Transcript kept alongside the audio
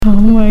Oh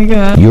my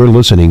God. You're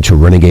listening to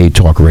Renegade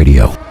Talk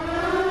Radio.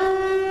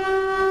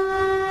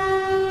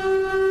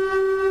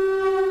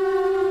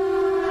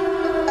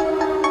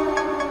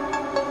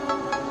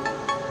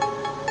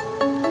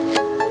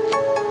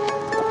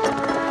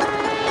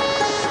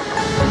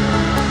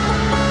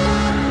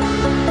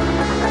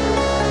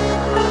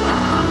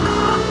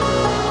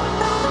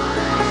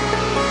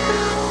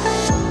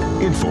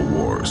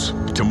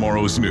 InfoWars.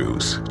 Tomorrow's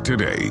news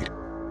today.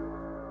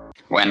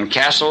 When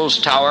castles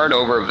towered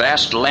over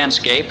vast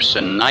landscapes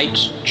and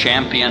knights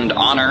championed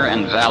honor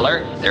and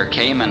valor, there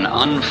came an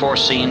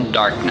unforeseen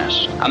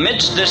darkness.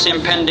 Amidst this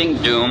impending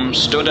doom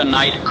stood a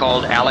knight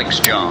called Alex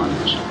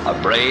Jones, a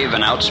brave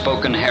and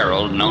outspoken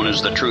herald known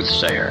as the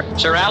Truthsayer.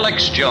 Sir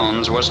Alex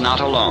Jones was not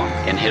alone.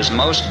 In his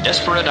most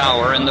desperate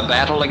hour in the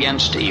battle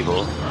against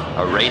evil,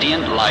 a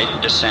radiant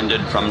light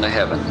descended from the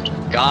heavens.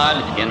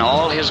 God, in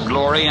all his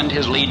glory and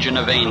his legion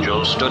of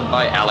angels, stood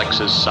by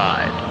Alex's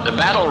side. The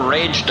battle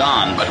raged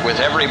on, but with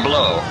every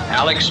blow,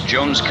 Alex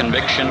Jones'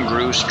 conviction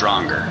grew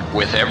stronger.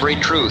 With every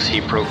truth he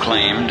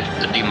proclaimed,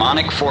 the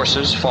demonic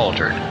forces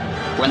faltered.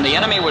 When the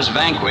enemy was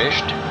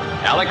vanquished,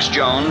 Alex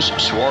Jones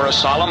swore a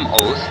solemn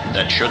oath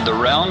that should the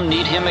realm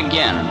need him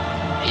again,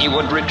 he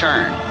would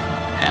return.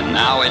 And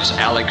now it's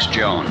Alex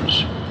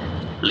Jones,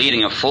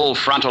 leading a full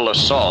frontal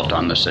assault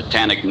on the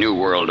satanic New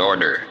World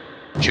Order.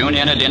 Tune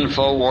in at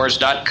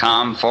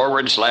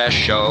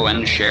Infowars.com/show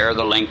and share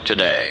the link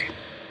today.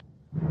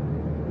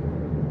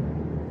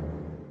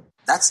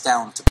 That's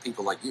down to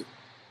people like you.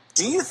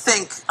 Do you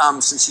think,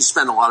 since you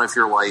spend a lot of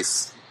your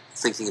life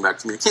thinking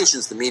about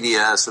communications, the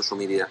media, social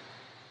media,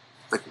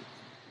 like,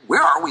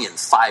 where are we in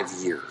 5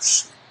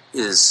 years?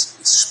 Is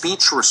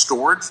speech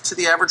restored to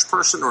the average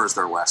person, or is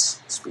there less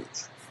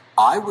speech?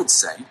 I would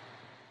say,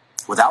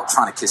 without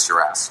trying to kiss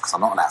your ass, because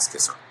I'm not an ass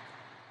kisser,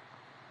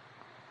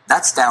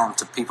 that's down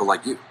to people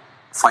like you,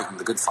 fighting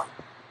the good fight.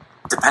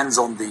 Depends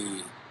on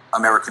the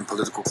American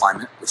political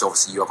climate, which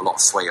obviously you have a lot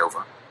of sway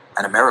over.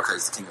 And America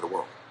is the king of the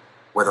world,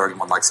 whether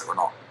anyone likes it or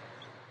not.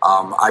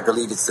 I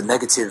believe it's the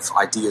negative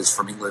ideas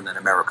from England and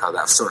America that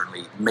have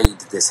certainly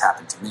made this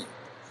happen to me.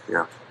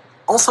 Yeah.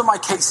 Also, my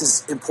case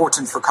is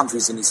important for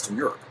countries in Eastern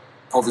Europe.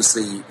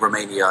 Obviously,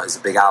 Romania is a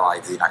big ally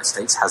of the United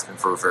States, has been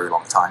for a very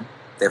long time.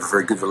 They have a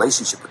very good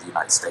relationship with the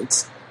United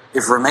States.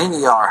 If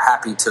Romania are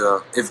happy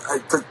to, if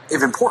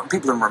important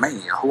people in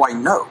Romania, who I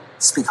know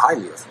speak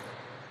highly of me,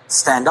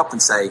 stand up and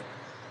say,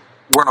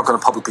 we're not going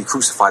to publicly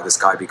crucify this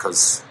guy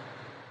because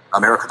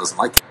America doesn't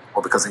like him,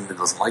 or because England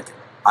doesn't like him.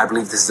 I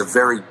believe this is a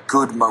very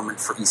good moment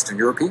for Eastern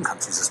European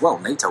countries as well,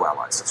 NATO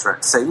allies. That's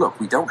right. To say, look,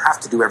 we don't have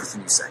to do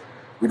everything you say.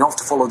 We don't have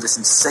to follow this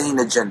insane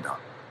agenda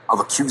of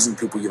accusing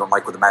people you don't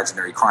like with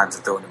imaginary crimes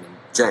and throwing them in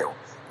jail.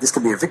 This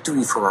could be a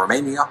victory for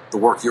Romania. The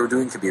work you're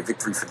doing could be a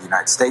victory for the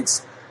United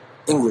States.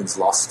 England's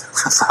lost,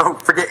 so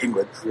forget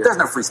England. Yeah. There's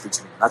no free speech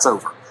in England. That's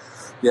over.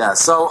 Yeah,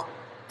 so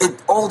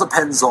it all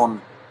depends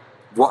on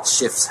what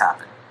shifts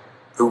happen,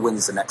 who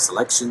wins the next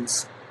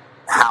elections,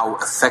 how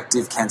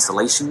effective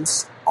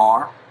cancellations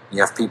are.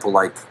 You have people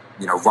like,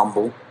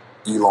 Rumble,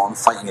 Elon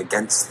fighting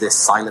against this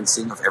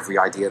silencing of every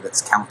idea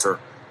that's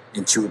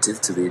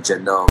counterintuitive to the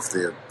agenda of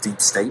the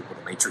deep state, or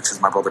the matrix as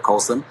my brother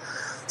calls them.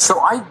 So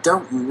I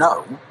don't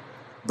know,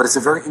 but it's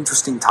a very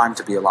interesting time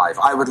to be alive.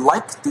 I would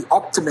like, the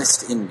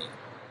optimist in me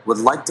would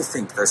like to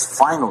think there's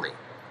finally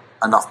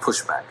enough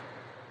pushback.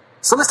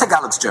 So let's take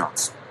Alex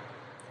Jones.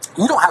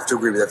 You don't have to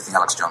agree with everything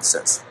Alex Jones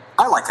says.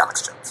 I like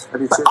Alex Jones,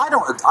 but I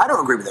don't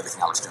agree with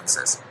everything Alex Jones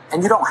says,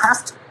 and you don't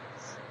have to.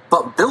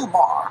 But Bill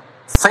Maher,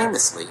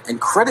 famously,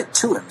 and credit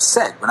to him,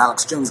 said when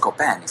Alex Jones got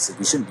banned, he said,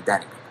 we shouldn't be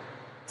banning people.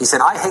 He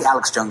said, I hate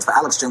Alex Jones, but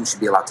Alex Jones should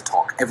be allowed to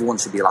talk. Everyone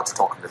should be allowed to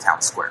talk in the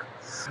town square.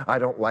 I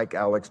don't like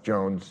Alex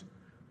Jones,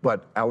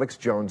 but Alex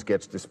Jones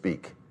gets to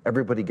speak.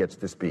 Everybody gets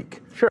to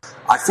speak. Sure.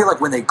 I feel like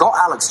when they got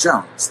Alex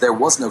Jones, there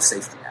was no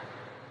safety net.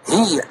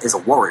 He is a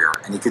warrior,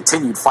 and he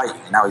continued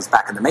fighting, and now he's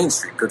back in the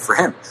mainstream. Good for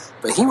him.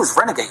 But he was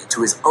renegated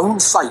to his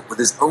own site with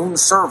his own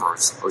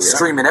servers,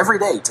 streaming every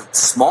day to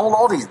small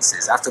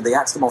audiences after they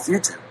axed him off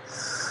YouTube.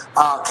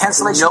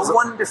 Cancellations. No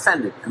one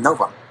defended him. No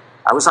one.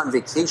 I was on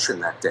vacation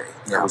that day.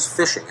 Yeah. I was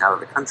fishing out of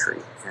the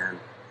country,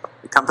 and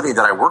the company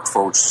that I worked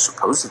for, which is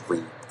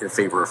supposedly in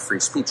favor of free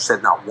speech,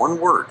 said not one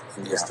word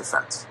in his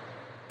defense.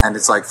 And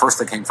it's like, first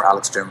they came for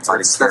Alex Jones. I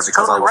didn't care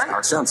because I was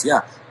Alex Jones.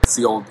 Yeah, it's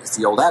the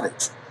old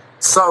adage.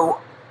 So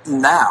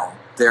now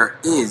there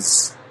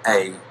is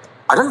I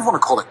don't even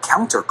want to call it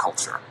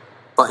counterculture,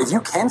 but if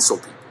you cancel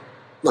people,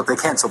 look, they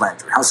canceled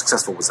Andrew. How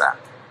successful was that?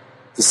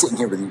 He's sitting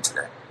here with you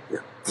today.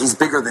 Yeah. He's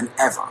bigger than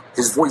ever.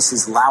 His voice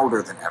is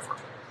louder than ever.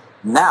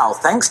 Now,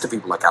 thanks to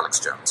people like Alex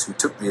Jones, who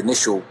took the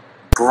initial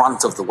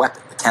brunt of the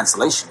weapon, the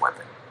cancellation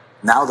weapon,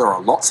 now there are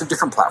lots of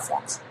different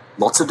platforms,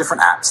 lots of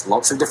different apps,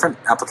 lots of different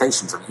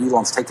applications. And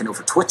Elon's taken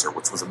over Twitter,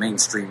 which was a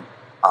mainstream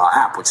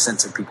app which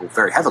censored people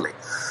very heavily.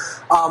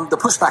 The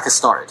pushback has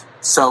started.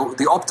 So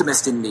the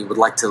optimist in me would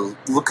like to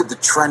look at the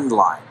trend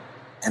line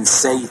and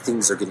say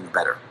things are getting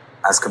better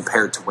as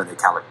compared to when they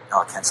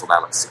canceled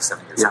Alex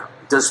 6-7 years ago.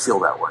 It does feel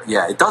that way.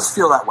 Yeah, it does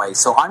feel that way.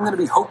 So I'm going to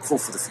be hopeful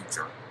for the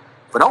future.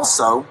 But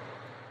also,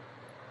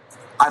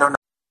 I don't know.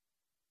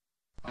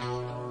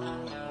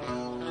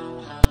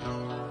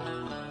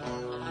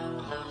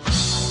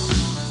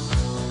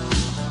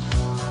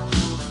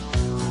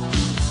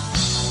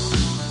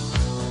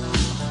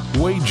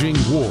 Waging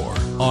war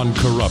on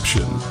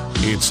corruption.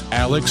 It's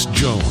Alex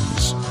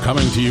Jones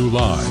coming to you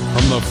live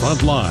from the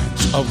front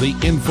lines of the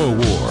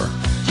InfoWar.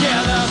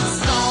 Yeah, there's a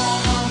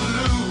storm on the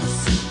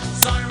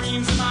loose,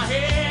 sirens in my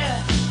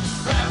head,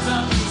 wrapped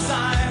up in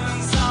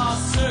silence, all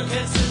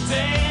circuits are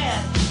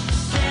dead.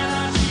 Can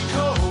I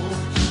decode?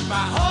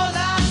 My whole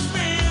life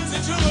spins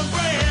into a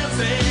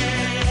frenzy.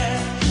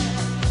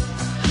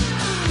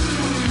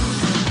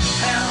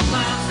 Am I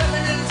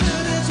stepping into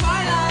the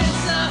twilight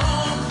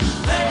zone?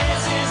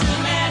 This is the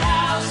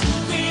madhouse,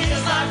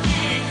 feels like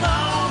being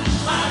home.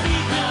 My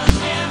beacons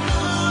can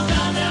move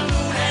on the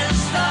moon and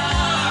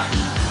star.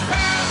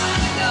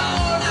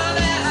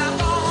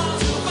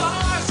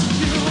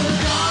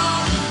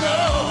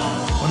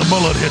 When the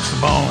bullet hits the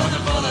bone.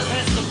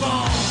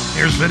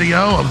 Here's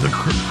video of the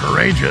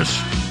courageous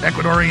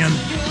Ecuadorian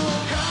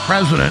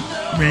president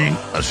being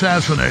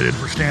assassinated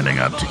for standing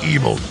up to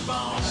evil.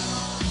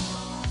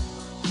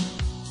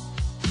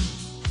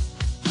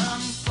 I'm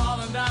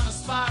falling down a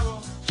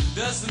spiral,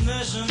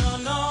 destination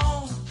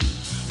unknown,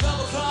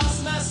 double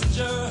cross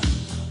messenger,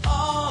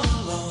 all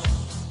alone.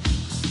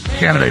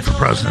 Candidate for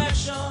president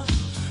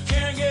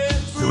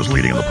who was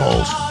leading in the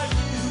polls.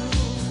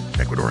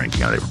 Ecuadorian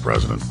candidate for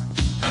president.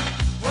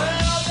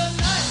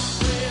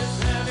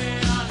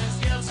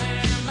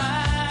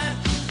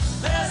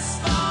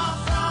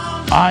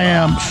 I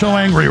am so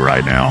angry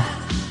right now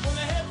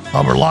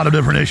over a lot of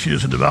different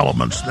issues and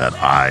developments that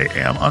I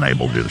am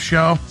unable to do the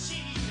show.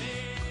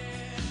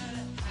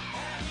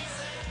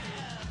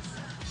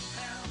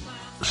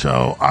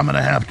 So I'm going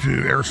to have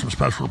to air some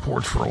special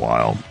reports for a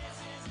while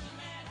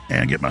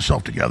and get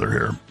myself together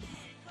here.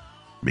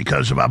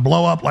 Because if I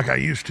blow up like I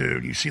used to,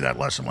 and you see that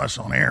less and less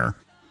on air,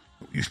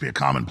 it used to be a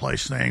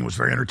commonplace thing, it was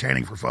very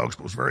entertaining for folks,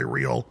 but was very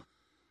real.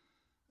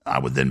 I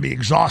would then be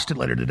exhausted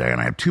later today, and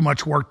I have too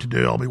much work to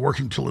do. I'll be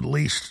working till at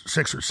least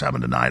 6 or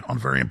 7 tonight on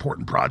very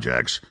important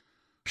projects,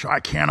 so I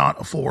cannot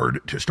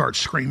afford to start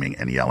screaming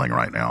and yelling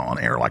right now on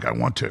air like I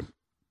want to.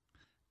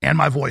 And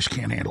my voice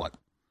can't handle it.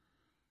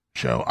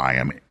 So I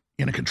am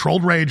in a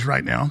controlled rage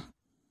right now.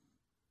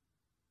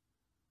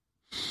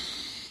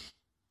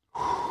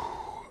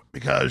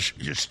 Because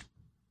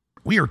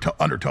we are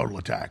under total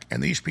attack,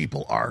 and these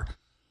people are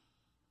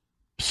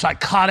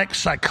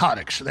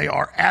psychotics. They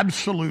are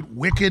absolute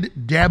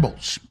wicked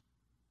devils.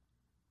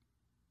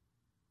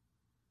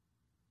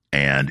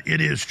 And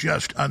it is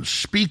just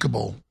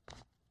unspeakable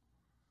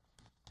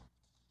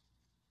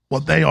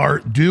what they are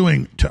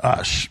doing to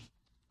us.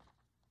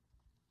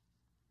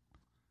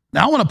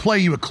 Now I want to play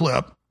you a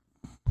clip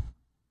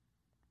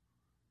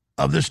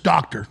of this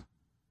doctor,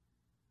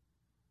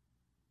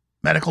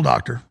 medical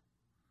doctor,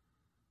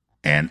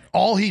 and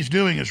all he's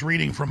doing is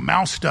reading from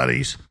mouse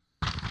studies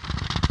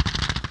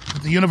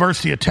that the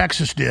University of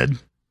Texas did,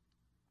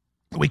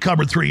 that we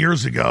covered 3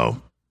 years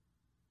ago,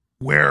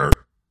 where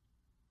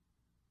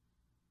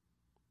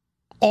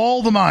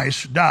all the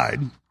mice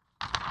died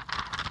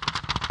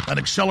an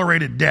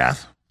accelerated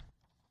death,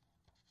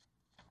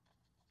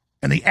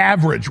 and the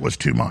average was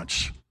 2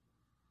 months.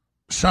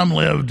 Some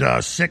lived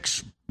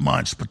 6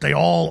 months, but they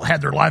all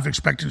had their life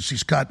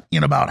expectancies cut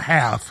in about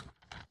half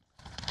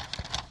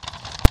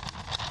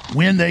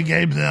when they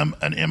gave them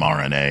an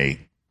mRNA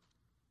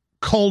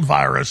cold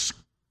virus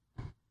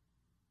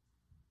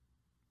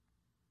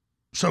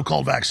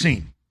so-called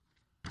vaccine.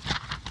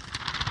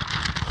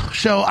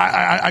 So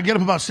I get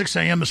up about 6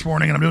 a.m. this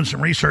morning, and I'm doing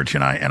some research,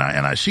 and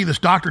I see this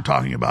doctor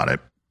talking about it,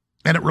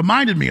 and it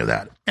reminded me of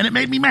that, and it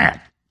made me mad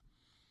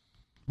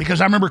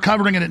because I remember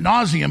covering it ad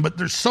nauseum. But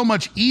there's so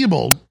much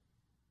evil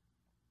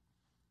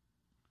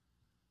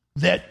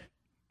that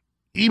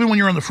even when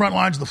you're on the front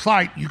lines of the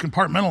fight, you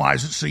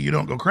compartmentalize it so you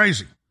don't go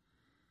crazy.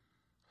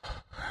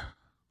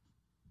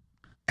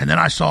 And then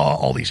I saw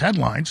all these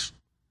headlines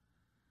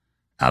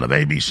out of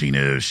ABC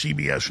News,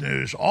 CBS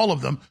News, all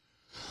of them,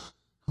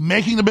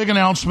 making the big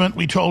announcement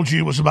we told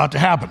you was about to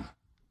happen.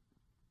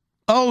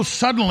 Oh,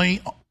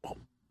 suddenly,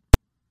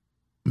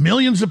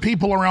 millions of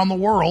people around the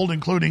world,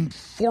 including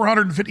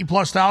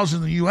 450,000+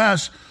 in the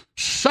U.S.,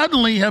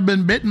 suddenly have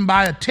been bitten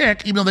by a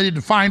tick, even though they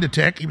didn't find a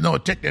tick, even though a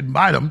tick didn't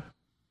bite them.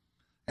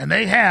 And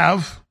they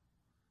have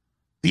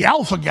the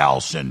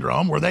alpha-gal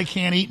syndrome, where they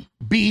can't eat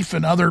beef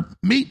and other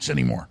meats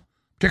anymore,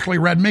 particularly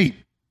red meat.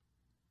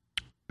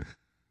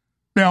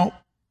 Now,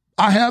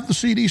 I have the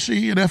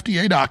CDC and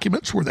FDA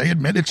documents where they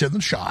admit it's in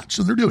the shots,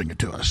 and they're doing it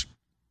to us.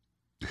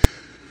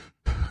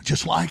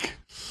 Just like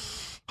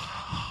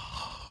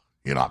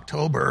in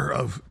October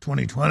of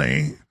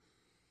 2020,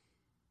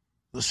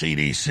 the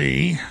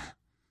CDC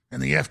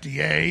and the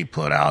FDA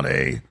put out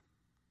a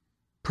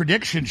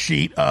prediction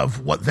sheet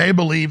of what they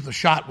believe the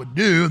shot would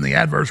do and the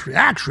adverse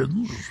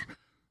reactions.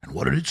 And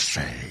what did it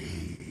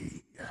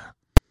say?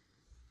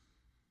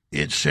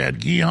 It said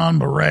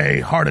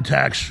Guillain-Barré, heart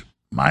attacks,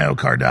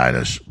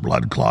 myocarditis,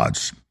 blood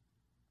clots,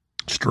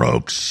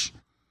 strokes,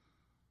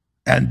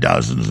 and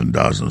dozens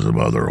of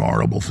other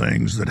horrible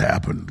things that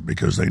happened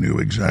because they knew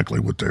exactly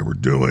what they were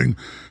doing,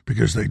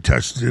 because they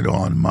tested it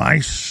on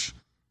mice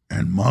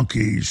and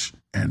monkeys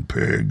and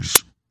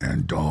pigs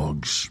and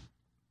dogs.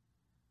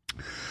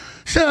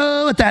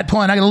 So at that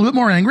point, I got a little bit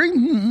more angry.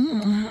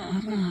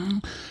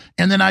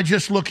 And then I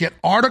just look at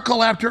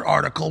article after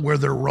article where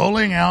they're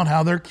rolling out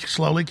how they're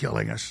slowly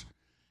killing us,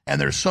 and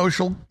their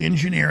social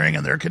engineering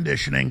and their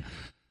conditioning,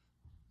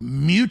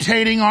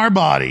 mutating our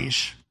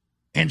bodies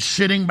and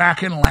sitting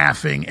back and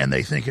laughing, and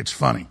they think it's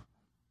funny.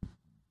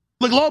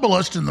 The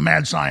globalists and the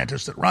mad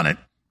scientists that run it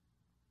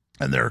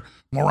and their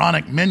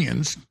moronic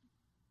minions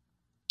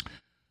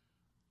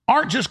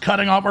aren't just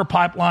cutting off our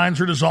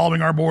pipelines or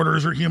dissolving our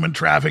borders or human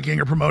trafficking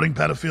or promoting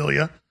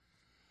pedophilia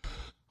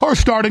or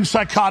starting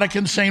psychotic,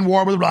 insane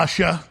war with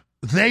Russia.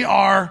 They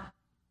are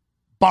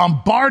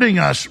bombarding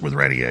us with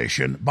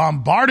radiation,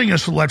 bombarding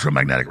us with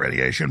electromagnetic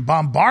radiation,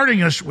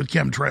 bombarding us with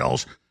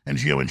chemtrails and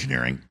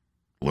geoengineering,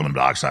 aluminum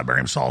dioxide,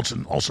 barium salts,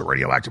 and also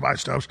radioactive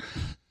isotopes.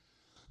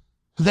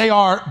 They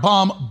are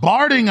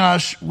bombarding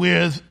us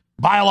with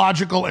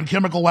biological and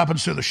chemical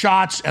weapons through the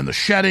shots and the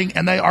shedding,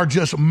 and they are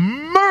just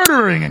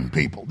murdering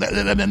people.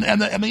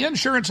 And the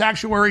insurance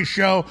actuaries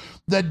show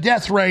the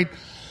death rate,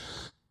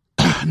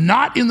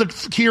 not in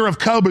the year of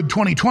COVID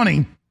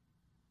 2020,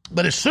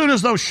 but as soon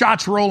as those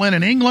shots roll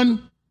in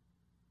England,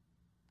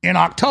 in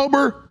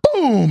October,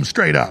 boom,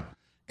 straight up.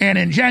 And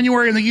in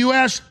January in the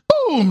U.S.,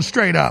 boom,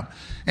 straight up.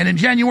 And in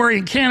January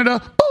in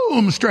Canada,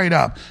 boom, straight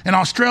up. In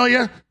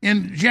Australia,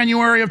 in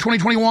January of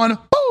 2021,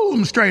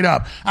 boom, straight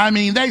up. I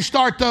mean, they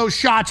start those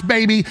shots,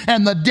 baby,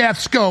 and the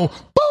deaths go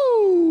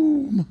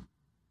boom.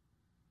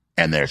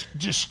 And they're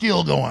just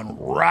still going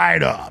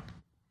right up.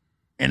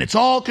 And it's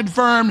all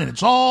confirmed, and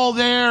it's all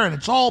there, and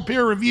it's all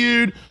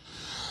peer-reviewed.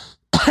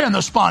 And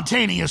the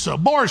spontaneous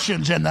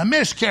abortions and the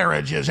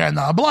miscarriages and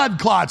the blood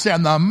clots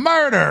and the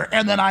murder.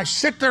 And then I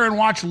sit there and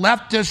watch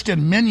leftists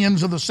and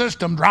minions of the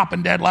system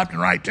dropping dead left and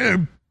right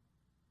too.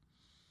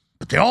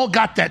 But they all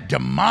got that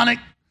demonic,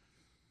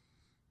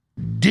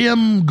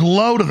 dim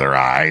glow to their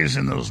eyes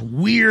and those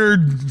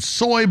weird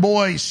soy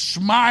boy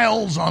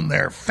smiles on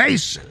their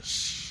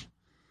faces.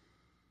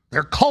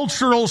 They're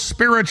cultural,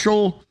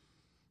 spiritual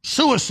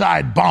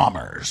suicide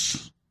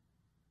bombers.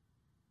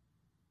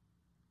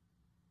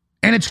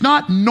 And it's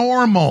not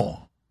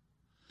normal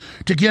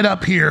to get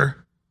up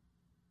here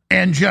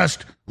and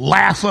just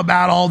laugh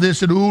about all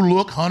this and, oh,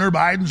 look, Hunter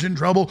Biden's in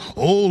trouble.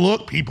 Oh,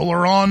 look, people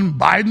are on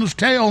Biden's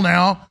tail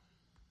now.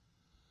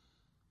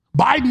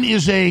 Biden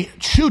is a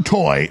chew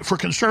toy for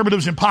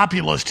conservatives and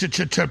populists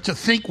to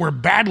think we're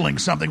battling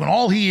something when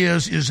all he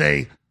is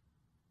a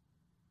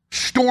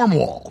storm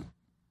wall.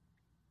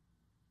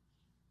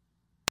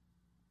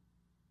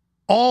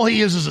 All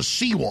he is a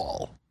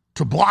seawall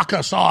to block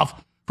us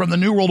off from the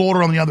New World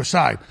Order on the other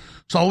side.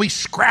 So we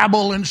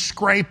scrabble and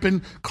scrape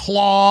and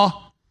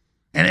claw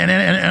and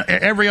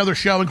every other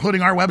show,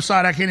 including our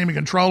website. I can't even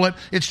control it.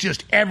 It's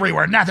just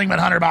everywhere. Nothing but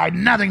Hunter Biden,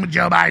 nothing but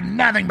Joe Biden,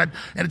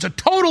 and it's a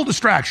total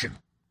distraction.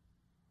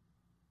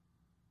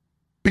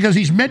 Because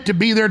he's meant to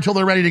be there until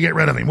they're ready to get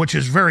rid of him, which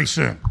is very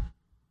soon.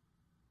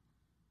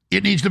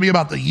 It needs to be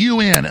about the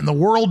UN and the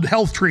World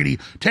Health Treaty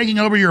taking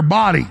over your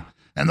body,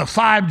 and the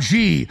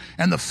 5G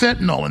and the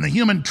fentanyl and the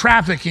human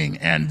trafficking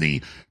and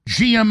the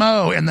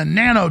GMO and the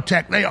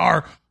nanotech they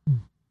are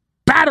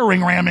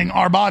battering ramming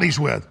our bodies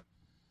with.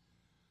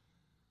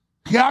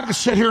 Yeah, I could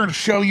sit here and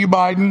show you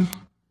Biden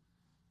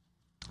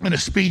in a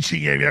speech he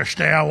gave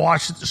yesterday. I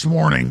watched it this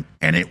morning,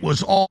 and it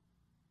was all.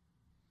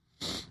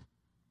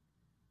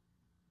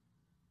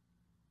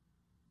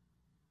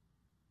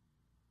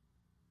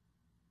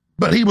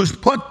 But he was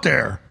put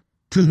there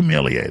to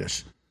humiliate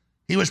us.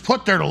 He was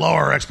put there to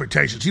lower our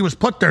expectations. He was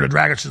put there to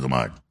drag us to the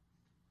mud.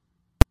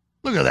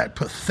 Look at that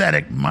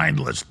pathetic,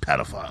 mindless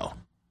pedophile.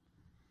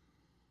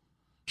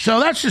 So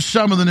that's just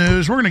some of the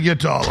news. We're going to get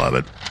to all of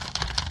it.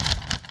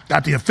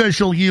 Got the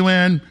official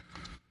UN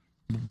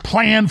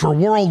plan for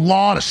world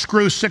law to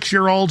screw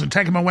 6-year-olds and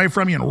take them away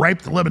from you and rape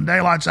the living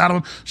daylights out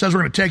of them. Says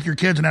we're going to take your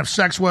kids and have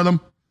sex with them.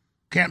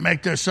 Can't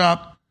make this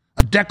up.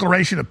 A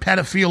declaration of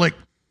pedophilic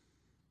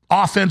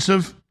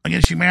offensive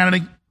against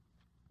humanity.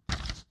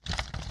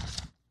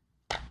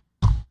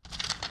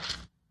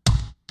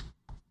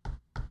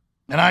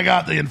 And I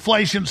got the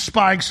inflation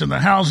spikes and the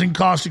housing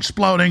costs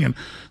exploding and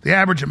the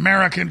average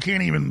American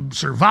can't even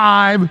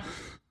survive.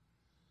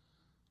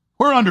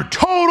 We're under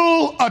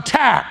total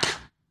attack.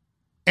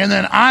 And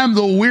then I'm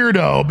the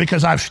weirdo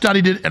because I've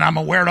studied it and I'm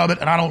aware of it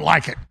and I don't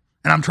like it.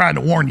 And I'm trying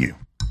to warn you.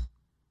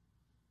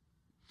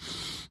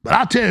 But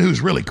I'll tell you who's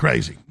really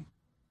crazy.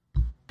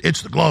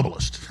 It's the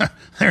globalists.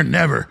 They're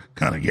never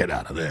going to get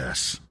out of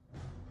this.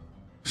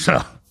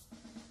 So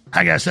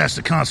I guess that's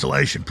the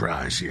consolation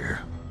prize here.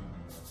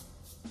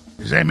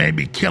 They may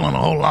be killing a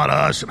whole lot of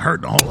us and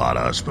hurting a whole lot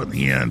of us, but in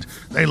the end,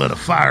 they lit a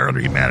fire under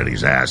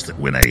humanity's ass that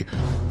when a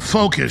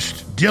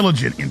focused,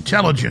 diligent,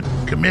 intelligent,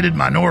 committed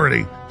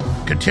minority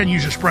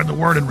continues to spread the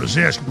word and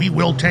resist, we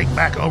will take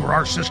back over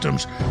our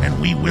systems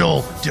and we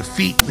will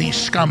defeat these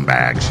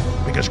scumbags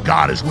because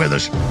God is with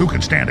us. Who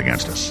can stand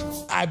against us?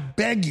 I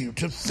beg you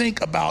to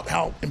think about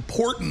how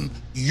important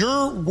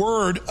your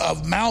word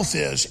of mouth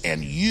is,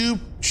 and you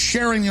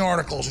sharing the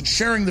articles and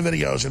sharing the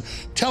videos and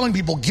telling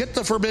people, get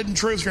the forbidden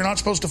truth you're not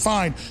supposed to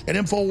find at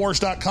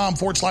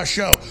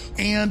Infowars.com/show,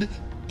 and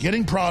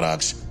getting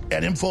products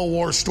at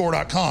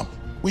InfoWarsStore.com.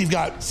 We've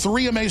got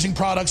 3 amazing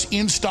products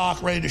in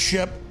stock, ready to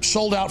ship,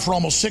 sold out for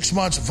almost 6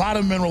 months.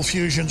 Vitamin Mineral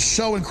Fusion,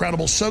 so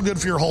incredible, so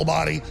good for your whole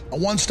body. A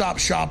one-stop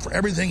shop for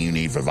everything you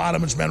need for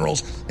vitamins,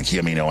 minerals, and key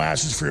amino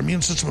acids for your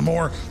immune system and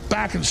more.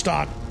 Back in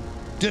stock,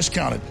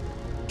 discounted.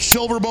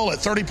 Silver Bullet,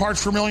 30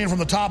 parts per million from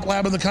the top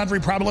lab in the country,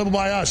 private label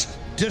by us.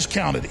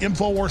 Discounted.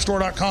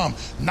 InfoWarsStore.com.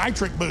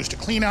 Nitric Boost to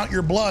clean out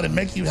your blood and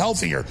make you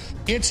healthier.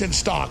 It's in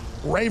stock.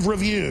 Rave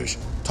reviews.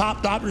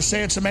 Top doctors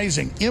say it's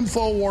amazing.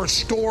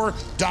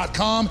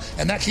 InfoWarsStore.com.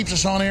 And that keeps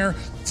us on air.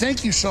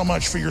 Thank you so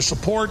much for your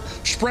support.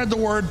 Spread the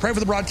word. Pray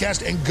for the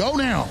broadcast. And go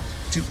now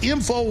to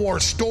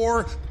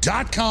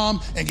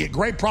InfoWarsStore.com and get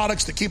great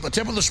products that keep the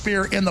tip of the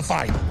spear in the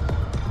fight.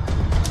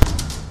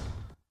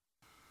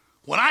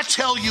 When I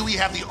tell you we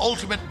have the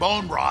ultimate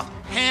bone broth,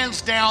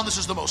 hands down, this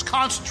is the most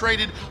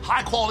concentrated,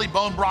 high-quality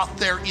bone broth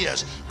there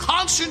is.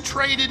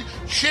 Concentrated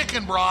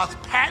chicken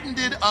broth,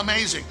 patented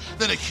amazing.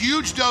 Then a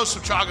huge dose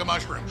of chaga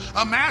mushroom,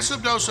 a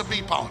massive dose of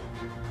beet pollen,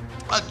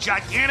 a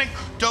gigantic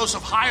dose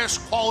of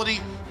highest quality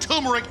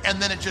turmeric,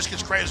 and then it just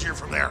gets crazier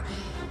from there.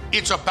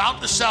 It's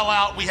about to sell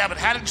out. We haven't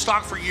had it in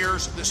stock for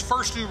years. This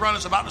first new run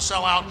is about to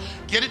sell out.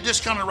 Get it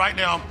discounted right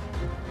now.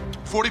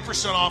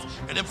 40% off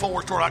at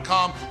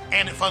InfoWarsStore.com,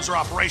 and it funds our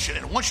operation.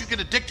 And once you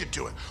get addicted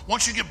to it,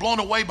 once you get blown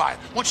away by it,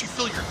 once you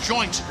feel your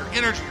joints and your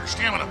energy, your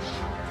stamina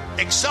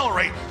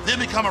accelerate, then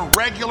become a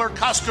regular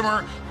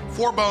customer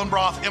for bone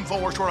broth,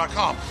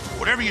 InfoWarsStore.com.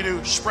 Whatever you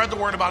do, spread the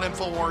word about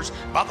InfoWars,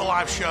 about the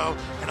live show,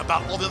 and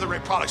about all the other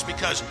great products,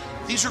 because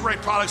these are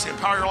great products. They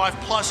empower your life,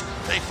 plus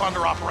they fund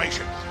our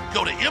operation.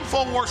 Go to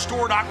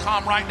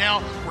InfoWarsStore.com right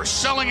now. We're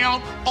selling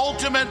out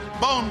ultimate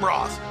bone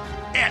broth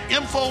at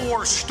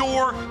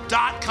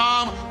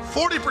InfoWarsStore.com.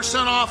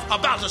 40% off,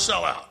 about to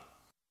sell out.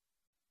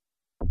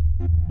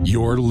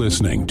 You're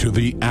listening to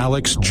The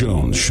Alex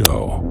Jones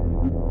Show.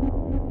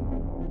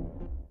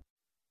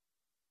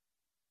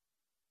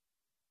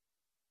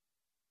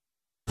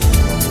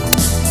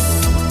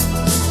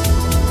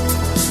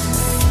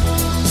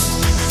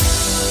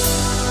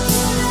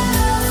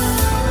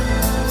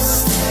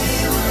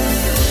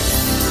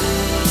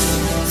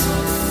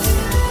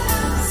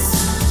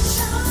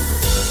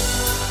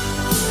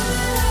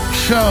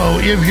 So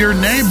if your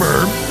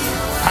neighbor,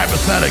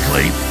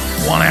 hypothetically,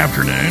 one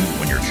afternoon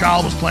when your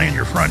child was playing in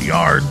your front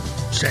yard,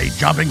 say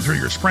jumping through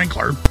your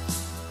sprinkler,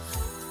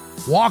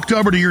 walked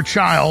over to your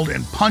child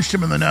and punched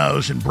him in the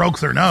nose and broke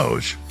their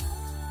nose,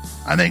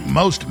 I think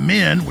most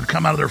men would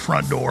come out of their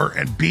front door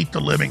and beat the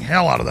living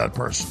hell out of that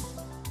person.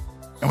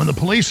 And when the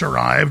police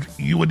arrived,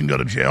 you wouldn't go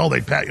to jail.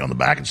 They'd pat you on the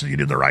back and say you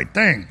did the right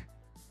thing.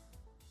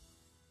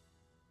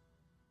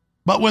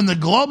 But when the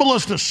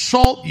globalists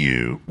assault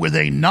you with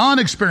a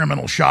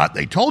non-experimental shot,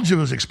 they told you it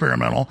was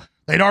experimental,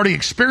 they'd already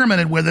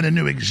experimented with it and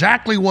knew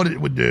exactly what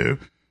it would do,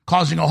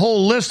 causing a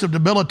whole list of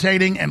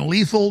debilitating and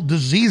lethal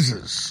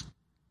diseases.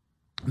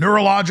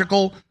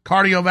 Neurological,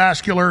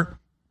 cardiovascular,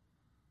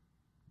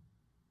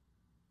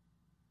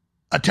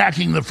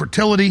 attacking the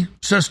fertility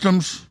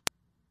systems,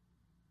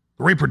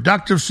 the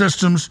reproductive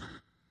systems.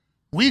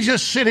 We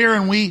just sit here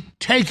and we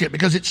take it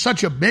because it's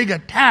such a big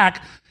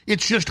attack.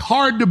 It's just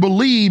hard to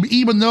believe,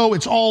 even though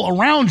it's all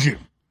around you.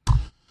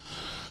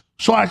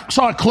 So I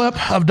saw a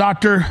clip of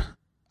Dr.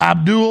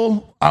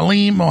 Abdul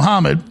Alim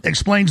Mohammed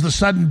explains the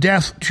sudden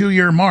death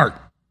 2-year mark.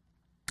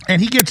 And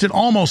he gets it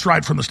almost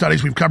right from the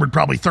studies we've covered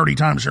probably 30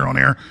 times here on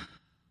air.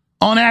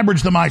 On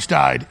average, the mice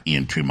died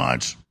in 2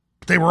 months.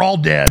 They were all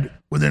dead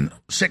within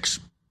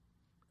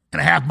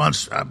 6.5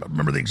 months. I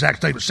remember the exact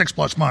statement,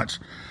 6+ months.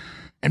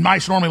 And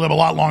mice normally live a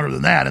lot longer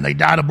than that. And they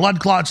died of blood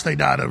clots. They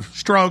died of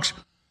strokes.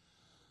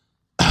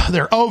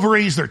 Their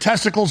ovaries, their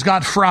testicles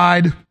got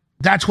fried.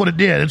 That's what it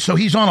did. And so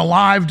he's on a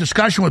live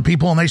discussion with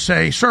people, and they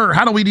say, "Sir,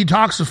 how do we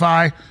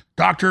detoxify,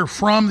 doctor,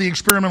 from the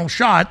experimental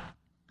shot?"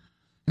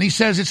 And he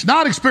says, "It's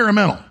not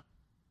experimental."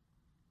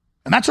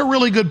 And that's a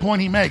really good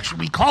point he makes.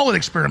 We call it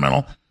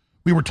experimental.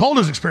 We were told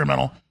it was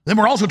experimental. Then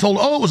we're also told,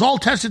 it was all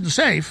tested and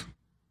safe.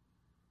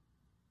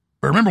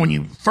 But remember, when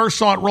you first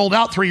saw it rolled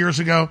out 3 years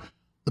ago,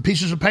 the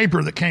pieces of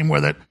paper that came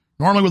with it,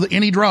 normally with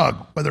any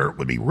drug, whether it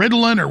would be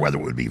Ritalin or whether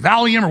it would be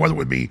Valium or whether it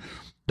would be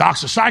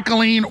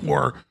doxycycline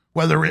or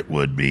whether it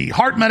would be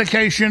heart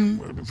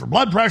medication for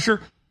blood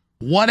pressure,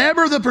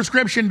 whatever the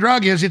prescription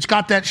drug is, it's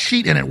got that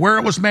sheet in it, where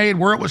it was made,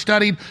 where it was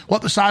studied,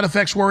 what the side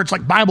effects were. It's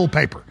like Bible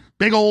paper,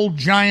 big old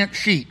giant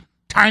sheet,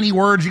 tiny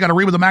words you got to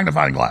read with a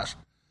magnifying glass.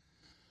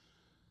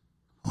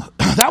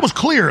 That was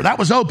clear. That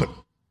was open.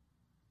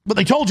 But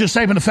they told you it's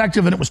safe and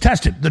effective, and it was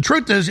tested. The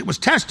truth is, it was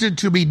tested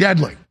to be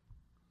deadly.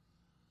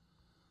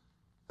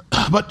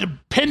 But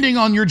depending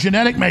on your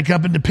genetic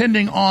makeup and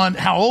depending on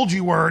how old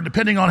you were,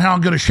 depending on how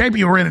good a shape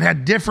you were in, it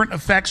had different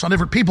effects on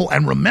different people.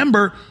 And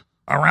remember,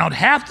 around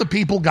half the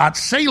people got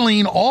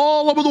saline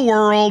all over the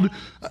world,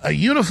 a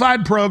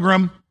unified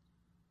program,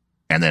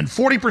 And then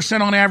 40%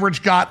 on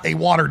average got a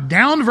watered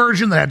down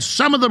version that had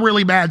some of the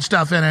really bad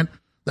stuff in it,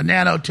 the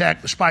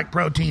nanotech, the spike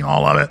protein,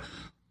 all of it.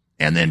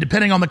 And then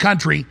depending on the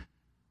country,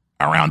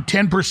 around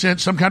 10%,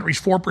 some countries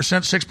 4%,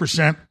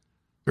 6%.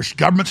 There's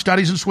government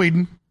studies in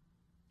Sweden,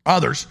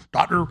 others.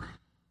 Dr.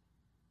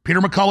 Peter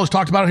McCullough's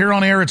talked about it here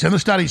on air. It's in the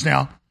studies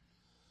now.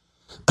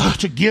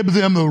 To give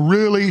them the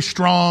really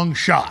strong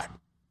shot.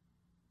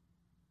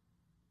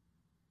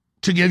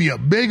 To give you a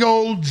big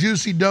old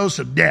juicy dose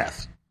of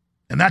death.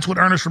 And that's what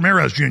Ernest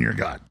Ramirez Jr.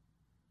 got.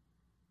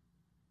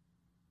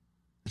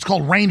 It's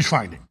called range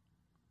finding.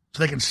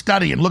 So they can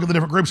study and look at the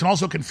different groups and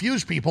also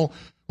confuse people.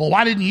 Well,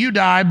 why didn't you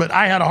die, but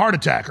I had a heart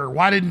attack? Or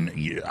why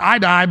didn't I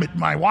die, but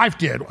my wife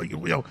did? You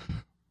know,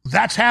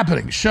 that's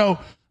happening. So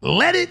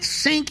let it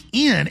sink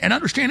in and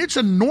understand it's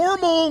a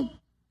normal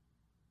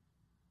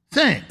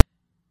thing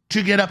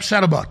to get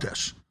upset about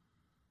this.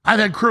 I've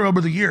had crew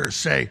over the years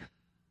say,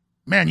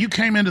 man, you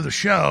came into the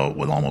show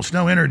with almost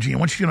no energy, and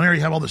once you get on air,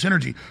 you have all this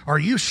energy. Are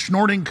you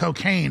snorting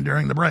cocaine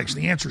during the breaks?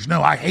 And the answer is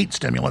no. I hate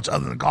stimulants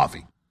other than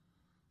coffee.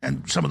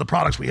 And some of the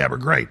products we have are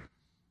great.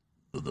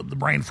 The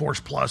Brain Force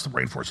Plus, the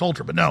Brain Force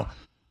Ultra. But no,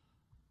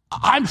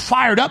 I'm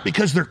fired up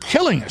because they're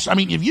killing us. I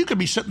mean, if you could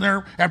be sitting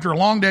there after a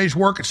long day's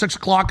work at 6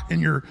 o'clock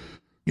in your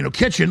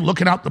kitchen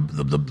looking out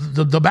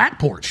the back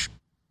porch.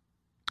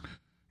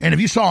 And if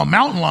you saw a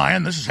mountain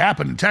lion, this has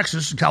happened in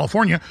Texas and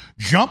California,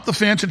 jump the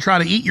fence and try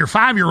to eat your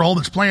 5-year-old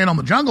that's playing on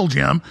the jungle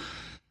gym,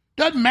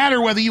 doesn't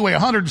matter whether you weigh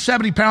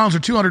 170 pounds or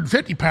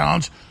 250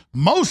 pounds,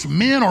 most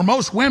men or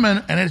most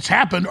women, and it's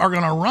happened, are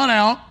going to run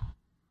out.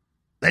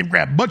 They've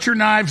grabbed butcher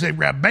knives, they've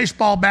grabbed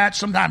baseball bats,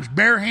 sometimes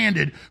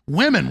barehanded.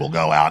 Women will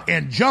go out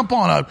and jump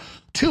on a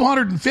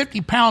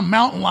 250-pound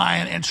mountain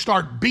lion and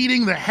start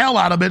beating the hell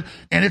out of it.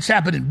 And it's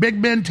happened in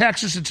Big Bend,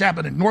 Texas. It's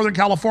happened in Northern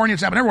California.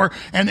 It's happened everywhere.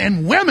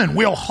 And women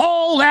will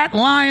haul that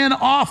lion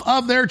off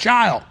of their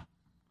child.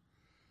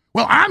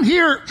 Well, I'm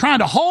here trying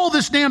to haul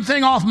this damn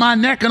thing off my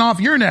neck and off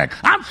your neck.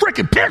 I'm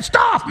freaking pissed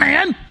off,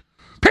 man.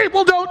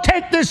 People don't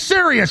take this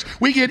serious.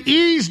 We get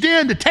eased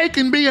into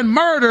taking being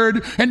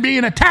murdered and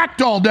being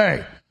attacked all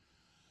day.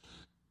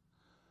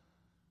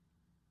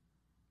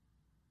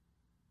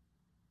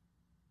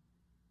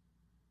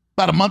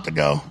 About a month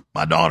ago,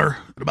 my daughter,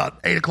 at about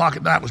 8 o'clock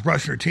at night, was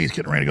brushing her teeth,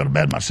 getting ready to go to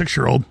bed, my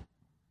 6-year-old.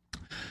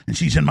 And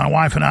she's in my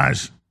wife and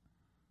I's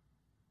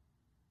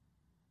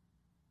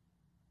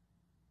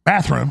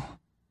bathroom.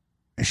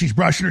 And she's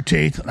brushing her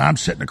teeth, and I'm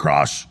sitting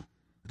across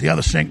the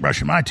other sink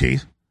brushing my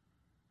teeth.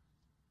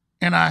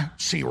 And I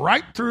see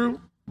right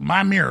through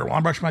my mirror while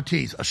I'm brushing my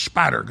teeth, a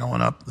spider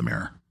going up the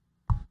mirror.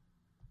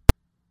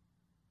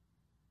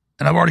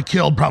 And I've already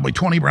killed probably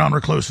 20 brown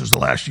recluses the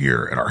last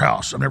year at our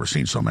house. I've never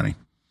seen so many.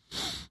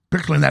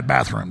 Particularly in that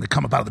bathroom. They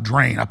come up out of the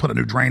drain. I put a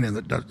new drain in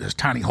that has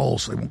tiny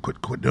holes so they won't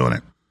quit doing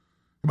it.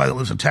 Everybody that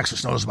lives in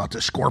Texas knows about the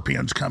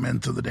scorpions come in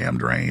through the damn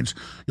drains.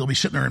 You'll be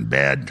sitting there in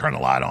bed, turn the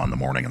light on in the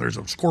morning, and there's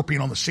a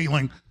scorpion on the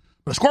ceiling.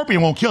 But a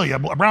scorpion won't kill you.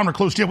 A brown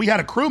recluse did. We had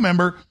a crew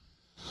member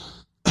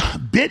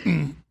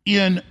bitten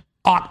in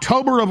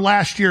October of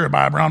last year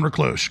by a brown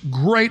recluse.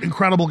 Great,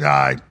 incredible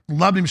guy.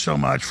 Loved him so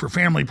much. For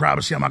family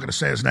privacy, I'm not going to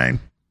say his name.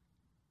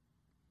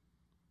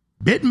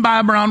 Bitten by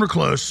a brown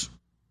recluse.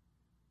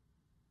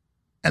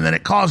 And then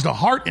it caused a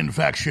heart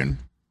infection.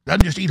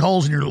 Doesn't just eat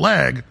holes in your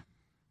leg.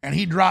 And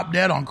he dropped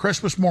dead on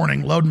Christmas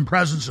morning, loading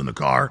presents in the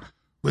car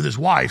with his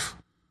wife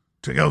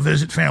to go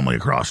visit family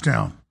across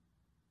town.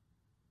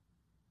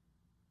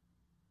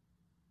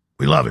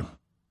 We love him.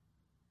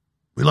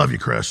 We love you,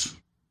 Chris.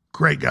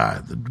 Great guy.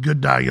 The good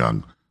die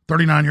young.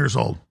 39 years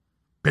old.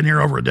 Been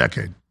here over a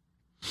decade.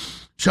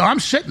 So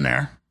I'm sitting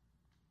there.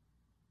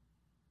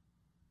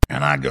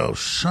 And I go,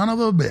 son of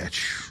a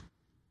bitch.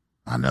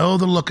 I know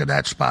the look of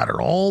that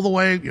spider all the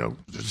way. There's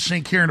a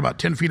sink here and about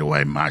 10 feet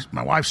away. My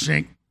wife's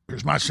sink.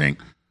 Here's my sink.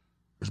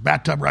 There's a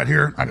bathtub right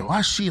here. I go,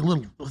 I see a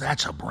little,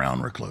 that's a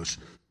brown recluse.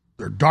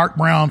 They're dark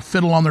brown,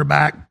 fiddle on their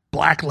back,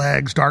 black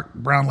legs, dark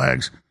brown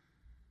legs.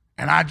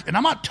 And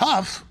I'm not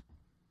tough.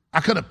 I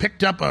could have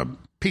picked up a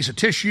piece of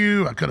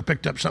tissue. I could have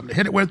picked up something to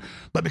hit it with.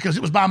 But because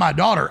it was by my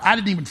daughter, I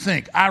didn't even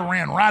think. I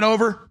ran right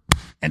over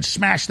and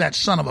smashed that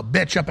son of a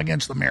bitch up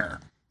against the mirror.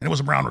 And it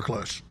was a brown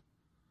recluse.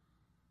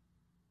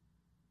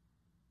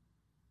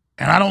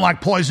 And I don't like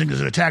poison because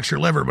it attacks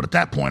your liver, but at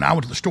that point, I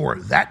went to the store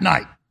that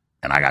night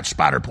and I got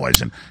spider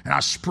poison, and I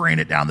was spraying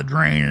it down the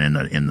drain and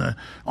in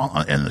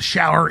the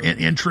shower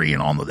entry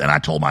and and I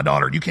told my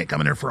daughter, you can't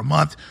come in there for a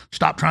month.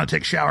 Stop trying to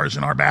take showers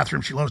in our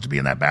bathroom. She loves to be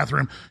in that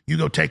bathroom. You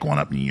go take one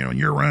up in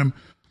your room.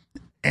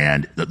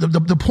 And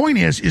the point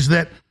is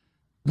that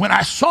when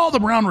I saw the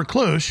brown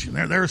recluse, and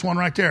there's one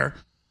right there.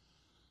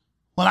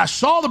 When I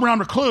saw the brown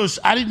recluse,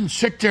 I didn't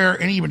sit there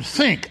and even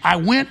think. I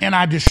went and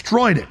I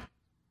destroyed it.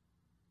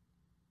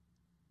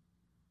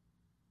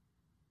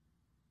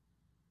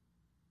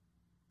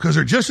 Because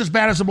they're just as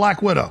bad as the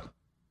Black Widow.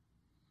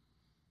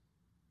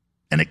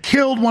 And it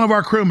killed one of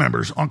our crew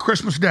members on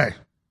Christmas Day.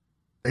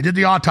 They did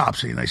the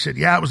autopsy, and they said,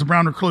 yeah, it was the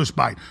brown recluse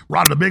bite.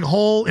 Rotted a big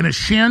hole in his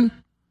shin,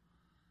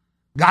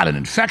 got an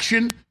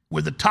infection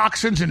with the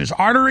toxins in his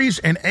arteries,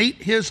 and ate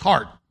his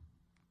heart.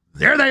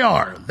 There they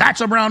are.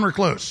 That's a brown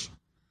recluse.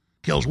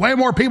 Kills way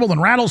more people than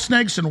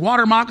rattlesnakes and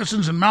water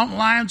moccasins and mountain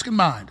lions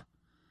combined.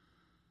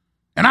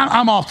 And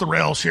I'm off the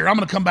rails here. I'm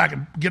going to come back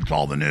and get to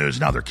all the news.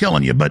 Now they're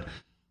killing you, but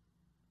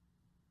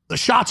the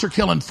shots are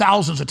killing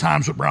thousands of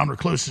times what brown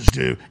recluses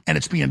do, and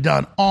it's being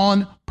done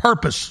on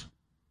purpose.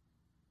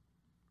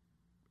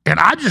 And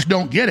I just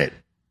don't get it.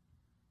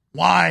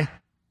 Why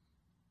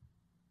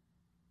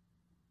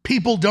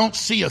people don't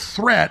see a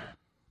threat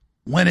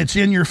when it's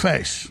in your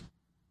face.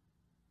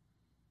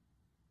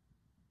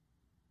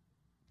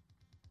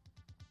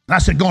 And I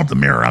said, going up the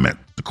mirror, I'm at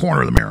the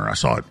corner of the mirror. I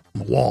saw it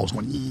on the walls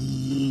going,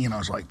 and I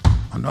was like,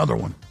 another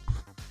one.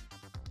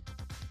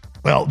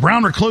 Well,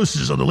 brown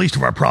recluses are the least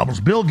of our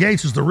problems. Bill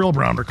Gates is the real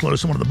brown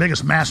recluse and one of the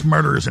biggest mass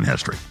murderers in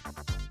history.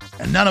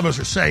 And none of us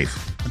are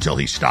safe until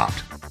he's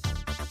stopped.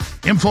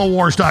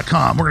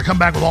 Infowars.com. We're going to come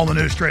back with all the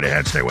news straight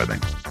ahead. Stay with me.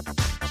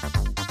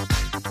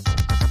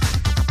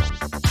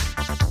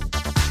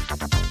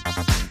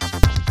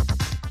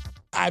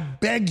 I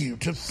beg you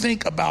to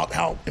think about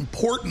how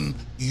important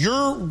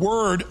your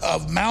word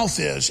of mouth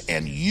is,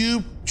 and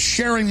you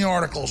sharing the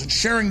articles and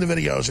sharing the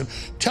videos and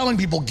telling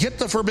people, get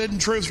the forbidden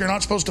truth you're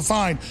not supposed to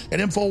find at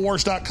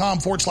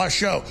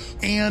Infowars.com/show,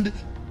 and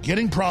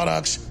getting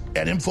products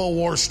at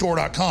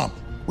InfoWarsStore.com.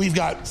 We've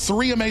got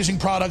 3 amazing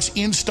products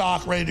in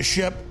stock, ready to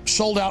ship,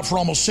 sold out for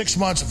almost 6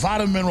 months.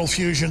 Vitamin Mineral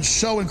Fusion,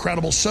 so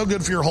incredible, so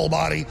good for your whole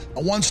body.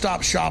 A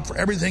one-stop shop for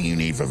everything you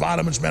need for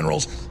vitamins,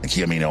 minerals, and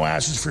key amino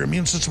acids for your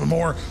immune system and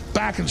more.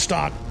 Back in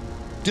stock,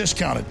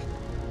 discounted.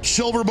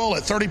 Silver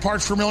Bullet, 30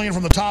 parts per million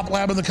from the top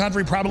lab in the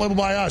country, private label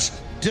by us.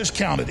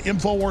 Discounted.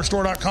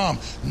 InfoWarsStore.com.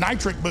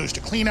 Nitric Boost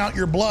to clean out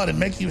your blood and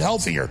make you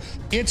healthier.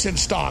 It's in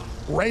stock.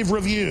 Rave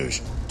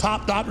reviews.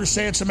 Top doctors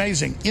say it's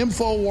amazing.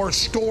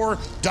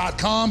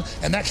 InfoWarsStore.com.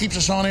 And that keeps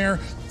us on air.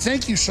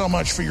 Thank you so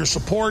much for your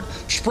support.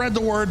 Spread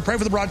the word. Pray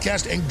for the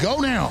broadcast. And go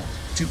now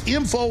to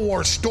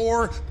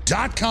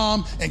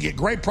InfoWarsStore.com and get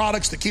great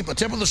products that keep the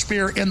tip of the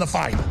spear in the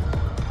fight.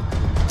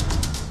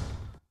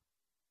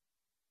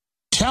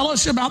 Tell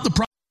us about the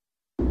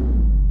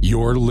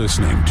You're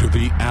listening to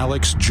The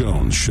Alex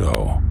Jones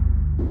Show.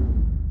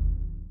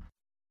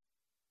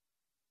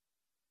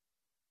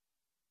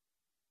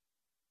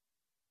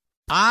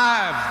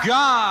 I've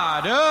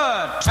got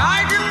a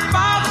tiger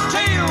by the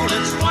tail,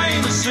 it's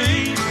plain to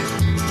see.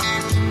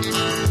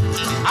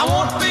 I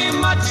won't be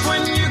much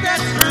when you get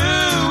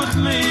through with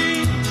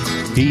me.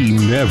 He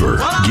never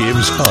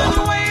gives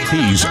up.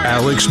 He's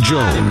Alex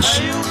Jones,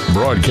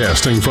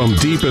 broadcasting from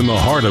deep in the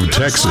heart of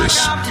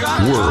Texas,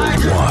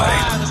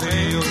 worldwide.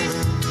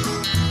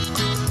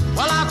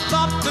 Well, I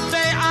thought the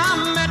day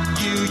I met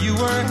you, you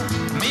were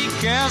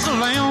meek as a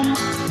lamb,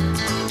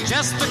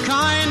 just the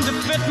kind to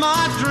fit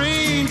my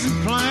dreams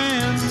and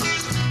plans.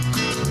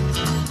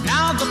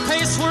 Now the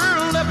pace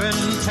we're living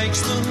takes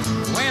the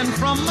wind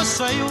from my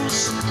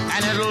sails,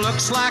 and it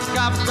looks like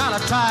I've got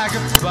a tiger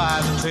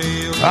by the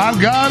tail. I've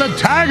got a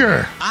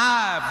tiger.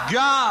 I've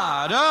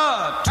got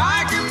a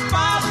tiger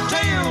by the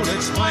tail,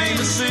 it's plain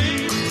to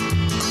see.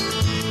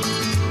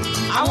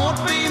 I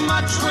won't be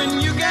much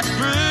when you get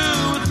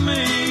through with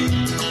me.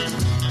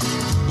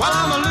 Well,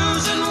 I'm a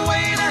losing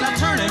weight and a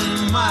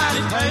turning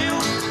mighty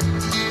pale.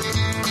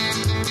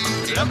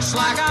 Looks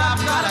like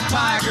I've got a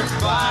tiger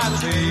by the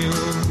tail.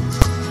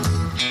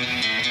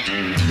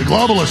 The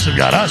globalists have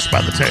got us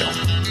by the tail.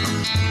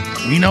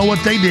 We know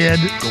what they did.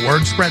 The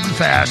word's spreading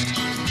fast.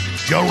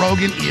 Joe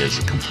Rogan is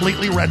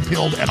completely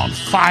red-pilled and on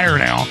fire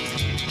now.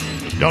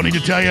 Don't need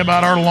to tell you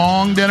about our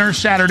long dinner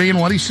Saturday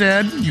and what he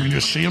said. You can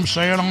just see him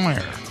say it on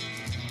there.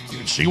 You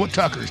can see what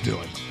Tucker's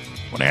doing,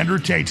 what Andrew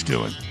Tate's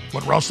doing,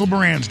 what Russell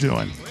Brand's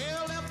doing,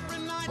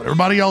 what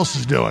everybody else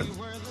is doing.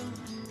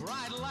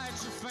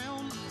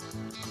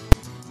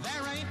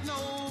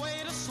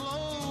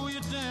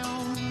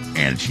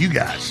 And it's you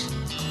guys.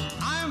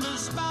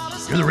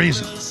 You're the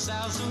reason.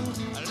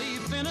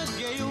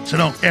 So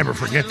don't ever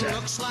forget that.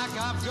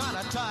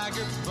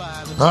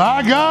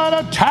 I got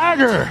a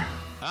tiger.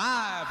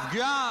 I've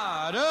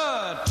got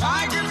a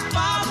tiger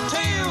by the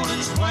tail,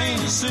 it's plain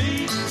to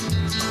see.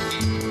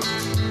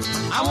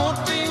 I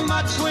won't be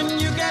much when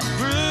you get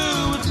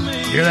through with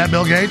me. Hear that,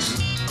 Bill Gates?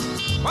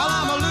 Well,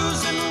 I'm a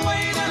losing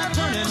weight and a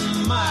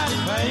turning mighty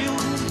pale.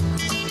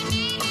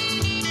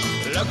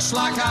 Looks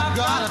like I've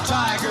got a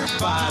tiger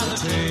by the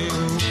tail.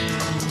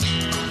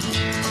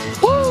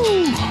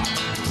 Woo!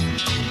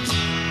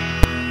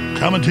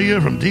 Coming to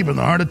you from deep in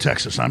the heart of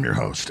Texas, I'm your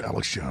host,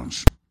 Alex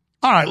Jones.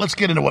 All right, let's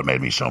get into what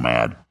made me so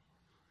mad.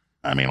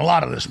 I mean, a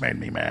lot of this made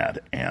me mad,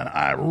 and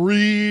I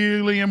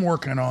really am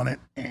working on it,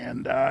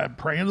 and I'm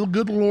praying to the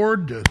good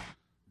Lord to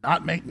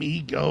not make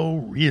me go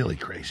really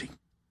crazy.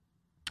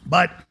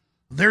 But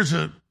there's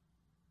a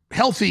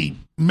healthy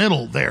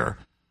middle there.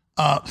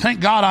 Thank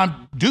God I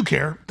do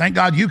care. Thank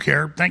God you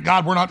care. Thank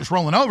God we're not just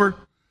rolling over.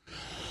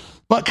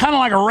 But kind of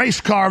like a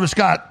race car that's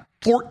got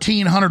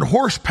 1,400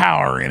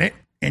 horsepower in it,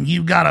 and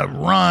you've got to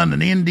run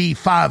an Indy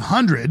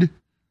 500,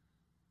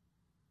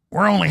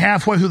 we're only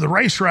halfway through the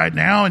race right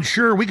now, and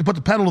sure, we could put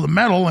the pedal to the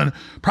metal and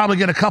probably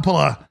get a couple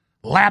of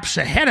laps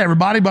ahead of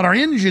everybody, but our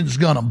engine's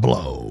going to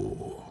blow.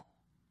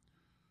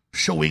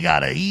 So we got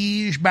to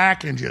ease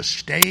back and just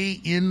stay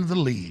in the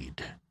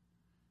lead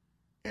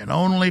and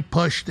only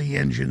push the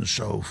engine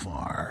so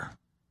far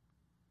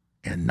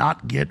and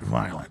not get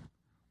violent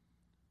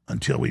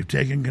until we've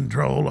taken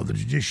control of the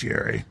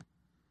judiciary,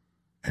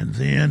 and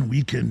then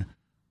we can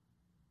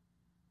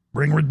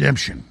bring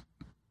redemption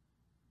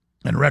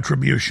and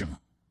retribution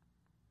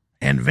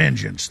and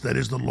vengeance that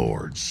is the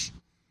Lord's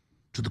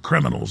to the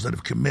criminals that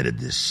have committed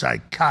this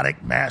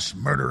psychotic mass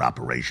murder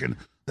operation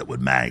that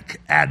would make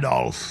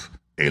Adolf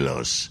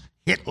Alois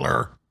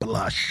Hitler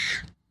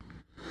blush.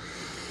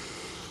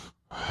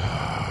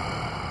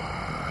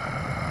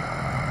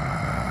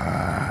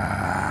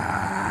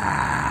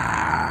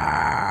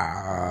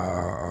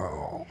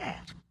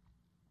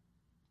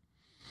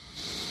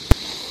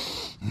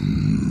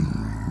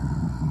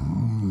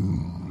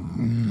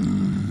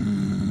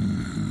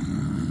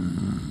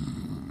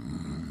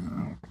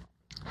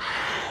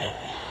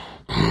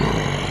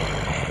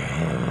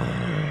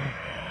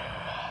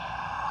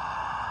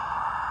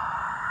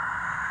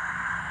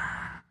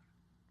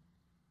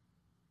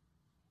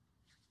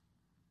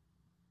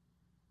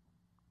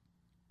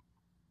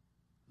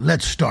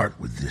 Let's start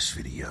with this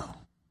video,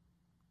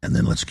 and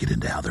then let's get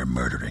into how they're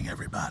murdering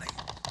everybody.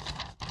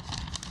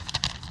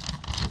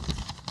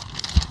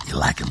 You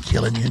like them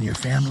killing you and your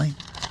family?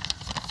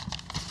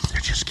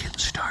 They're just getting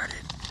started.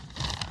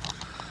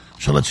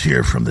 So let's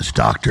hear from this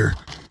doctor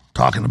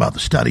talking about the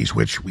studies,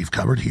 which we've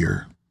covered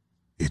here.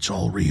 It's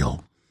all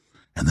real.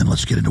 And then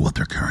let's get into what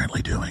they're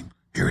currently doing.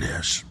 Here it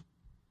is.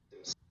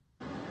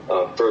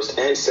 First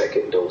and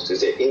second dose,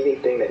 is there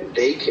anything that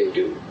they can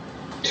do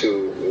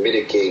to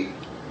mitigate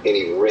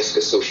any risk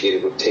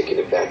associated with taking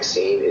the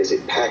vaccine? Is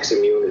it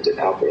Paximune? Is it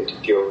alpha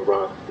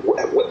interferon?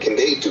 What can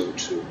they do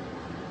to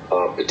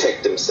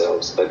protect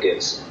themselves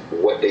against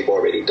what they've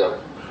already done?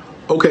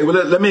 Okay,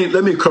 well, let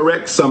me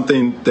correct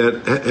something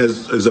that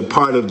is a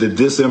part of the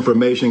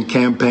disinformation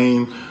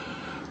campaign.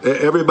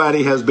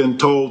 Everybody has been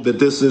told that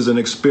this is an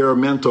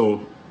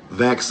experimental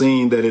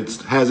vaccine, that it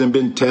hasn't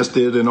been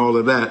tested and all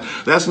of that.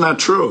 That's not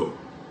true.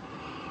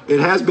 It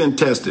has been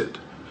tested.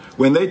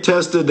 When they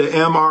tested the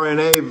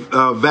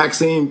mRNA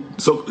vaccine,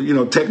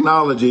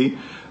 technology,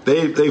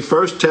 they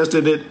first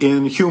tested it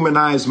in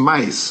humanized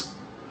mice,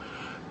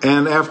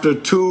 and after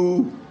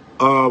 2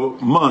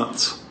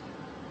 months,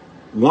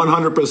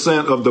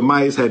 100% of the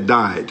mice had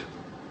died.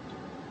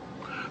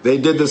 They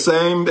did the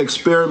same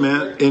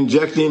experiment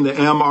injecting the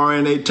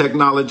mRNA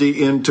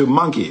technology into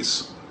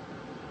monkeys,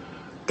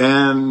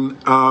 and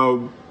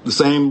the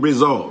same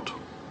result,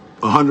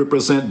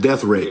 100%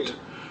 death rate.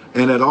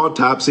 And at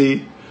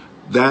autopsy,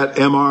 that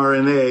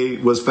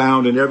mRNA was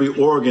found in every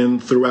organ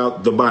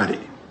throughout the body.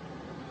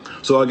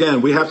 So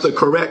again, we have to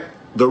correct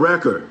the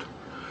record.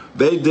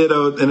 They did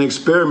an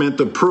experiment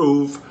to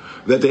prove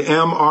that the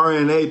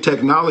mRNA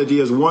technology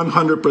is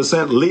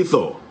 100%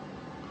 lethal.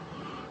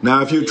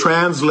 Now, if you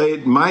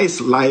translate mice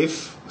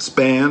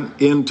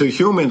lifespan into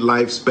human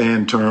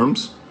lifespan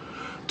terms,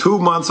 2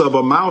 months of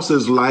a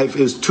mouse's life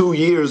is 2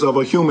 years of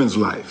a human's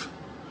life.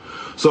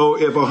 So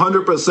if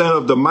 100%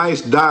 of the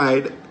mice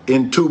died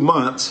in 2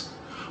 months,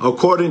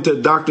 according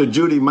to Dr.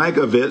 Judy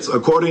Mikovits,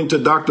 according to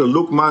Dr.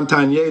 Luc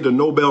Montagnier, the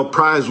Nobel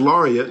Prize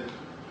laureate,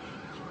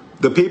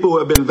 the people who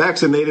have been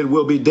vaccinated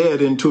will be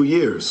dead in 2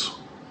 years.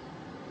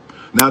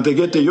 Now, to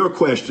get to your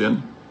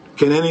question,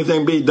 can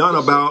anything be done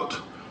about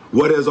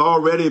what has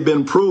already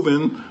been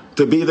proven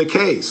to be the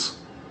case?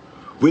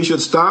 We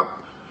should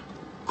stop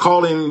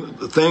calling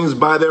things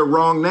by their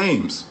wrong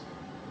names.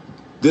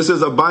 This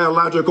is a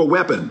biological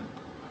weapon.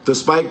 The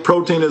spike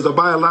protein is a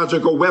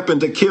biological weapon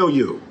to kill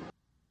you.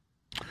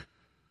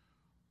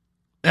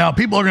 Now,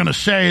 people are going to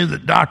say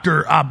that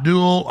Dr.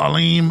 Abdul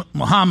Alim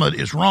Muhammad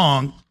is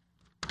wrong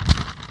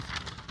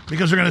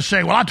because they're going to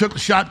say, well, I took the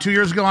shot 2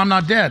 years ago, I'm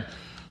not dead.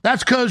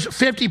 That's because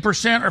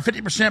 50% or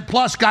 50%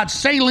 plus got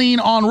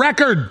saline on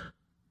record.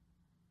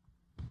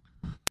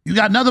 You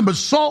got nothing but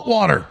salt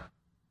water.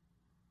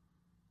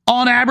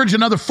 On average,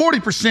 another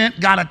 40%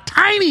 got a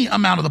tiny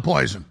amount of the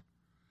poison.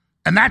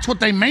 And that's what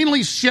they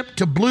mainly ship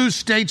to blue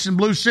states and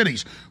blue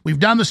cities. We've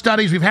done the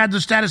studies. We've had the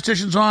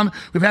statisticians on.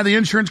 We've had the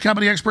insurance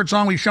company experts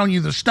on. We've shown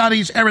you the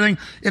studies, everything.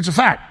 It's a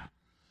fact.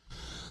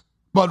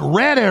 But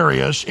red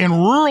areas in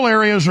rural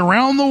areas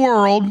around the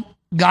world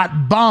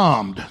got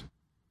bombed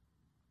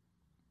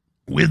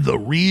with the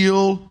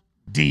real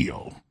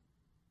deal.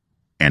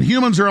 And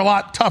humans are a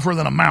lot tougher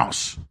than a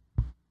mouse.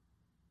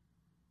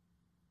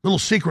 Little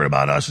secret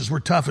about us is we're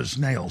tough as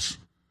nails.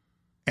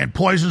 And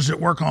poisons that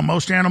work on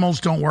most animals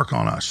don't work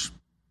on us.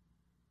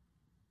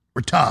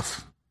 We're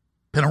tough.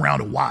 Been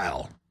around a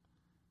while.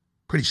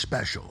 Pretty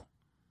special.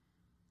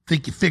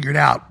 Think you figured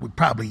out we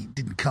probably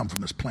didn't come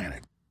from this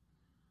planet.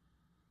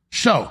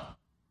 So,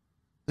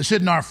 this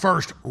isn't our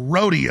first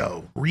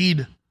rodeo.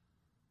 Read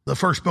the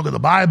first book of the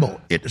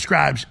Bible. It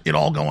describes it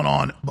all going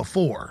on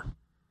before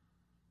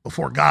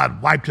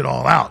God wiped it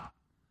all out.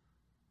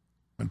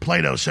 When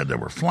Plato said there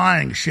were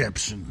flying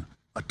ships and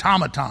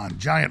automaton,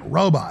 giant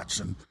robots,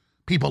 and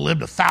people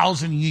lived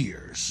 1,000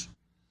 years.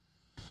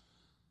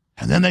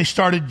 And then they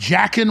started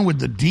jacking with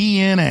the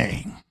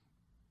DNA.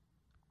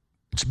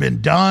 It's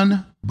been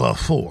done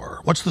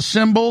before. What's the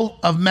symbol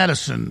of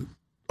medicine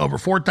over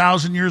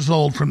 4,000 years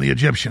old from the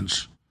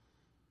Egyptians?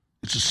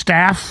 It's a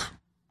staff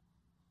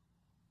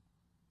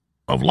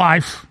of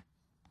life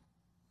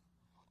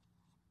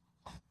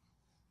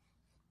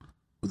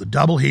with a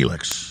double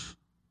helix.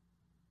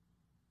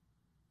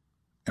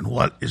 And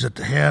what is at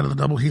the head of the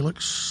double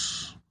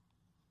helix?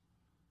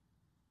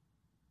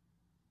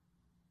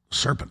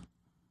 Serpent.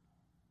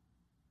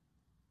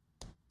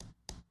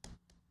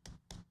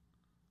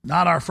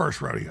 Not our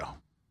first rodeo.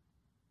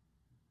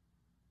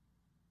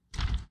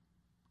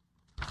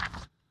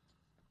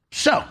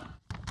 So,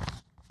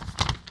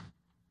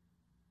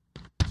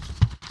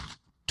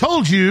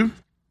 told you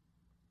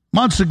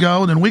months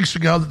ago and then weeks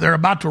ago that they're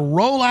about to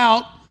roll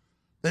out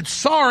that,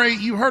 sorry,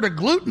 you heard of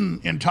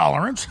gluten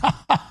intolerance.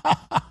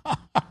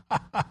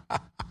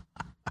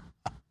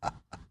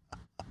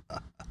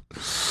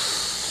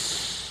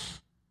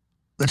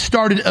 That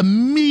started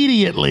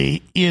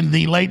immediately in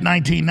the late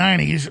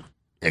 1990s,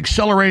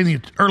 accelerating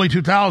the early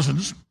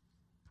 2000s,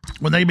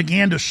 when they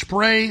began to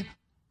spray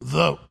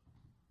the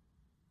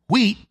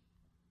wheat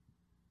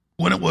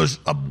when it was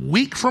a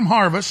week from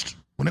harvest,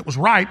 when it was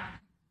ripe,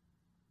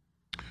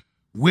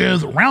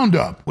 with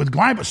Roundup, with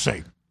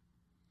glyphosate.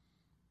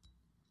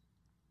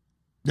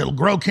 That'll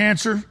grow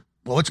cancer.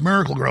 Well, it's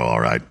Miracle-Gro, all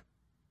right.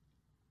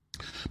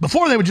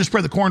 Before, they would just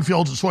spray the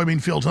cornfields and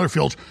soybean fields and other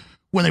fields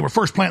when they were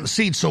first planting the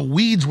seeds so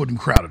weeds wouldn't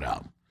crowd it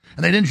out.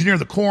 And they'd engineer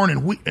the corn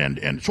and wheat and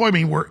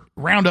soybean where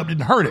Roundup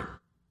didn't hurt it.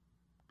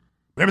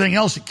 But everything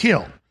else it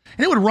killed.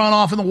 And it would run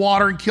off in the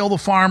water and kill the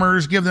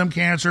farmers, give them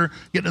cancer,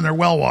 get in their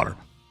well water.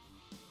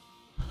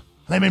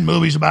 They made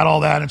movies about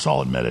all that, and it's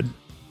all admitted.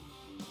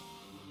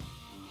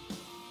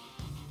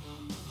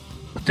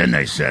 But then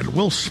they said,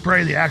 we'll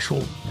spray the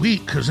actual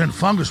wheat because then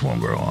fungus won't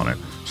grow on it.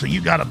 So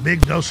you got a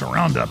big dose of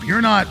Roundup.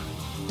 You're not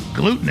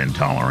gluten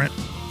intolerant.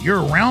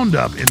 You're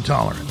Roundup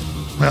intolerant.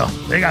 Well,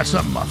 they got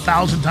something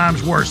 1,000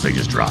 times worse they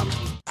just dropped.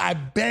 I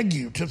beg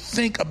you to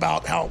think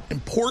about how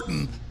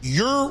important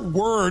your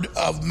word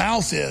of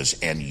mouth is,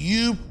 and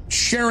you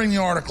sharing the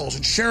articles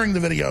and sharing the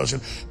videos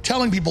and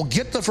telling people,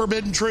 get the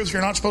forbidden truth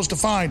you're not supposed to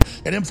find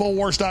at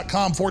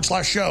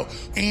Infowars.com/show,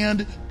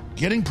 and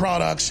getting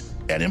products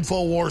at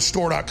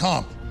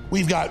InfoWarsStore.com.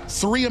 We've got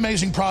 3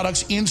 amazing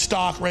products in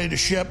stock, ready to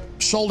ship,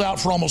 sold out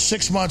for almost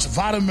 6 months.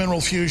 Vitamin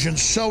Mineral Fusion,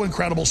 so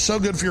incredible, so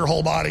good for your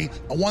whole body.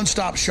 A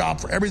one-stop shop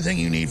for everything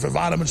you need for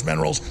vitamins,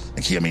 minerals,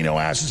 and key amino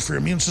acids for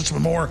your immune system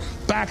and more.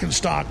 Back in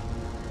stock,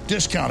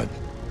 discounted.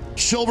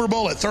 Silver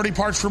Bullet, 30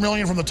 parts per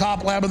million from the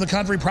top lab in the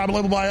country, private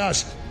label by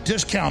us.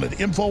 Discounted.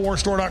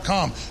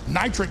 InfoWarsStore.com.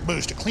 Nitric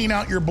Boost to clean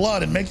out your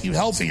blood and make you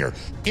healthier.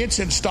 It's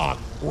in stock.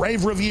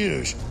 Rave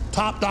reviews.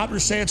 Top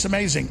doctors say it's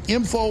amazing.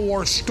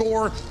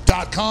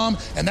 InfoWarsStore.com.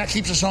 And that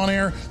keeps us on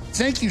air.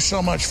 Thank you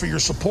so much for your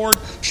support.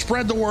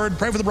 Spread the word.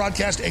 Pray for the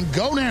broadcast. And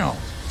go now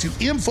to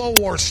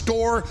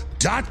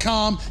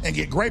InfoWarsStore.com and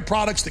get great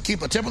products that keep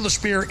the tip of the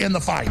spear in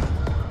the fight.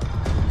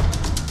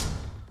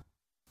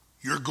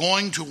 You're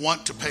going to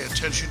want to pay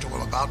attention to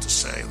what I'm about to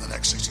say in the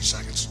next 60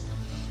 seconds.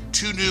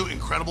 2 new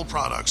incredible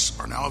products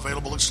are now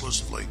available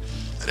exclusively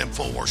at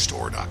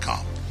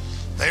InfoWarsStore.com.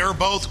 They are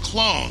both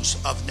clones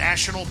of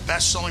national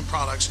best-selling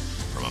products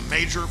from a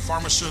major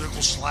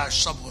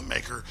pharmaceutical/supplement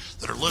maker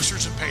that are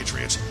listeners and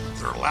patriots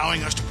that are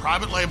allowing us to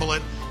private label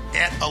it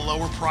at a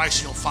lower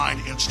price you'll find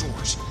in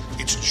stores.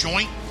 It's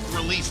Joint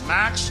Relief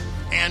Max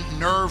and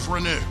Nerve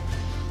Renew.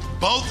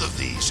 Both of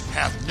these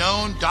have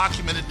known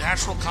documented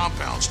natural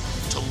compounds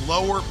to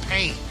lower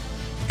pain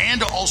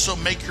and to also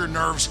make your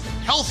nerves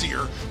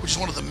healthier, which is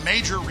one of the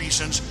major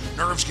reasons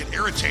nerves get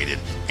irritated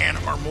and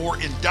are more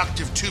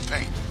inductive to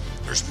pain.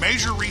 There's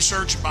major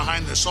research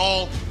behind this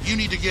all. You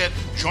need to get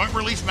Joint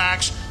Relief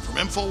Max from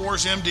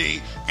InfoWars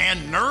MD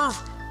and Nerve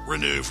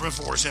Renew from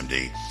InfoWars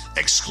MD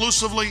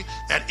exclusively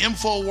at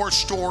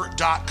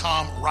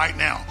InfoWarsStore.com right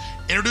now.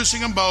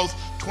 Introducing them both,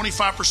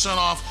 25%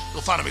 off.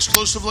 You'll find them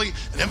exclusively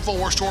at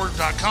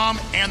InfoWarsStore.com,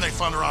 and they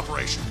fund our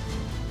operation.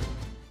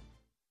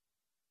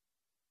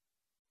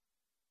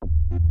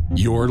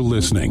 You're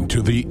listening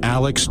to The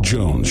Alex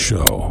Jones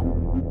Show.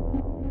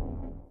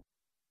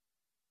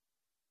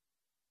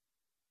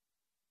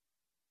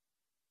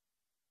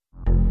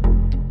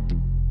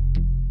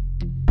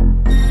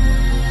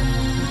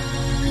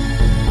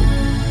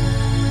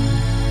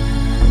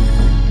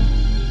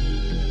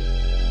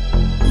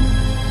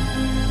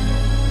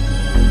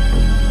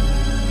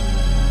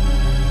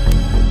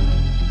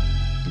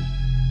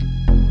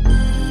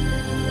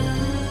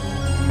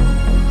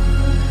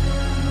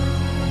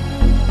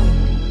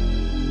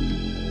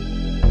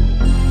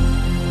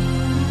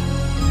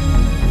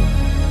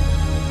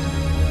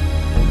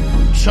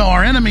 So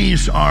our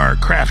enemies are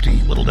crafty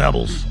little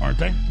devils, aren't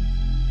they?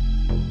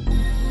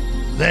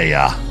 They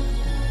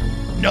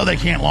know they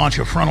can't launch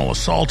a frontal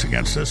assault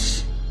against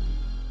us.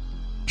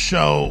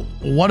 So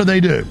what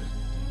do?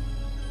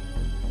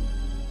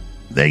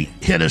 They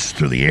hit us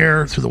through the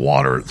air, through the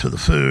water, through the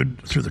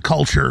food, through the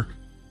culture,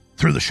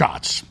 through the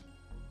shots.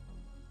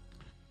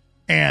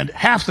 And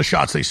half the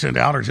shots they send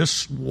out are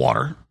just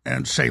water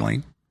and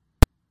saline.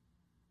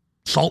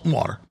 salt and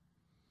water,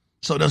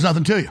 so it does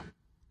nothing to you.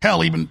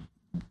 Hell, even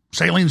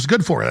saline is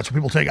good for you. That's why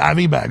people take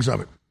IV bags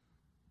of it.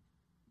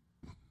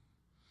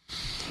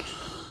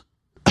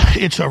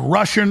 It's a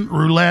Russian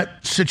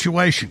roulette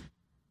situation.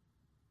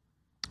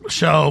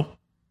 So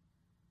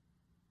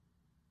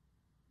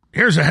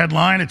here's a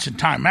headline. It's in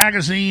Time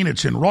Magazine.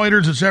 It's in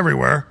Reuters. It's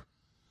everywhere.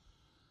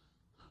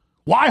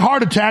 Why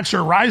heart attacks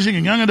are rising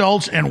in young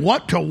adults and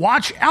what to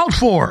watch out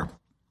for.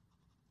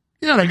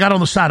 You know, they got on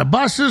the side of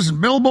buses and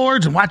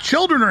billboards and why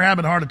children are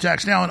having heart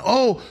attacks now. And,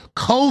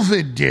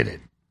 COVID did it.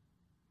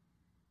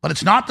 But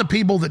it's not the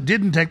people that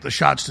didn't take the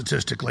shot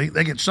statistically.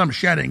 They get some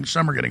shedding,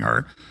 some are getting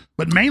hurt.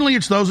 But mainly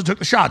it's those that took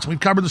the shots. We've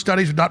covered the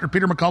studies with Dr.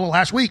 Peter McCullough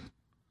last week.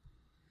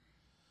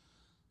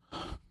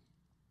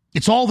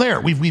 It's all there.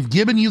 We've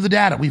given you the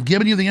data. We've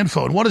given you the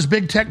info. And what does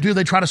big tech do?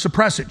 They try to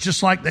suppress it,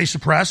 just like they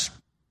suppress.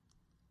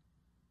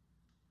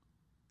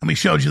 And we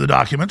showed you the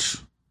documents.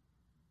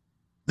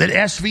 That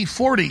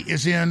SV40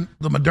 is in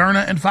the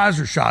Moderna and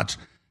Pfizer shots,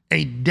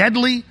 a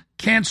deadly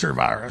cancer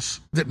virus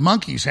that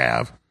monkeys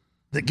have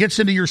that gets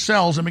into your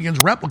cells and begins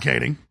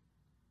replicating,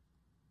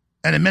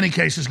 and in many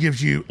cases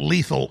gives you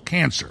lethal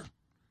cancer.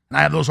 And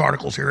I have those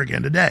articles here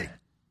again today.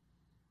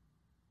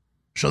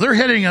 So they're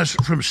hitting us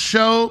from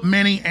so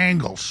many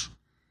angles.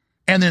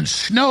 And then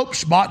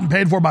Snopes, bought and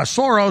paid for by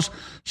Soros,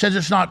 says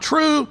it's not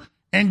true,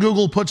 and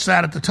Google puts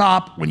that at the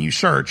top when you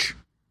search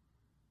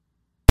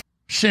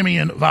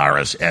simian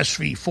virus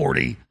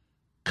SV40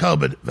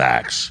 COVID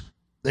vax.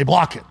 They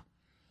block it.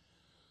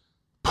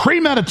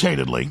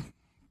 Premeditatedly,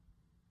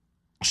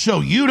 so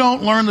you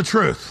don't learn the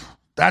truth.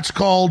 That's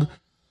called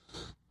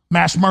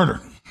mass murder.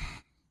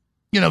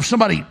 You know, if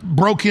somebody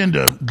broke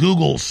into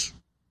Google's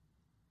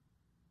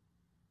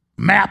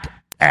map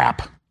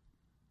app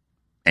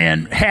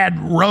and had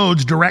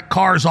roads direct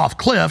cars off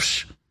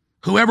cliffs,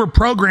 whoever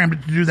programmed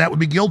it to do that would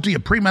be guilty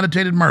of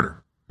premeditated murder.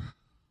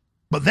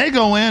 But they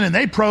go in and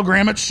they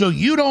program it so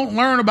you don't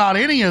learn about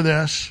any of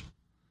this,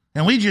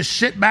 and we just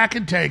sit back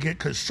and take it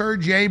because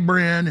Sergey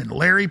Brin and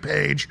Larry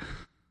Page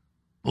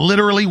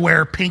literally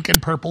wear pink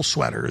and purple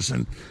sweaters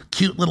and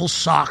cute little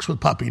socks with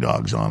puppy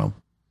dogs on them.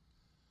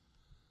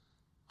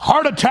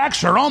 Heart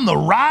attacks are on the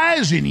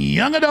rise in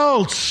young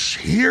adults.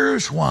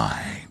 Here's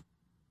why.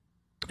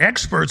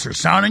 Experts are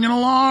sounding an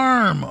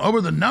alarm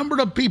over the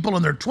number of people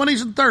in their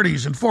 20s and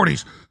 30s and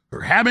 40s who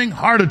are having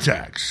heart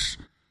attacks.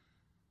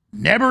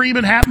 Never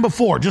even happened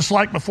before. Just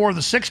like before the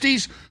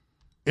 60s,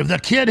 if the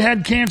kid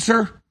had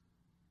cancer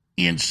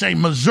in, say,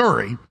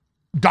 Missouri,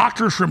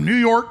 doctors from New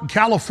York and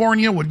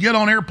California would get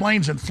on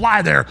airplanes and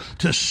fly there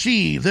to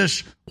see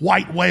this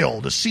white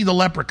whale, to see the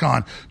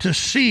leprechaun, to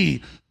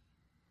see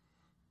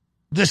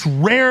this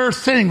rare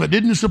thing that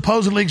didn't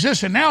supposedly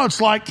exist. And now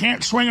it's like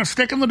can't swing a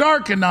stick in the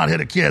dark and not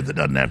hit a kid that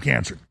doesn't have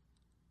cancer.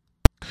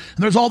 And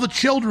there's all the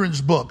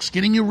children's books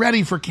getting you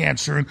ready for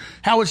cancer and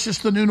how it's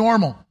just the new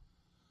normal.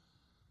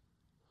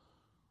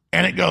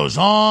 And it goes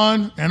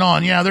on and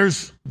on. Yeah,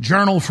 there's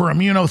Journal for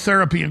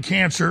Immunotherapy and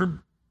Cancer,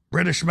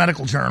 British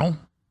Medical Journal,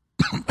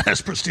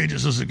 as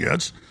prestigious as it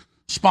gets.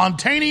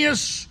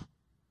 Spontaneous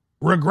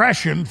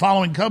regression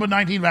following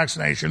COVID-19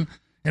 vaccination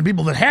in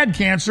people that had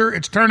cancer,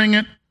 it's turning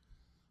it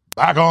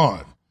back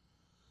on.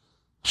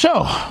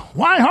 So,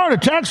 why heart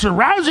attacks are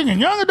rising in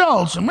young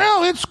adults? And,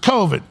 well, it's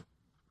COVID.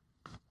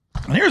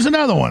 And here's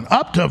another one.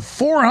 Up to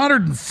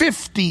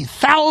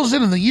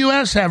 450,000 in the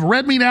U.S. have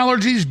red meat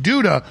allergies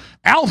due to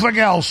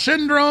alpha-gal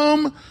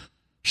syndrome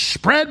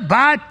spread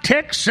by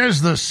ticks,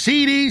 says the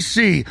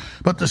CDC.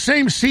 But the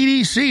same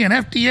CDC and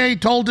FDA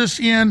told us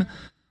in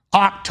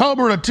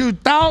October of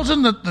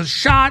 2000 that the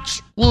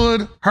shots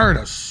would hurt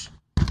us.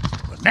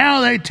 But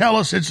now they tell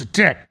us it's a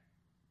tick.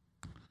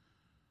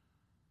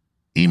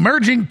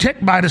 Emerging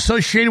tick bite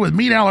associated with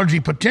meat allergy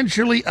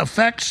potentially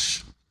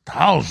affects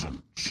thousands.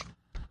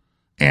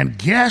 And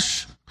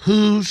guess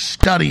who's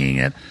studying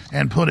it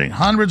and putting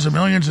hundreds of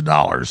millions of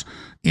dollars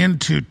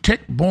into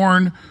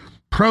tick-borne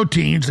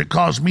proteins that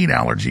cause meat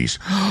allergies?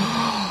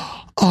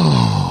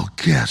 Oh,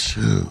 guess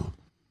who?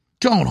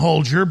 Don't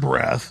hold your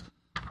breath.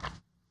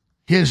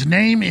 His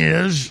name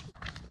is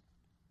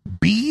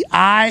Billgates.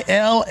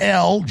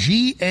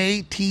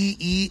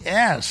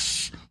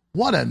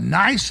 What a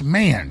nice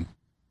man.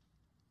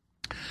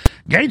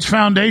 Gates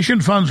Foundation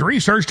funds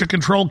research to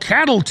control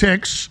cattle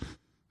ticks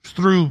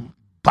through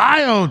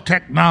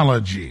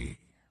biotechnology.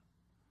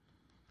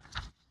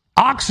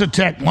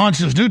 Oxitec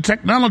launches new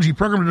technology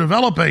program to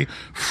develop a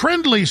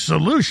friendly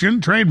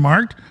solution,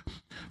 trademarked,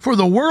 for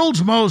the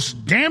world's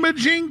most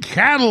damaging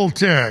cattle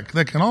tick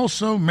that can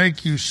also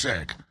make you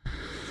sick.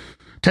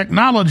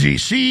 Technology,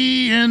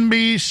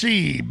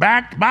 CNBC,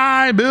 backed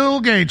by Bill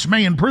Gates,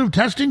 may improve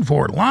testing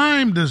for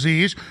Lyme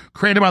disease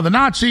created by the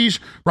Nazis,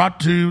 brought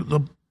to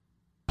the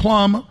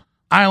Plum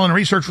Island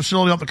Research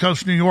Facility off the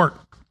coast of New York.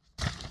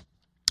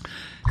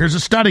 Here's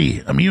a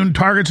study, Immune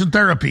Targets and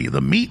Therapy,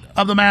 the meat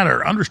of the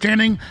matter,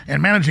 understanding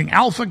and managing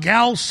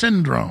alpha-gal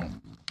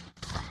syndrome.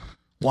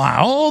 why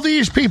all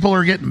these people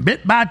are getting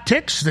bit by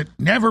ticks that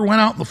never went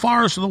out in the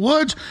forest or the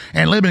woods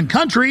and live in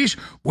countries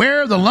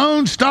where the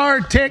Lone Star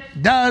tick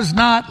does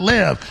not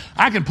live.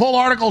 I can pull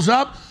articles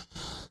up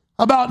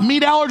about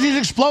meat allergies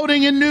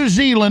exploding in New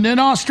Zealand, in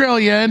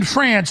Australia, in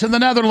France, in the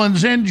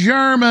Netherlands, in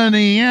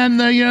Germany, in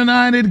the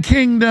United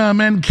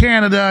Kingdom, and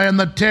Canada, and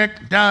the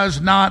tick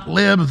does not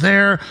live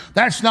there.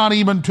 That's not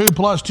even 2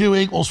 +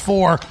 2 =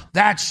 4.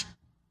 That's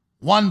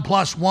 1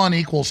 +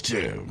 1 =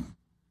 2.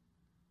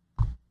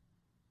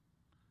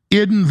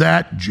 Isn't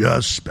that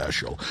just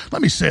special?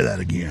 Let me say that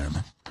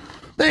again.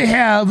 They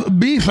have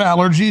beef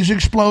allergies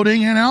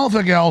exploding and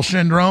alpha-gal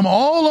syndrome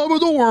all over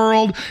the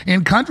world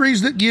in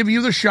countries that give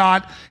you the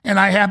shot, and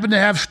I happen to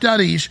have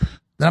studies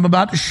that I'm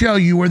about to show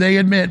you where they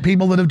admit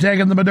people that have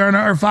taken the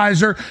Moderna or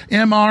Pfizer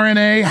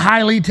mRNA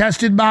highly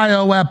tested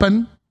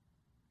bioweapon,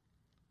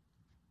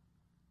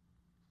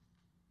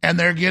 and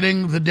they're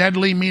getting the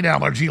deadly meat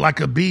allergy like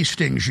a bee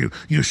stings you.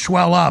 You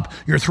swell up,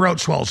 your throat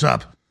swells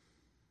up.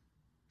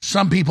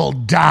 Some people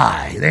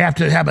die. They have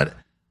to have an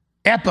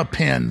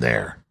EpiPen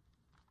there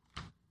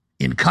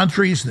in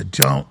countries that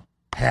don't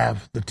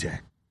have the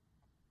tick.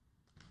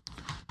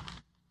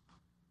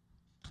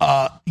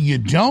 You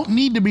don't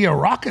need to be a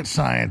rocket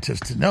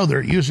scientist to know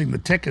they're using the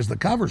tick as the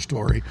cover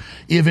story.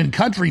 If in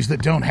countries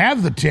that don't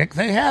have the tick,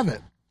 they have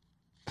it.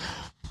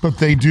 But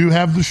they do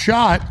have the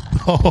shot.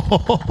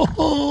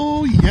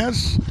 Oh,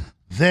 yes,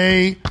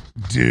 they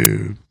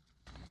do.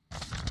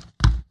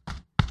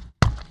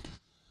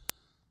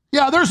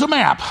 Yeah, there's a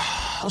map.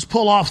 Let's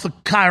pull off the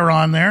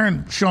Chiron there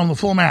and show them the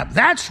full map.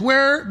 That's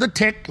where the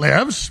tick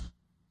lives.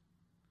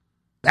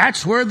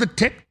 That's where the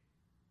tick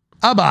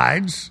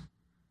abides.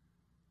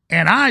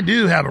 And I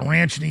do have a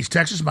ranch in East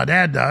Texas. My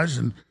dad does.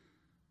 And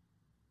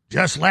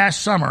just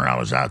last summer, I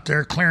was out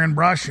there clearing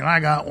brush, and I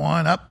got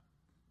one up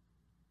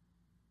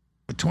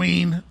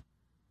between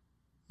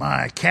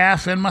my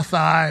calf and my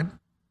thigh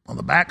on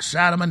the back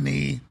side of my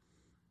knee.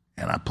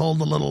 And I pulled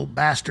the little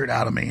bastard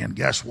out of me. And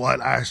guess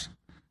what? I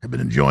have been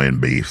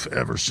enjoying beef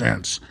ever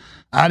since.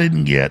 I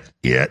didn't get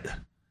it,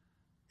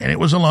 and it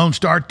was a Lone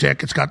Star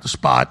tick. It's got the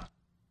spot.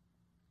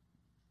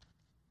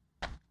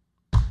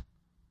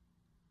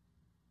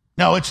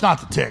 No, it's not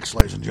the ticks,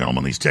 ladies and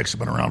gentlemen. These ticks have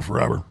been around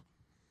forever.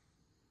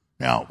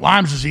 Now,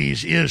 Lyme's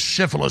disease is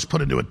syphilis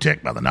put into a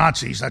tick by the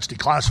Nazis. That's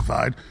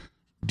declassified.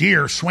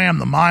 Deer swam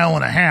the 1.5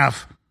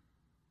 miles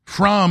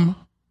from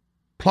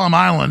Plum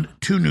Island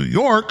to New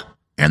York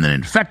and then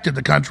infected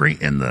the country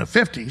in the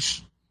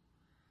 50s.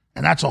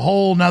 And that's a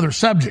whole nother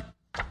subject.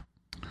 But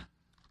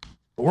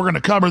we're going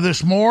to cover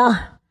this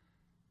more.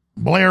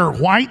 Blair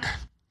White,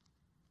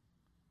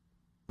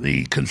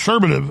 the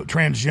conservative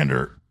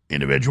transgender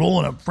individual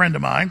and a friend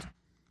of mine,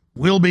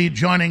 will be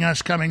joining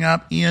us coming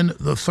up in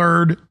the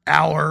 3rd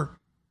hour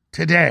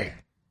today.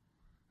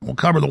 We'll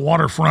cover the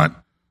waterfront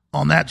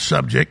on that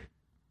subject.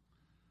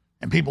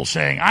 And people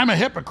saying, I'm a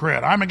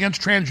hypocrite. I'm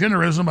against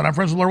transgenderism, but I'm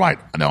friends with Blair White.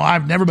 No,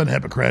 I've never been a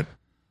hypocrite.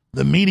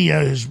 The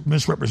media is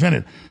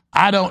misrepresented.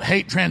 I don't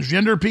hate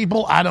transgender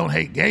people. I don't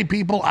hate gay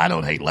people. I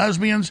don't hate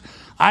lesbians.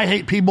 I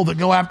hate people that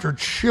go after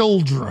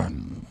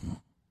children.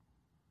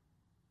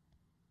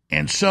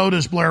 And so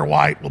does Blair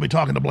White. We'll be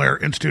talking to Blair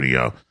in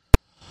studio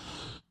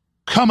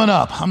coming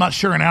up. I'm not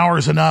sure an hour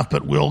is enough,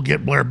 but we'll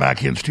get Blair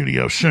back in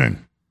studio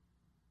soon.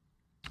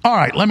 All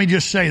right, let me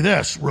just say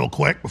this real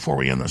quick before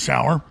we end this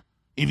hour.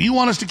 If you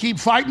want us to keep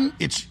fighting,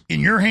 it's in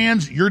your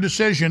hands, your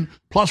decision.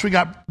 Plus, we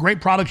got great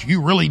products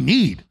you really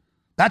need.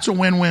 That's a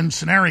win-win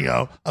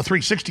scenario, a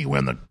 360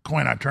 win, the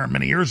coin I termed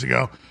many years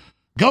ago.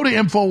 Go to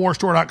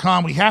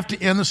InfoWarsStore.com. We have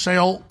to end the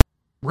sale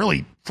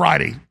really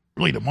Friday,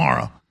 really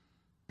tomorrow,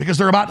 because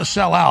they're about to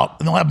sell out,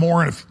 and they'll have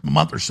more in a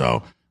month or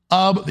so,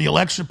 of the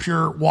Alexa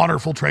Pure water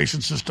filtration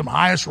system,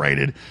 highest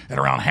rated, at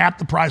around half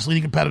the price,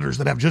 leading competitors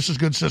that have just as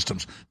good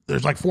systems.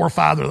 There's like 4 or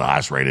 5 that are the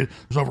highest rated.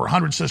 There's over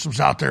 100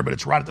 systems out there, but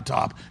it's right at the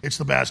top. It's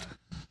the best.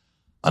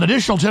 An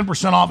additional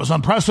 10% off is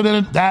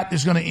unprecedented. That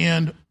is going to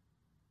end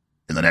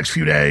in the next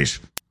few days.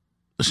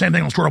 The same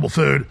thing on storable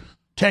food.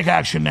 Take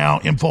action now.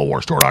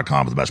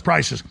 InfoWarsStore.com for the best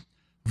prices.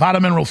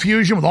 Vitamineral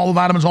Fusion with all the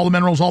vitamins, all the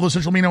minerals, all the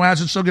essential amino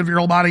acids. So good for your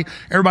whole body.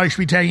 Everybody should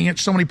be taking it.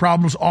 So many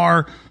problems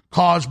are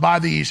caused by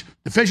these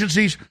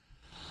deficiencies.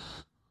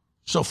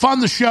 So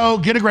fund the show.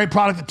 Get a great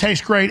product that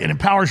tastes great and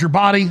empowers your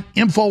body.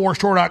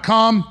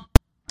 InfoWarsStore.com.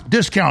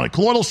 Discounted.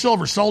 Colloidal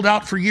silver sold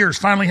out for years.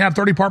 Finally have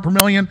 30 part per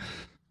million.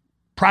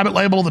 Private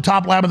label, the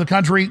top lab in the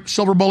country.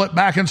 Silver Bullet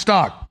back in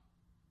stock.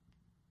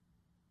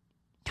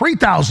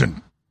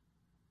 3,000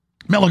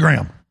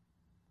 milligram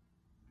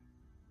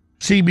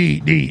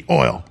CBD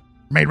oil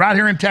made right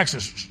here in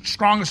Texas.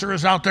 Strongest there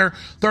is out there.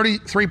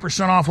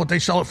 33% off what they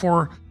sell it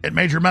for at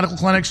major medical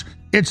clinics.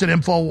 It's at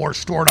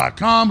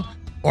InfoWarsStore.com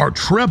or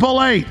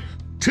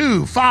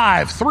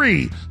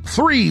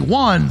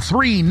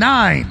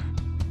 888-253-3139.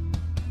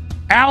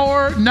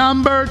 Hour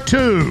number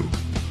 2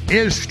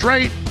 is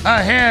straight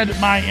ahead,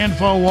 my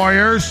Info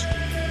Warriors.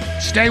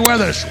 Stay with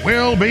us.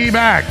 We'll be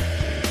back.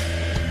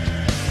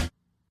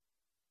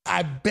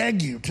 I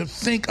beg you to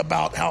think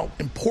about how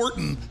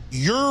important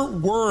your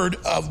word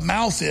of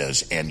mouth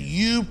is, and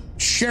you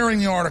sharing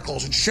the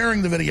articles and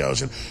sharing the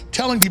videos and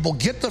telling people,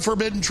 get the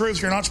forbidden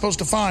truth you're not supposed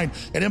to find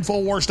at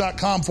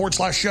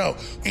Infowars.com/show,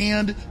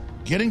 and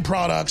getting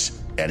products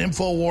at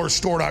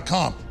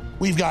InfoWarsStore.com.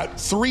 We've got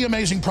 3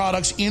 amazing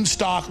products in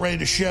stock, ready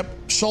to ship,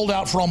 sold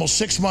out for almost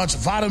 6 months.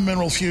 Vitamin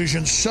Mineral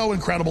Fusion, so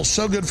incredible,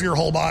 so good for your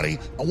whole body.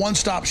 A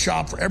one-stop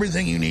shop for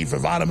everything you need for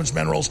vitamins,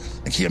 minerals,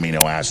 and key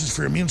amino acids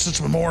for your immune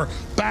system and more.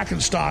 Back in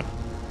stock,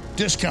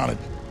 discounted.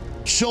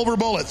 Silver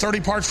Bullet, 30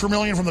 parts per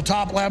million from the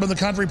top lab in the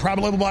country,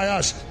 private label by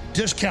us.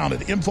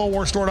 Discounted.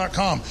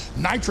 InfoWarsStore.com.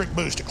 Nitric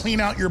Boost to clean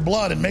out your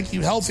blood and make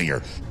you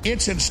healthier.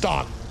 It's in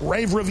stock.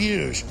 Rave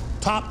reviews.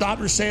 Top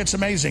doctors say it's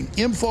amazing.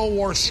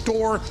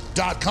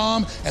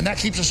 InfoWarsStore.com. And that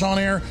keeps us on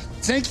air.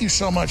 Thank you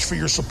so much for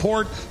your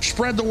support.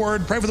 Spread the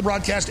word. Pray for the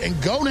broadcast.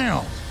 And go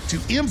now to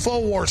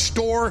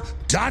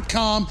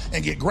InfoWarsStore.com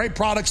and get great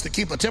products that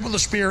keep the tip of the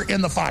spear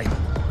in the fight.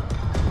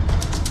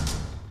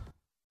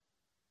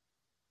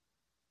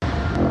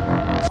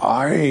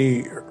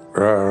 I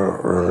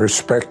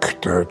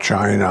respect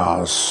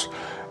China's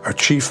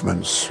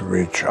achievements,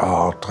 which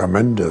are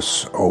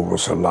tremendous over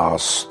the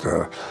last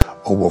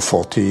over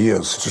 40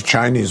 years. The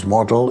Chinese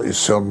model is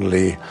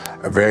certainly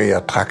a very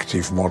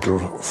attractive model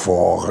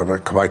for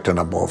quite a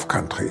number of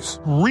countries.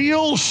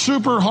 Real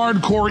super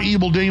hardcore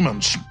evil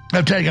demons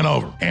have taken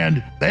over,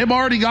 and they've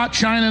already got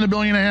China and 1.5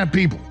 billion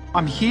people.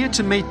 I'm here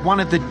to meet one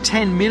of the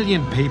 10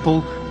 million people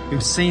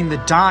who've seen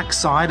the dark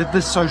side of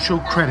the social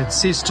credit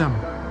system.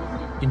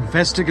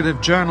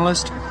 Investigative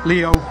journalist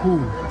Leo Hu.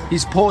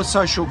 His poor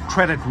social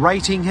credit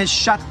rating has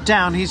shut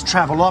down his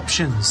travel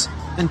options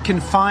and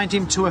confined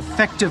him to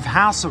effective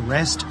house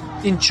arrest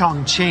in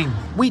Chongqing.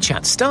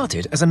 WeChat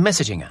started as a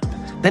messaging app.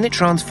 Then it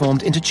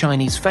transformed into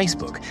Chinese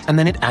Facebook, and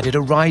then it added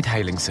a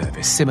ride-hailing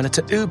service similar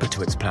to Uber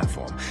to its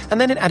platform,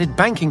 and then it added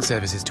banking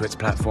services to its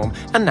platform,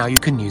 and now you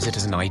can use it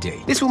as an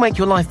ID. This will make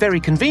your life very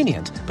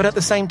convenient, but at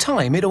the same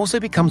time, it also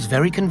becomes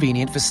very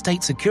convenient for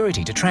state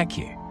security to track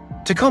you.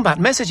 To combat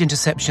message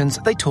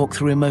interceptions, they talk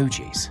through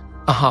emojis.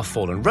 A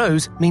half-fallen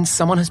rose means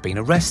someone has been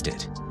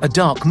arrested. A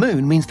dark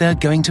moon means they are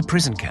going to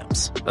prison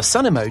camps. A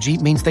sun emoji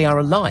means they are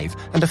alive,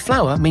 and a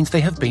flower means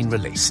they have been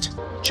released.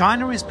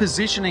 China is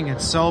positioning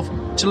itself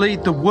to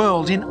lead the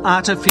world in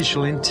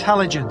artificial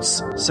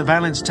intelligence.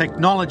 Surveillance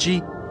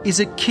technology is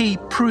a key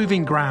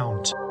proving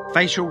ground.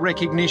 Facial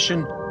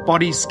recognition,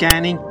 body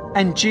scanning,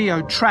 and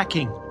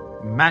geo-tracking,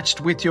 matched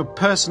with your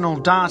personal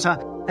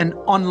data and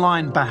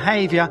online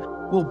behaviour,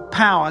 will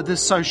power the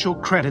social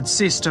credit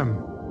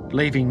system,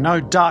 leaving no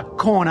dark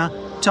corner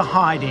to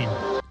hide in.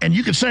 And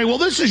you could say, well,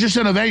 this is just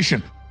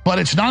innovation. But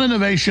it's not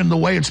innovation the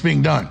way it's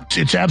being done.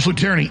 It's absolute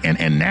tyranny.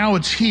 And now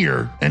it's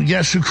here. And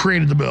guess who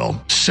created the bill?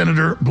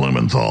 Senator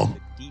Blumenthal,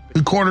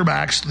 who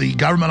quarterbacks the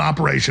government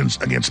operations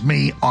against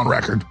me on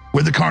record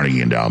with the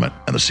Carnegie Endowment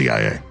and the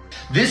CIA.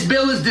 This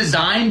bill is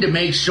designed to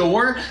make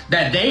sure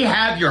that they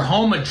have your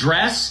home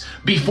address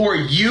before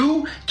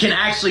you can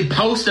actually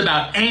post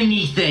about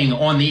anything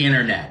on the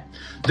internet.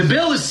 The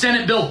bill is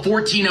Senate Bill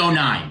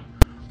 1409.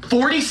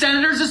 40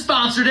 senators have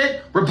sponsored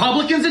it,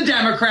 Republicans and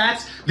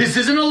Democrats. This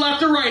isn't a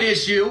left or right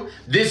issue.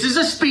 This is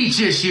a speech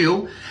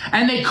issue.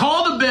 And they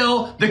call the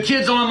bill the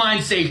Kids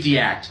Online Safety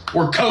Act,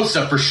 or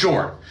KOSA for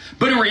short.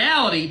 But in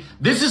reality,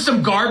 this is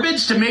some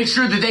garbage to make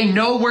sure that they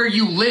know where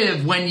you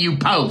live when you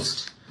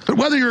post. But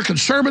whether you're a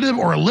conservative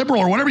or a liberal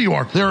or whatever you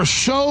are, there are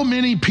so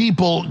many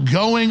people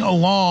going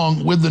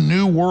along with the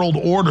New World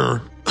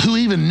Order who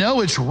even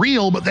know it's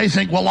real, but they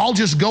think, well, I'll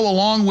just go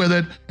along with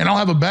it and I'll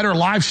have a better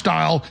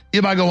lifestyle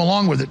if I go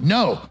along with it.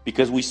 No.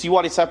 Because we see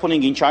what is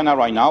happening in China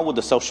right now with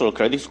the social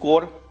credit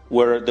score,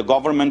 where the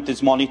government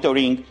is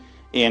monitoring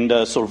and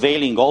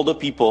surveilling all the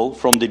people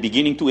from the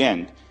beginning to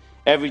end.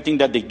 Everything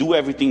that they do,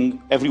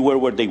 everything, everywhere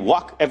where they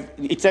walk,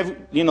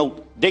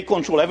 they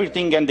control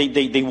everything and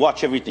they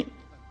watch everything.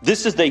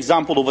 This is the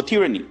example of a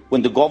tyranny.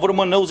 When the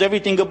government knows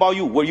everything about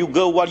you, where you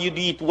go, what you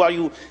eat,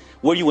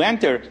 where you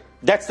enter,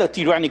 that's the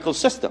tyrannical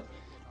system.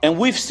 And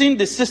we've seen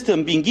this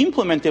system being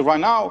implemented right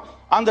now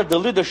under the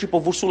leadership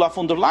of Ursula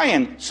von der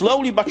Leyen,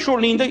 slowly but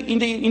surely in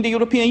the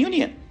European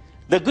Union.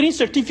 The Green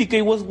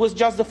Certificate was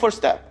just the first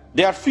step.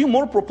 There are a few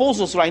more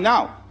proposals right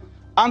now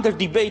under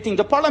debate in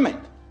the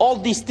Parliament. All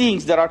these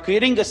things that are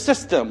creating a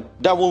system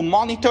that will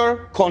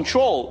monitor,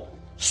 control,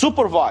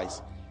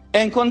 supervise,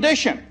 and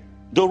condition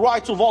the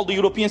rights of all the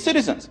European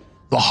citizens.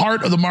 The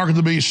heart of the Mark of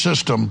the Beast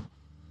system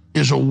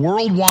is a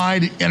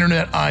worldwide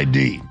internet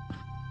ID.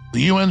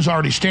 The UN's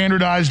already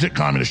standardized it,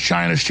 Communist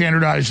China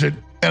standardized it,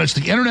 and it's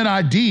the internet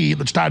ID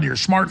that's tied to your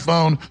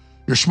smartphone,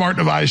 your smart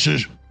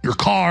devices, your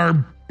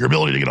car, your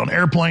ability to get on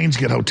airplanes,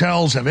 get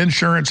hotels, have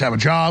insurance, have a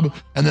job,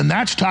 and then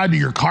that's tied to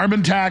your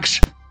carbon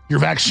tax, your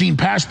vaccine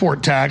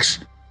passport tax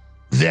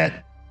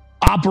that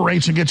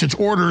operates and gets its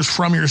orders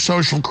from your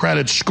social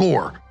credit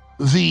score.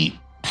 The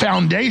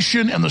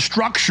foundation and the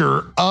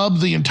structure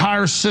of the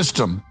entire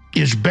system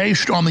is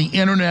based on the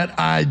internet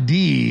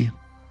ID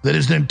that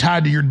is then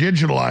tied to your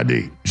digital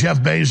ID.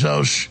 Jeff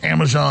Bezos,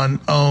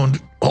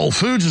 Amazon-owned Whole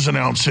Foods, is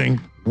announcing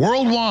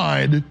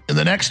worldwide in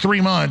the next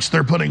 3 months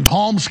they're putting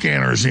palm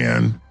scanners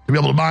in to be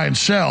able to buy and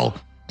sell.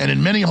 And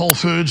in many Whole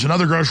Foods and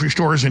other grocery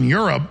stores in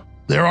Europe,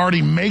 they're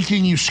already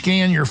making you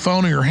scan your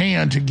phone or your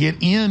hand to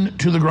get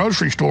into the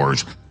grocery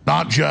stores,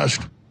 not just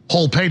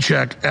whole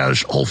paycheck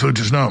as Whole Foods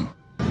is known.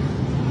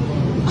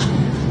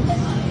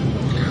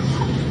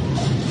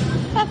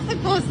 That's the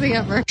coolest thing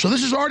ever. So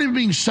this is already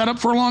being set up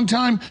for a long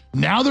time.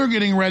 Now they're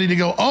getting ready to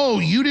go, oh,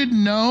 you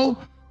didn't know?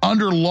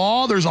 Under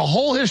law, there's a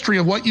whole history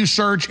of what you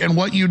search and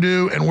what you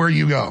do and where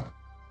you go.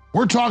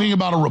 We're talking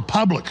about a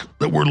republic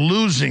that we're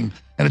losing,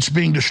 and it's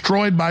being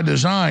destroyed by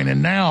design.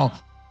 And now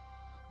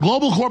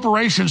global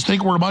corporations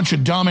think we're a bunch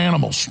of dumb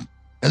animals,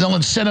 and they'll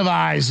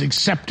incentivize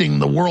accepting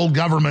the world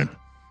government,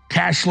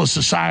 cashless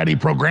society,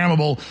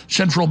 programmable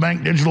central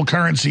bank digital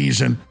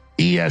currencies, and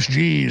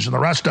ESGs and the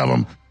rest of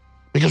them,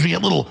 because we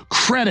get little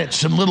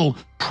credits and little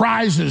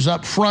prizes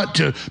up front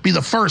to be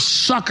the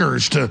first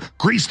suckers to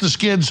grease the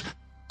skids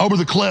over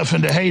the cliff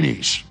into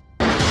Hades.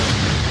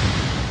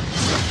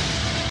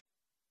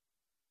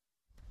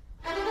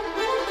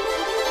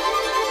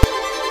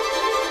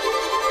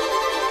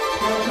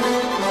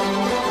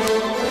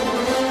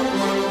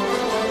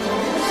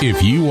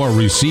 If you are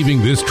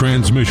receiving this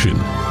transmission,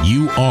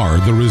 you are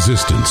the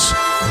Resistance.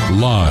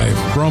 Live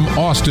from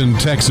Austin,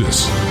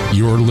 Texas,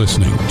 you're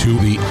listening to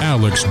The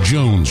Alex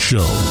Jones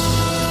Show.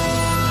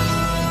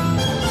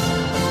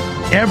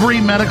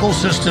 Every medical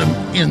system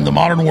in the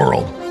modern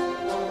world,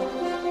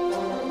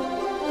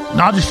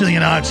 not just in the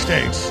United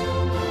States,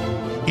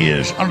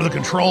 is under the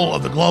control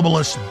of the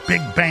globalist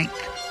big bank,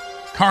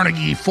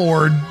 Carnegie,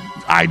 Ford,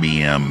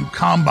 IBM,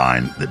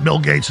 Combine that Bill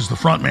Gates is the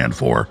front man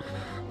for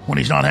when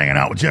he's not hanging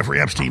out with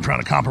Jeffrey Epstein trying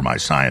to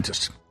compromise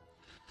scientists.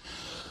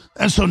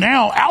 And so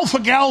now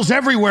alpha-gals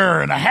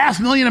everywhere, and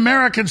 500,000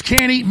 Americans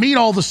can't eat meat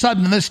all of a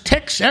sudden, and there's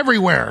ticks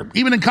everywhere.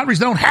 Even in countries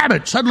that don't have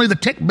it, suddenly the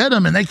tick bit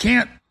them and they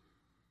can't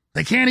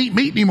eat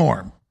meat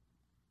anymore.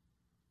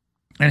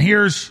 And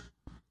here's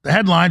the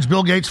headlines.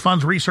 Bill Gates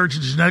funds research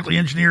into genetically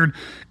engineered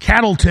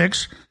cattle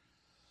ticks.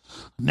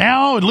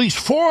 Now, at least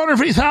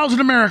 450,000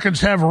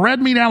 Americans have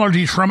red meat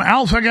allergies from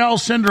alpha-gal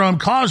syndrome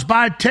caused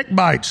by tick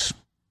bites.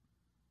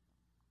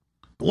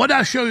 What did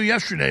I show you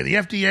yesterday? The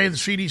FDA, the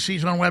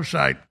CDC's own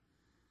website,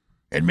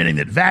 admitting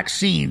that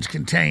vaccines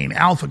contain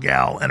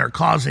alpha-gal and are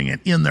causing it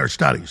in their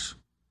studies.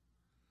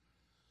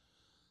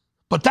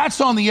 But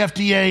that's on the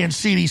FDA and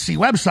CDC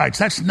websites.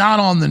 That's not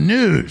on the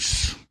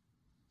news.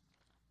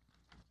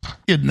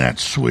 Isn't that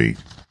sweet?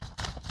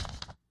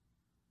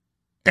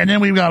 And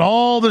then we've got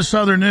all this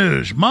other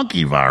news.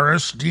 Monkey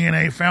virus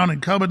DNA found in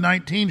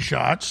COVID-19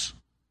 shots.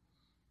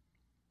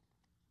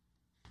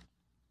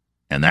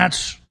 And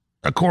that's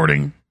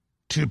according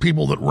to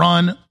people that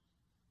run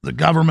the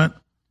government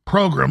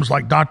programs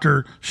like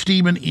Dr.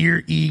 Stephen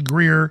E.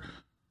 Greer,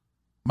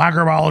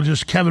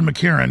 microbiologist Kevin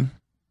McKernan.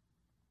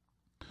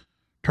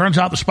 Turns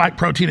out the spike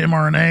protein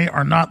mRNA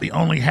are not the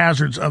only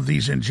hazards of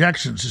these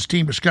injections. His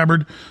team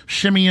discovered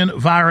simian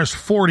virus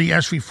 40,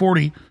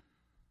 SV40,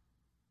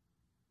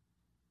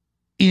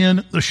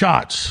 in the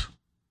shots.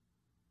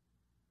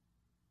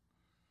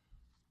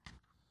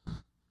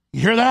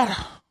 You hear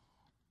that?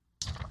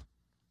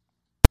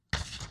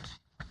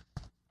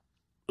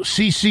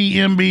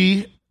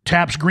 CCMB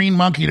taps green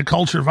monkey to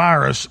culture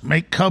virus,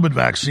 make COVID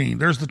vaccine.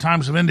 There's the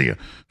Times of India.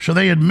 So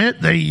they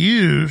admit they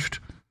used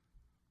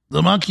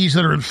the monkeys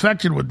that are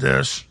infected with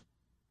this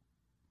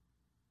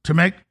to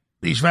make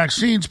these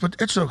vaccines, but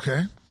it's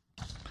okay.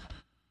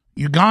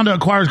 Uganda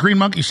acquires green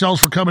monkey cells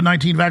for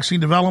COVID-19 vaccine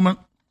development.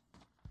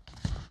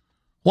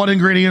 What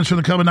ingredients for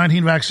the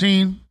COVID-19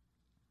 vaccine?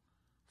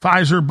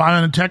 Pfizer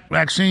BioNTech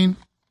vaccine.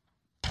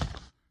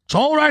 It's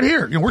all right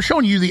here. We're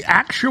showing you the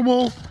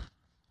actual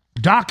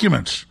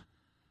documents.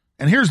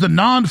 And here's the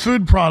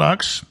non-food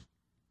products,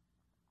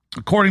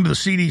 according to the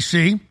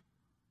CDC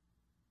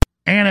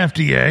and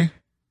FDA,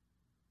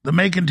 that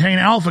may contain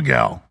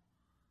alpha-gal.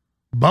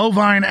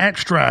 Bovine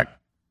extract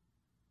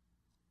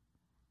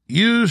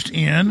used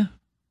in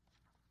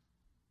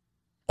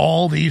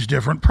all these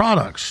different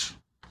products.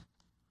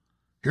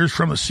 Here's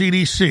from the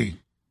CDC.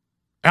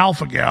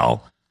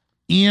 Alpha-gal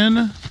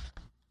in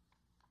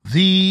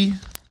the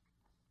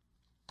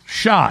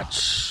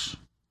shots.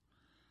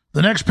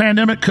 The next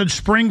pandemic could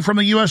spring from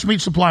the U.S. meat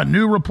supply.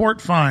 New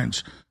report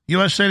finds.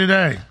 USA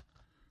Today.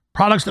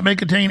 Products that may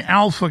contain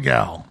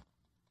alpha-gal.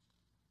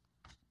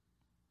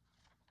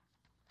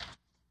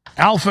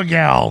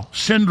 Alpha-gal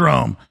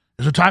syndrome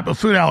is a type of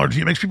food allergy.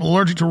 It makes people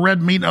allergic to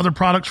red meat and other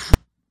products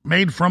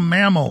made from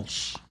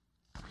mammals.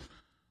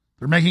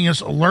 They're making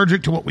us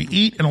allergic to what we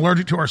eat and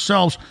allergic to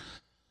ourselves.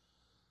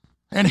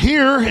 And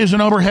here is an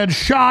overhead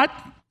shot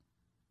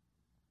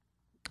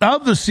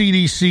of the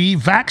CDC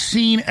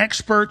Vaccine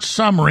Expert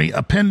Summary,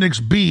 Appendix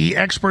B.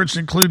 Experts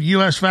include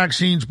U.S.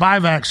 vaccines by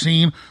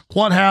vaccine.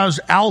 What has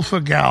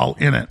alpha-gal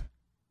in it?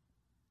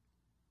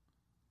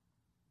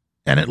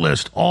 And it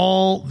lists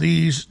all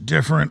these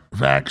different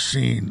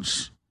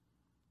vaccines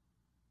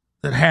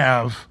that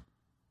have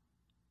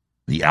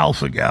the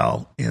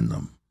alpha-gal in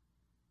them.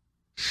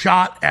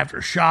 Shot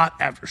after shot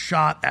after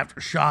shot after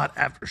shot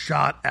after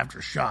shot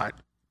after shot.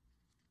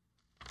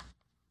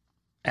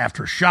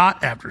 after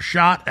shot after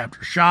shot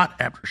after shot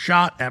after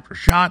shot after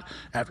shot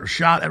after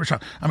shot after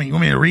shot. I mean, you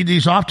want me to read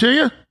these off to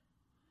you?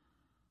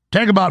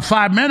 Take about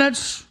 5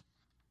 minutes.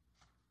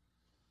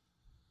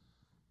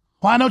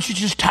 Why don't you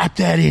just type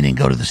that in and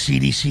go to the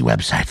CDC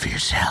website for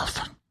yourself?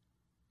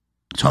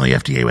 It's on the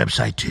FDA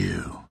website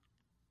too.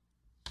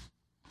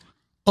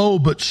 Oh,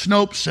 but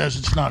Snopes says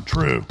it's not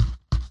true.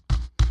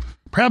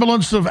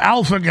 Prevalence of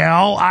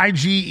alpha-gal,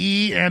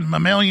 IgE, and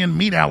mammalian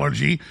meat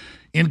allergy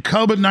in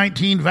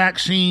COVID-19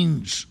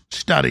 vaccines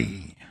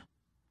study.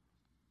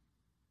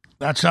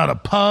 That's out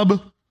of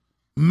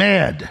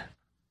PubMed.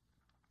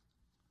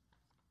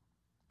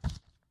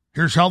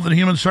 Here's Health and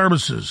Human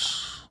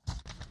Services.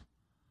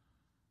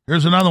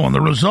 Here's another one.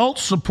 The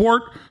results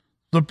support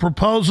the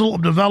proposal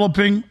of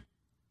developing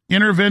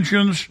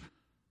interventions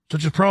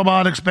such as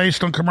probiotics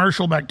based on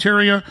commercial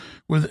bacteria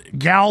with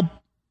gal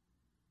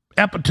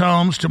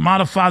epitomes to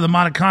modify the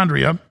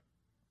mitochondria,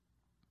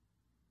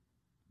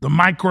 the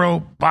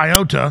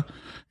microbiota,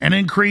 and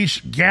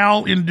increase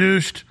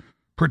gal-induced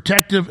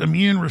protective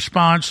immune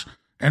response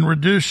and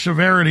reduce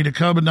severity to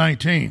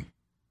COVID-19.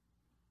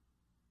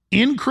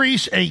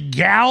 Increase a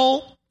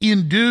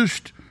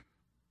gal-induced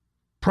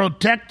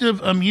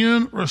protective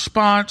immune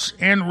response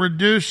and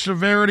reduce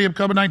severity of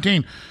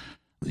COVID-19.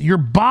 Your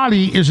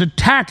body is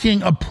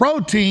attacking a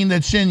protein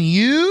that's in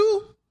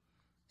you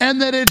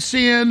and that it's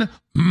in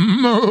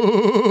moo.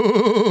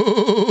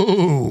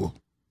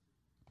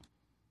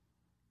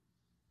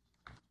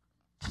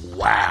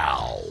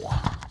 Wow.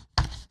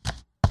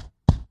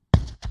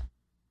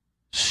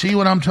 See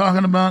what I'm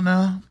talking about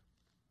now?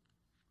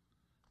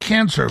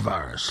 Cancer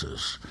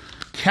viruses,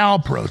 cow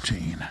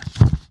protein,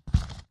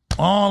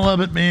 all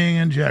of it being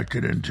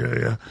injected into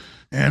you.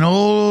 And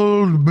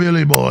old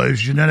Billy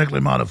Boys genetically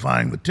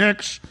modifying the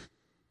ticks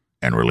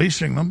and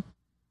releasing them,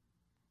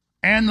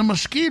 and the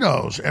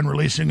mosquitoes and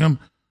releasing them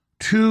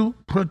to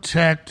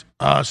protect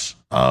us,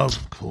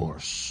 of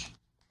course.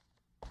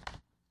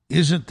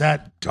 Isn't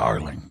that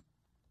darling?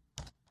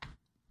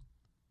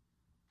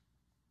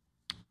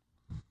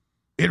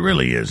 It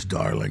really is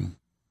darling.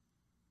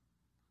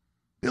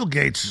 Bill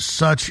Gates is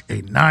such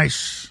a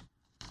nice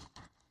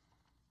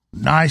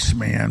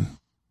man.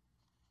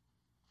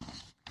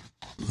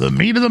 The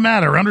meat of the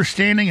matter,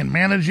 understanding and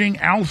managing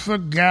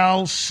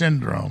alpha-gal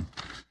syndrome.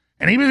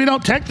 And even if you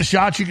don't take the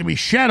shots, you can be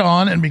shed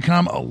on and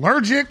become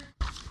allergic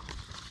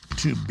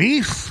to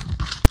beef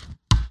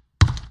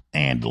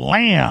and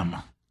lamb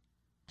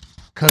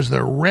because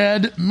they're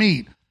red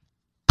meat,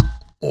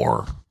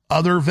 or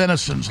other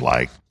venisons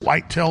like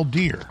white-tailed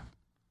deer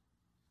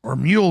or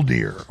mule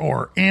deer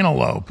or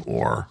antelope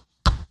or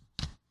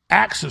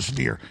axis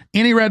deer,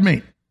 any red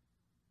meat.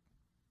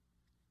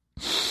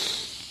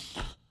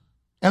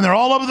 And they're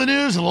all over the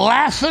news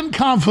laughing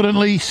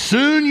confidently.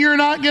 Soon you're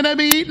not going to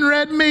be eating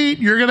red meat.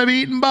 You're going to be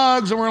eating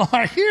bugs. And we're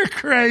like, you're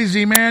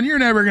crazy, man. You're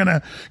never going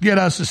to get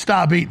us to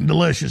stop eating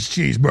delicious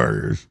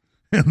cheeseburgers.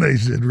 And they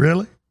said,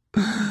 really?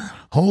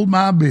 Hold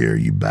my beer,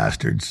 you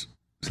bastards.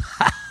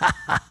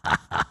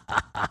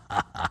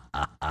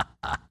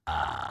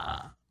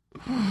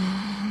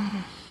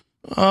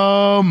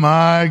 Oh,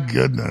 my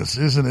goodness.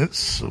 Isn't it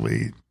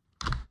sweet?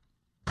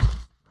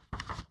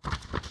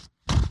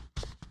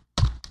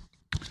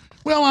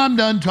 Well, I'm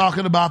done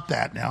talking about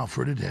that now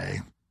for today.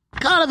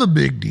 Kind of a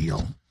big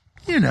deal,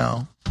 you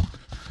know,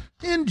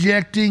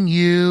 injecting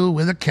you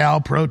with a cow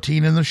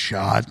protein in the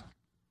shot.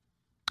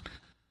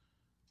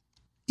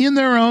 In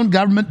their own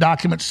government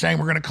documents saying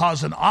we're going to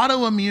cause an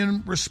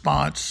autoimmune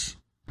response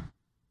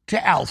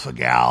to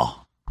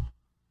alpha-gal,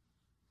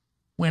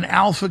 when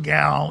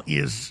alpha-gal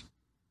is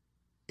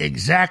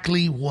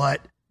exactly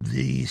what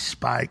the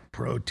spike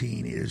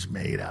protein is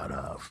made out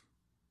of.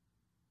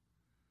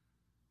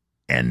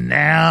 And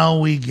now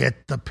we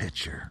get the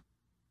picture.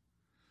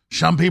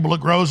 Some people,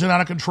 it grows in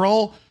out of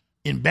control,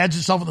 embeds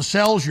itself in the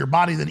cells. Your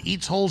body then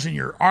eats holes in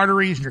your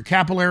arteries and your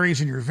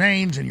capillaries and your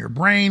veins and your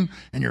brain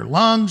and your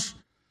lungs.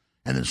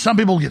 And then some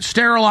people get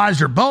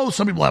sterilized or both.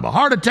 Some people have a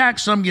heart attack.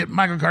 Some get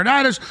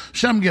myocarditis.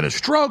 Some get a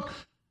stroke.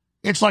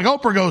 It's like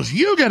Oprah goes,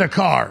 you get a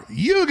car.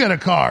 You get a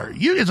car.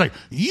 It's like,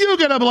 you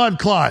get a blood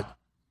clot.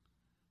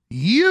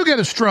 You get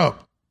a stroke.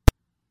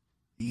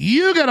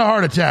 You get a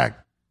heart attack.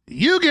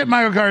 You get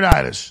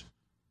myocarditis.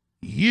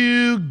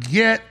 You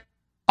get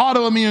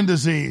autoimmune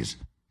disease.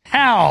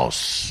 How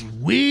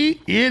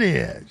sweet it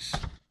is.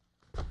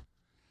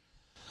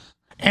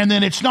 And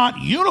then it's not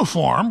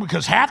uniform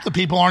because half the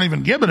people aren't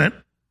even given it.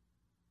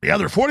 The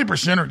other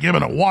 40% are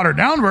given a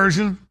watered-down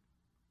version.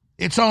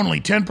 It's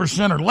only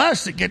 10% or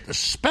less that get the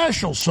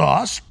special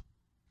sauce.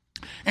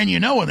 And you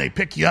know when they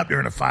pick you up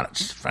during a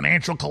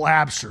financial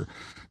collapse, or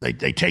they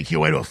take you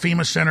away to a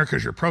FEMA center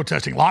because you're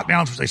protesting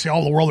lockdowns, which they say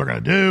all the world are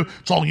going to do.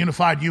 It's all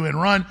unified UN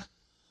run.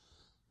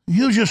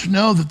 You just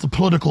know that the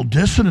political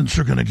dissidents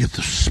are going to get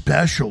the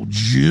special,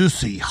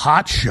 juicy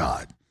hot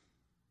shot.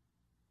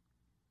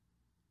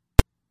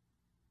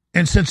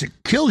 And since it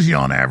kills you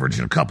on average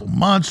in a couple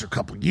months or a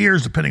couple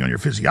years, depending on your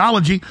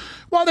physiology,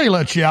 well, they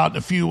let you out in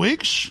a few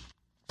weeks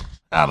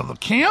out of the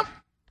camp.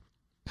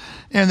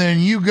 and then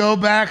you go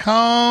back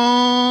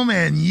home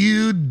and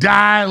you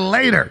die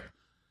later.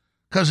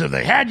 Because if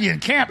they had you in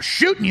camp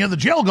shooting you, the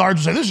jail guards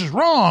would say, this is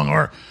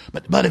wrong.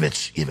 But if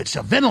it's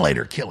a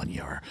ventilator killing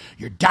you, or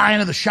you're dying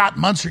of the shot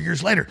months or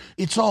years later,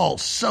 it's all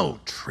so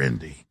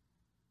trendy.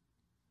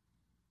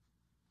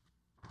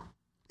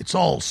 It's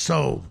all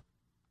so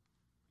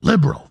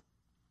liberal.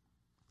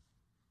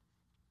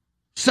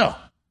 So,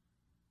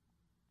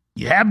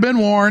 you have been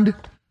warned.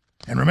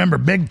 And remember,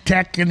 big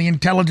tech and the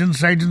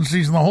intelligence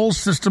agencies and the whole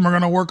system are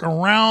going to work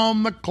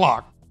around the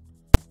clock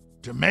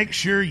to make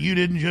sure you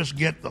didn't just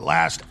get the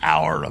last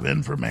hour of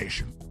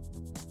information.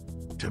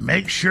 To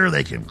make sure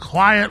they can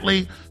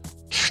quietly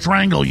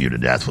strangle you to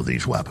death with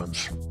these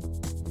weapons.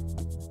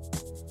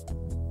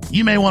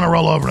 You may want to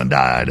roll over and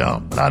die, I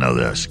don't. But I know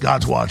this,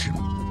 God's watching.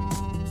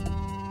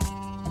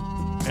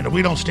 And if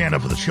we don't stand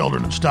up for the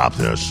children and stop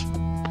this,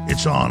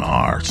 it's on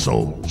our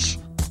souls.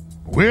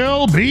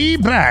 We'll be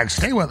back.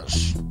 Stay with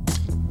us.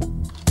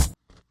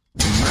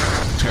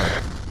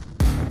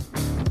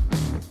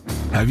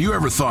 Have you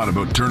ever thought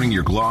about turning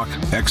your Glock,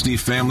 XD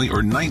Family,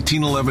 or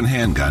 1911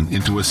 handgun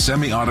into a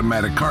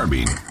semi-automatic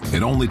carbine?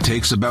 It only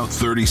takes about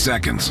 30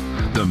 seconds.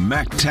 The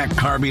MacTac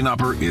Carbine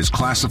Upper is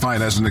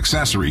classified as an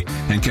accessory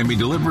and can be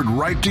delivered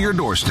right to your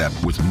doorstep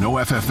with no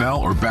FFL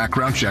or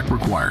background check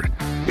required.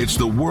 It's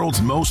the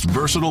world's most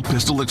versatile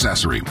pistol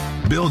accessory.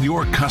 Build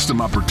your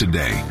custom upper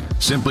today.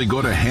 Simply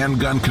go to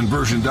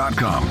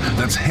handgunconversion.com.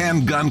 That's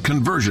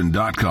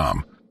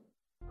handgunconversion.com.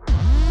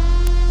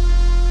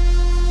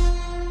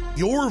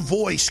 Your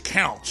voice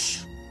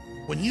counts.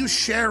 When you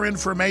share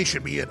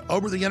information, be it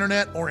over the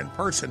internet or in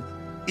person,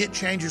 it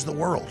changes the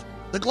world.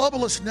 The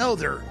globalists know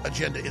their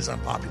agenda is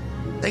unpopular.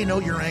 They know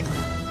you're angry.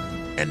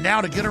 And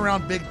now to get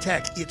around big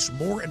tech, it's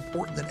more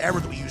important than ever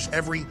that we use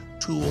every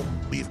tool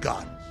we've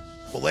got.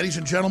 Well, ladies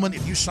and gentlemen,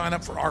 if you sign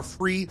up for our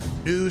free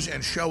news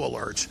and show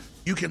alerts,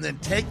 you can then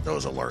take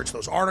those alerts,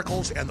 those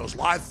articles, and those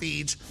live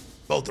feeds,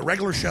 both the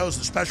regular shows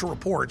and special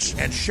reports,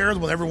 and share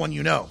them with everyone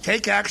you know.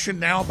 Take action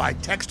now by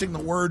texting the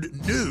word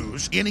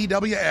NEWS,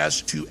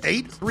 N-E-W-S, to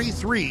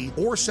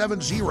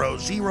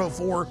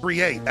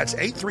 833-470-0438. That's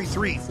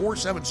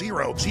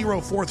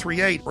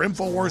 833-470-0438 for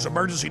InfoWars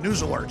Emergency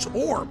News Alerts.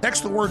 Or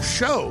text the word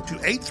SHOW to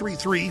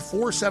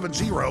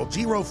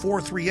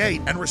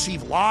 833-470-0438 and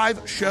receive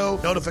live show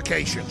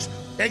notifications.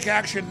 Take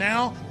action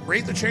now,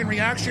 create the chain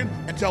reaction,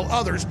 and tell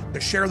others to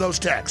share those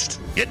texts.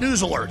 Get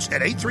news alerts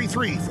at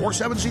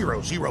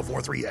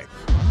 833-470-0438.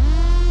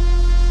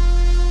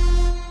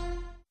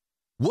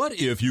 What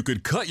if you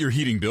could cut your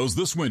heating bills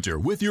this winter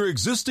with your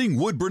existing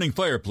wood-burning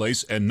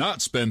fireplace and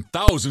not spend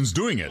thousands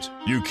doing it?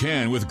 You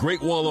can with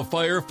Great Wall of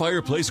Fire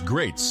fireplace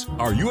grates.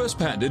 Our U.S.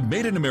 patented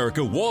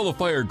made-in-America Wall of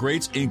Fire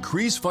grates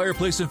increase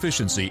fireplace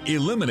efficiency,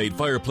 eliminate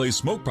fireplace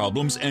smoke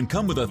problems, and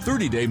come with a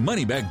 30-day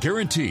money-back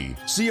guarantee.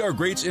 See our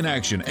grates in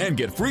action and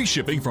get free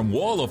shipping from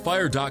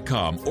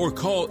walloffire.com or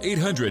call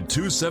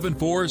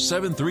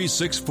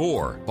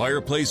 800-274-7364.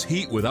 Fireplace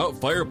heat without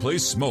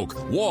fireplace smoke.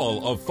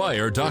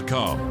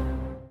 walloffire.com.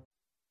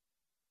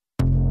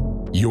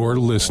 You're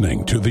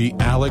listening to The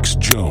Alex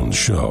Jones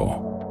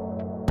Show.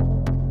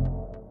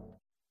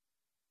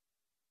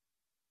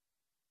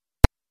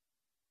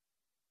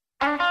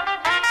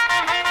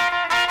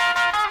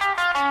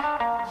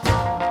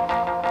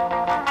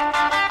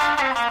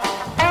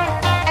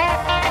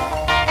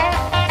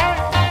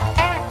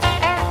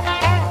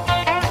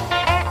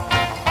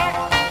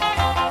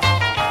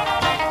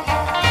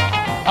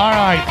 All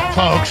right,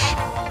 folks.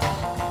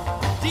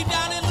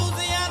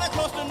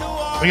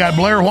 We got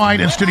Blair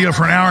White in studio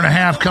for an hour and a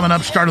half. Coming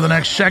up, start of the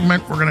next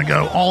segment, we're going to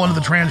go all into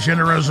the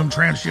transgenderism,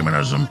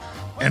 transhumanism,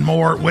 and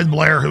more with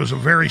Blair, who is a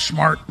very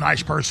smart,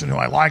 nice person who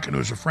I like and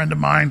who is a friend of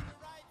mine.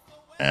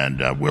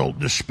 And we'll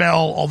dispel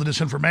all the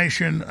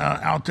disinformation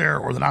out there,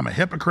 or that I'm a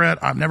hypocrite.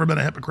 I've never been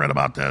a hypocrite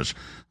about this.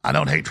 I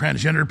don't hate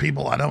transgender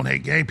people. I don't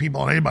hate gay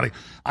people or anybody.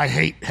 I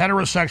hate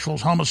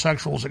heterosexuals,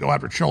 homosexuals that go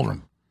after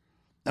children.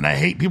 And I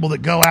hate people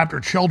that go after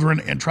children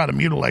and try to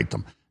mutilate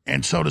them.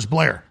 And so does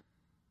Blair.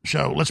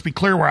 So let's be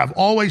clear where I've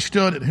always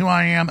stood and who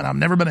I am, and I've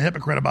never been a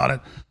hypocrite about it.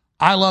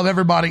 I love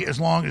everybody as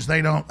long as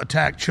they don't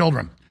attack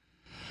children.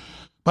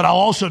 But I'll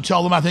also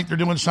tell them I think they're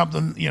doing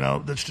something,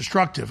 that's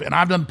destructive. And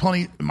I've done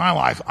plenty in my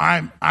life.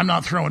 I'm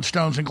not throwing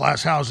stones in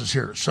glass houses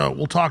here. So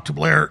we'll talk to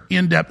Blair.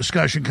 In-depth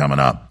discussion coming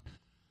up.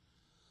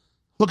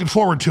 Looking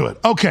forward to it.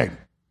 Okay.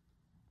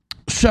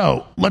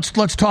 So let's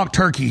talk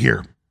turkey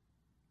here.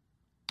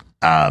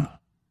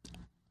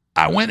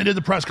 I went and did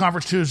the press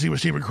conference Tuesday with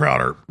Steven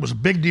Crowder. It was a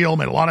big deal,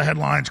 made a lot of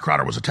headlines.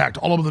 Crowder was attacked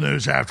all over the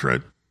news after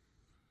it.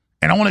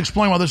 And I want to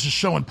explain why this is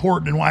so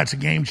important and why it's a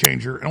game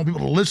changer. I want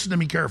people to listen to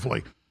me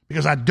carefully,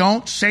 because I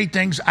don't say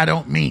things I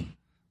don't mean.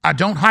 I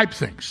don't hype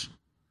things.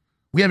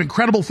 We have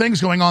incredible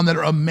things going on that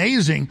are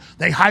amazing.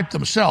 They hype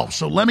themselves.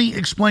 So let me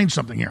explain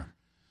something here.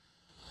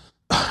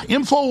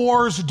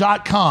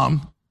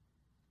 Infowars.com.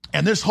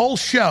 And this whole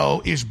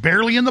show is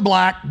barely in the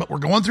black, but we're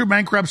going through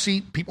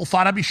bankruptcy. People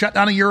thought I'd be shut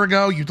down a year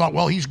ago. You thought,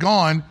 well, he's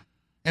gone.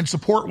 And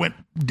support went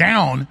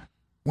down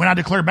when I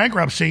declared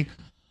bankruptcy.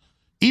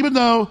 Even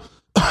though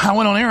I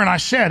went on air and I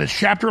said, it's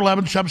Chapter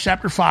 11,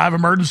 Subchapter 5,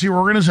 emergency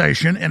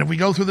organization, and if we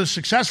go through this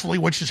successfully,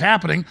 which is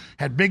happening,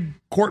 had big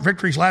court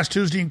victories last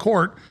Tuesday in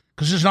court,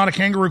 because this is not a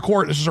kangaroo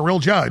court, this is a real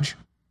judge.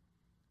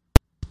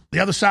 The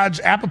other side's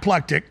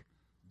apoplectic.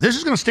 This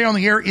is going to stay on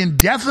the air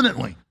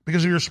indefinitely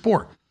because of your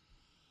support.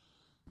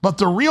 But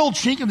the real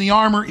chink in the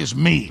armor is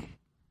me.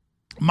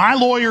 My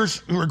lawyers,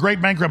 who are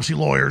great bankruptcy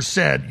lawyers,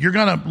 said, you're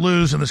going to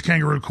lose in this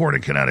kangaroo court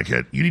in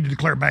Connecticut. You need to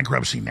declare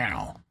bankruptcy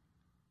now.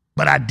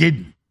 But I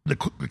didn't. The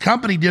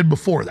company did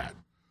before that.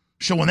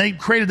 So when they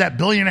created that $1.5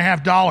 billion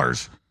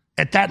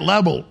at that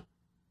level,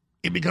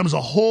 it becomes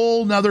a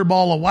whole nother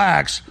ball of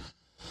wax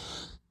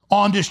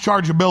on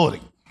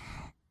dischargeability.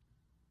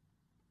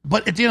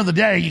 But at the end of the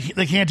day,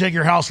 they can't take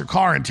your house or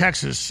car in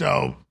Texas,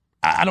 so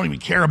I don't even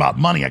care about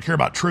money. I care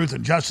about truth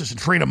and justice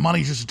and freedom.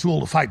 Money is just a tool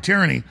to fight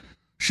tyranny.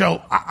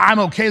 So I'm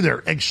okay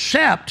there,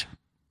 except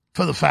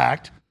for the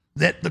fact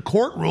that the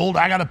court ruled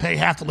I got to pay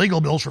half the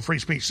legal bills for free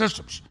speech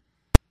systems.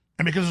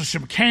 And because of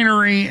some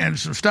chicanery and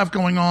some stuff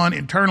going on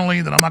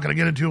internally that I'm not going to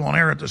get into on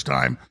air at this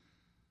time,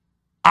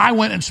 I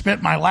went and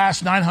spent my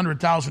last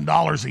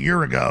 $900,000 a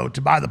year ago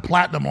to buy the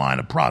Platinum line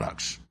of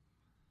products.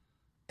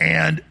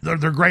 And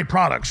they're great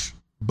products,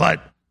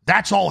 but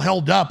that's all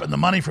held up, and the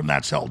money from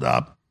that's held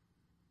up.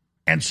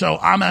 And so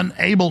I'm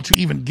unable to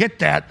even get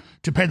that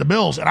to pay the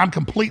bills, and I'm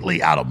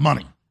completely out of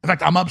money. In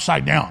fact, I'm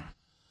upside down.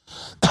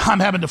 I'm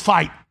having to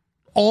fight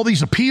all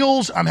these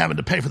appeals. I'm having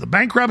to pay for the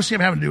bankruptcy.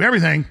 I'm having to do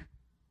everything.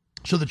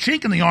 So the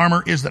chink in the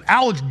armor is that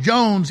Alex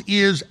Jones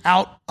is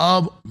out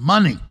of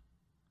money.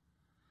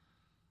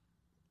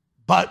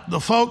 But the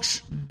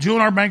folks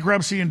doing our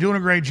bankruptcy and doing a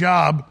great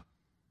job,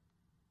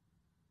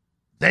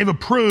 they've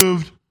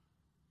approved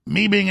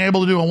me being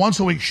able to do a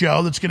once-a-week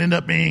show that's going to end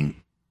up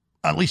being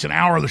at least an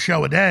hour of the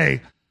show a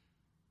day,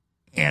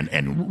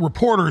 and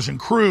reporters and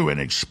crew, and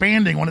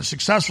expanding when it's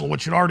successful,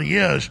 which it already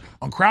is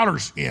on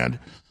Crowder's end.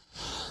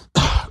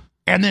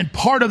 And then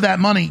part of that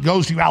money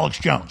goes to Alex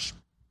Jones.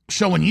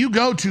 So when you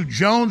go to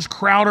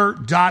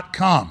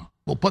jonescrowder.com,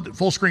 we'll put the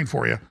full screen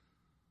for you,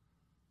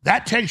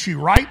 that takes you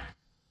right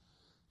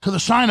to the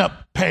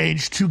sign-up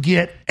page to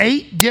get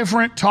 8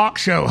 different talk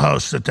show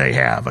hosts that they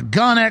have. A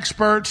gun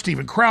expert,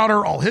 Steven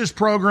Crowder, all his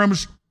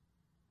programs,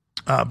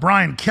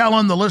 Brian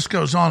Kellen, the list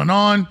goes on and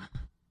on,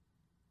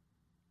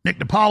 Nick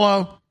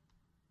DiPaolo,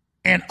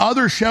 and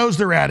other shows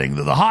they're adding,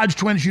 the Hodge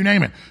twins, you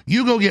name it.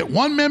 You go get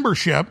one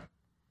membership,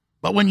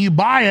 but when you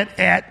buy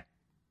it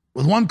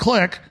with one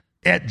click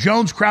at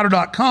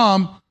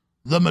jonescrowder.com,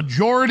 the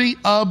majority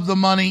of the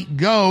money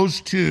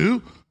goes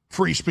to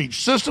free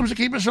speech systems to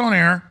keep us on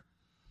air,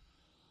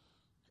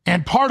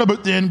 and part of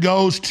it then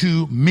goes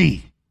to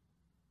me.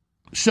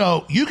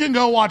 So you can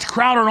go watch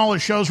Crowder and all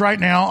his shows right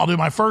now. I'll do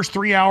my first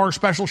 3-hour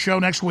special show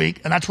next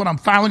week, and that's what I'm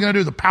finally going to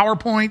do, the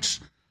PowerPoints,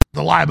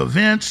 the live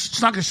events.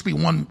 It's not going to be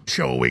one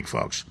show a week,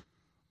 folks.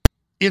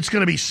 It's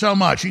going to be so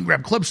much. You can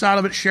grab clips out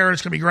of it, share it.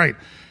 It's going to be great.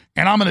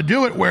 And I'm going to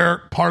do it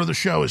where part of the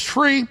show is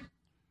free,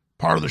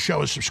 part of the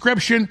show is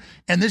subscription,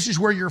 and this is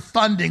where you're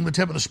funding the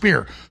tip of the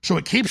spear. So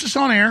it keeps us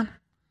on air.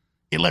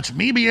 It lets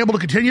me be able to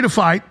continue to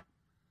fight.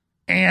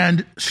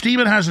 And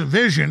Steven has a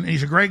vision, and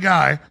he's a great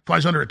guy, that's why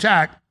he's under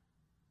attack,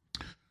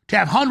 to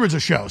have hundreds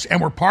of shows.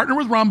 And we're partnered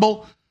with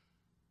Rumble.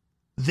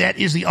 That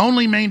is the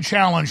only main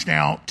challenge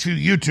now to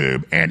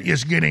YouTube, and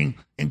is getting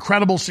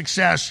incredible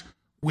success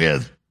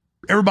with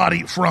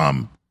everybody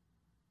from,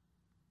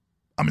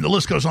 the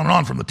list goes on and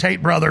on, from the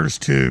Tate brothers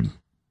to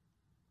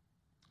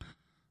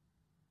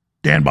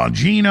Dan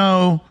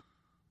Bongino,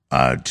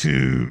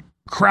 to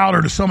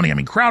Crowder, to so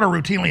many. Crowder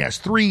routinely has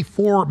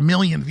 3-4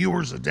 million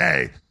viewers a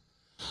day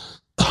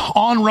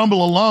on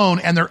Rumble alone,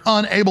 and they're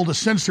unable to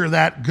censor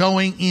that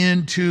going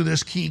into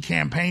this key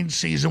campaign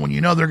season when you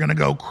know they're going to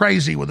go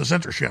crazy with the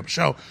censorship.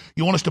 So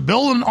you want us to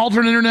build an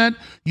alternate internet,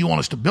 you want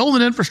us to build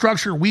an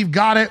infrastructure, we've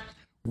got it.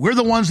 We're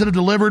the ones that have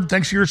delivered.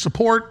 Thanks to your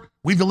support,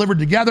 we've delivered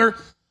together.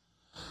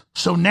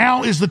 So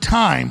now is the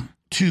time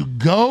to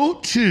go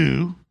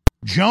to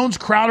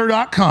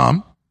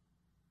jonescrowder.com,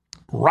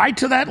 right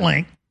to that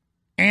link,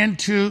 and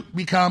to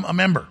become a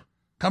member.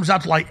 Comes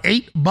out to like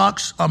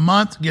 $8 a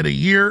month. Get a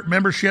year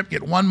membership.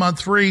 Get 1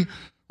 month free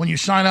when you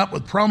sign up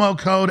with promo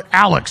code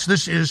ALEX.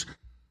 This is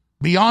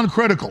beyond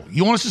critical.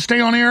 You want us to stay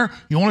on air?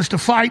 You want us to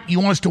fight? You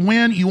want us to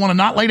win? You want to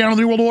not lay down on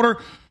the New World Order?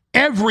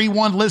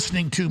 Everyone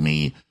listening to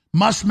me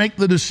must make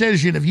the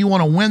decision, if you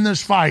want to win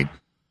this fight,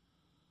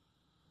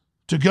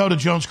 to go to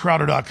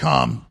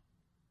jonescrowder.com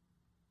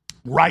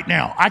right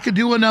now. I could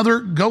do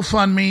another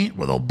GoFundMe.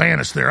 Well, they'll ban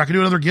us there. I could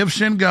do another Give,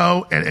 Send,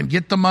 Go and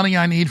get the money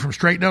I need from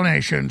straight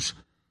donations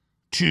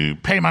to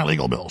pay my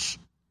legal bills.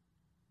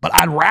 But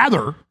I'd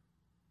rather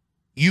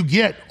you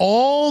get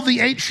all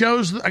the 8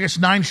 shows, I guess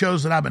 9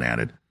 shows that I've been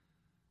added,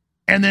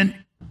 and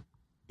then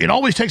it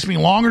always takes me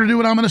longer to do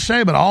what I'm going to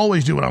say, but I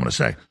always do what I'm going to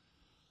say.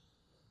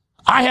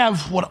 I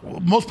have what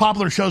most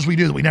popular shows we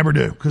do that we never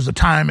do because of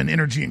time and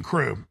energy and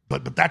crew,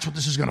 but that's what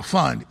this is going to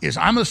fund, is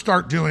I'm going to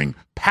start doing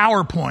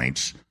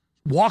PowerPoints,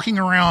 walking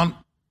around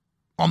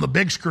on the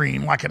big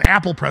screen like an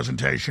Apple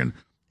presentation,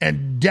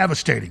 and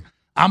devastating.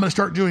 I'm going to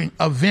start doing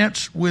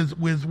events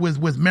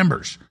with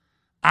members.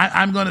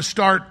 I'm going to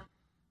start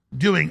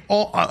doing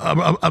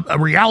a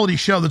reality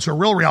show that's a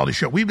real reality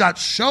show. We've got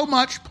so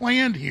much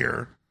planned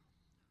here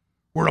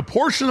where a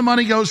portion of the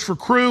money goes for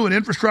crew and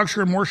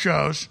infrastructure and more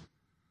shows.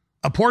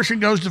 A portion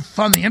goes to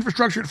fund the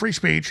infrastructure and free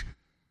speech.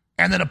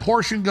 And then a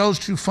portion goes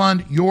to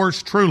fund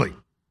yours truly.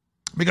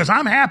 Because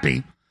I'm happy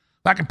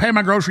if I can pay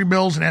my grocery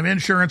bills and have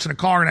insurance and a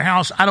car and a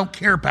house. I don't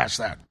care past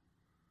that.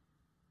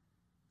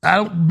 I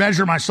don't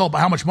measure myself by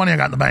how much money I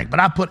got in the bank. But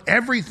I put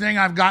everything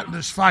I've got in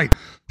this fight.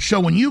 So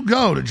when you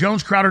go to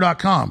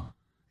jonescrowder.com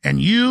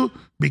and you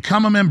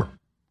become a member,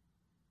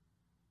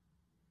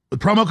 with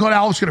promo code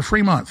Alex, get a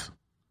free month.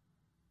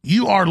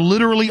 You are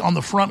literally on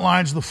the front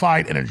lines of the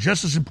fight, and it's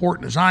just as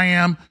important as I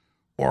am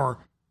or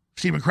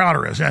Steven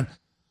Crowder is. And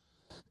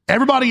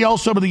everybody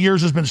else over the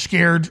years has been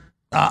scared.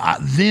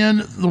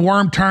 Then the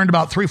worm turned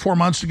about 3-4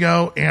 months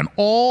ago, and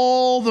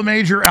all the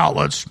major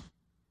outlets,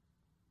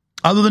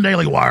 other than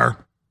Daily Wire,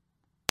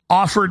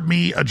 offered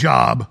me a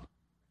job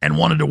and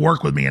wanted to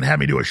work with me and have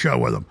me do a show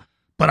with them.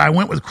 But I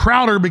went with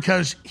Crowder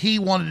because he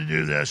wanted to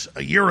do this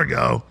a year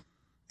ago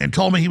and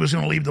told me he was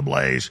going to leave the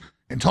Blaze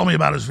and told me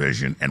about his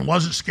vision and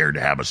wasn't scared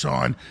to have us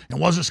on and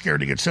wasn't scared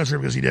to get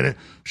censored because he did it.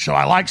 So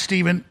I like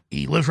Steven.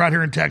 He lives right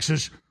here in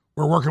Texas.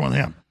 We're working with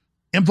him.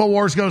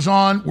 InfoWars goes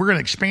on. We're going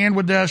to expand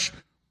with this.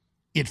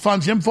 It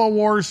funds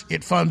InfoWars.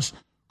 It funds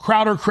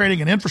Crowder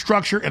creating an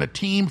infrastructure and a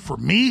team for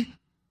me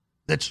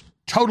that's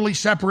totally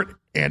separate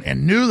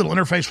and new that'll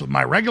interface with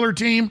my regular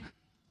team.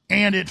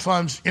 And it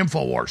funds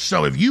InfoWars.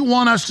 So if you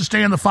want us to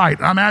stay in the fight,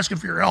 and I'm asking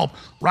for your help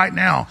right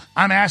now,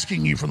 I'm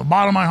asking you from the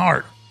bottom of my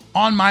heart,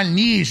 on my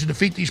knees to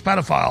defeat these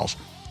pedophiles,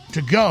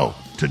 to go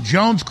to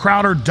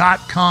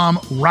jonescrowder.com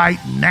right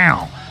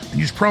now and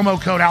use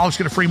promo code Alex,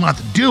 get a free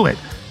month. Do it.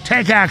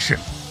 Take action.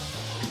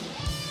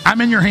 I'm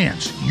in your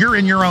hands. You're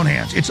in your own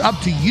hands. It's up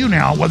to you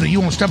now whether you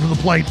want to step to the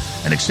plate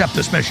and accept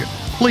this mission.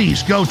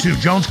 Please go to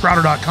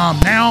jonescrowder.com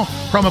now,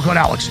 promo code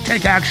Alex.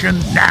 Take action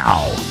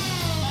now.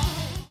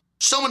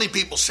 So many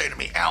people say to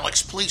me,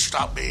 Alex, please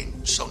stop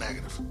being so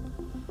negative.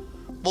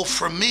 Well,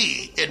 for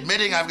me,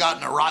 admitting I've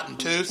gotten a rotten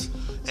tooth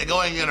and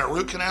going in a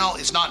root canal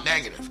is not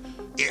negative.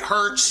 It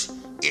hurts.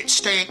 It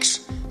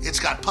stinks. It's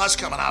got pus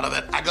coming out of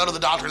it. I go to the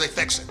doctor, they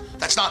fix it.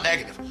 That's not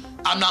negative.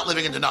 I'm not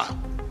living in denial.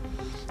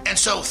 And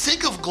so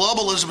think of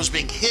globalism as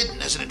being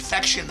hidden as an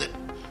infection that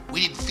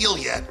we didn't feel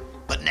yet,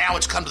 but now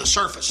it's come to the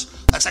surface.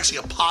 That's actually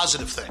a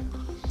positive thing.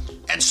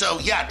 And so,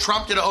 yeah,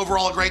 Trump did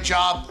overall a great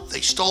job.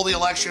 They stole the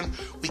election.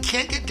 We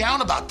can't get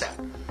down about that.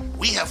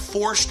 We have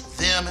forced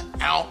them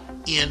out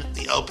in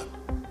the open.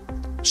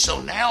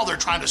 So now they're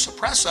trying to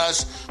suppress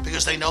us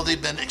because they know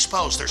they've been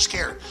exposed. They're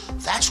scared.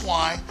 That's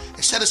why,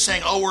 instead of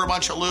saying, oh, we're a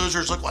bunch of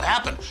losers, look what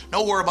happened.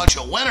 No, we're a bunch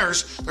of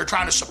winners. They're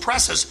trying to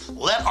suppress us.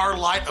 Let our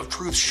light of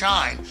truth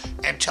shine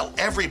and tell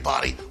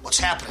everybody what's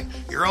happening.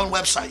 Your own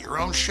website, your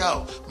own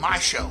show, my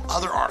show,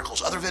 other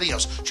articles, other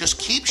videos. Just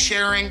keep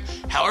sharing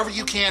however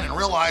you can and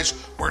realize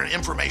we're in an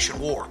information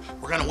war.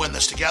 We're going to win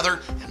this together,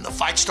 and the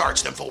fight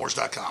starts at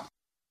InfoWars.com.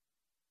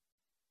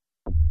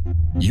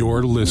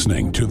 You're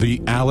listening to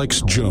The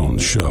Alex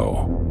Jones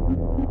Show.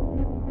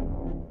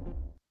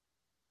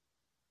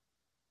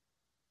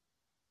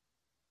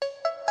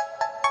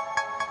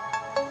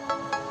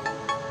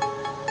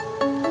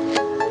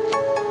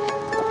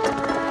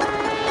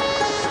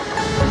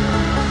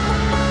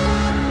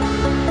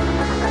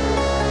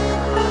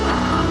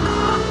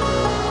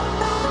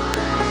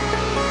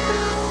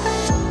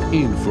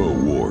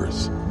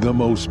 InfoWars, the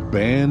most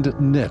banned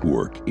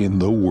network in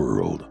the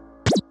world.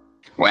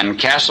 When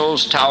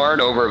castles towered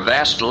over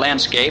vast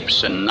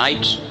landscapes and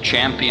knights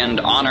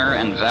championed honor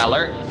and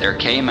valor, there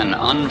came an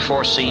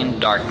unforeseen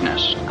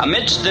darkness.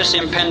 Amidst this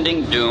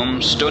impending doom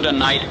stood a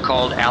knight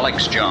called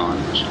Alex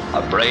Jones,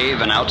 a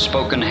brave and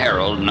outspoken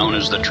herald known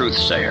as the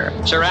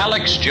Truthsayer. Sir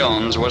Alex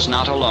Jones was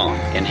not alone.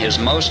 In his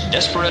most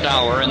desperate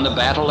hour in the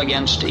battle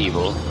against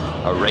evil,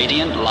 a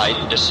radiant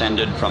light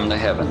descended from the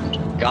heavens.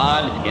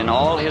 God, in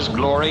all his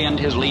glory and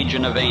his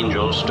legion of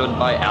angels, stood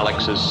by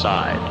Alex's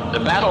side. The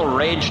battle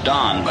raged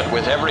on, but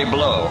with every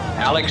blow,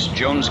 Alex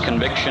Jones'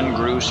 conviction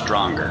grew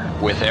stronger.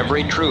 With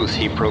every truth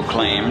he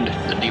proclaimed,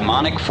 the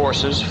demonic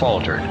forces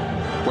faltered.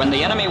 When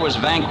the enemy was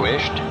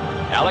vanquished,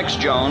 Alex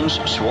Jones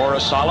swore a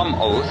solemn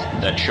oath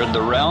that should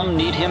the realm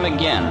need him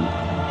again,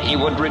 he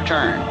would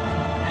return.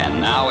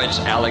 And now it's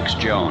Alex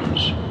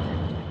Jones,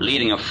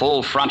 leading a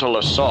full frontal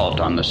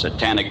assault on the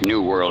satanic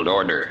New World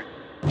Order.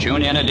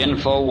 Tune in at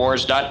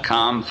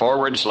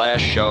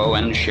InfoWars.com/show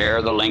and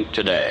share the link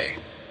today.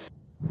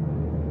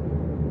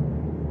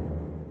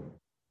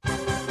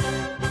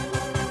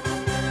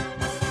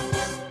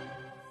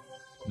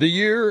 The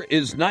year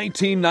is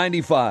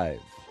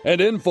 1995,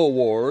 and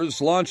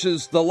InfoWars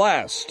launches the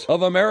last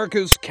of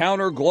America's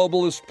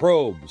counter-globalist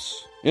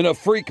probes. In a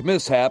freak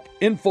mishap,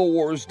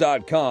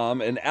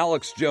 InfoWars.com and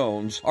Alex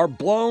Jones are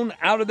blown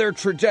out of their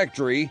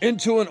trajectory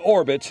into an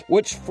orbit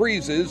which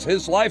freezes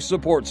his life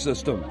support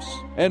systems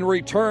and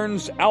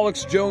returns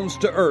Alex Jones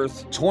to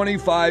Earth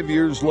 25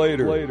 years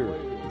later.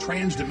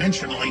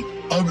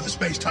 transdimensionally over the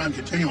space-time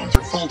continuum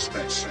through full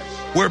space.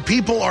 Where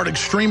people are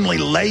extremely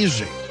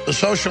lazy, the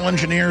social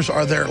engineers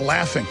are there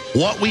laughing.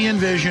 What we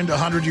envisioned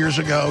 100 years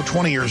ago,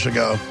 20 years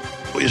ago,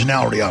 is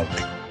now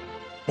reality.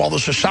 While the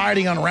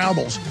society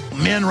unravels,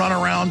 men run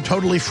around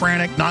totally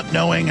frantic, not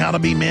knowing how to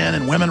be men,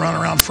 and women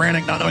run around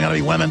frantic, not knowing how to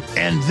be women,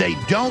 and they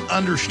don't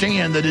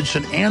understand that it's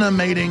an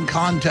animating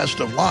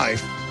contest of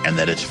life and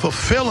that it's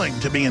fulfilling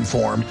to be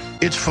informed,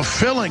 it's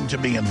fulfilling to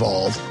be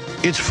involved,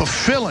 it's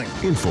fulfilling.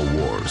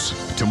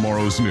 InfoWars,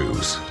 tomorrow's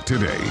news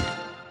today.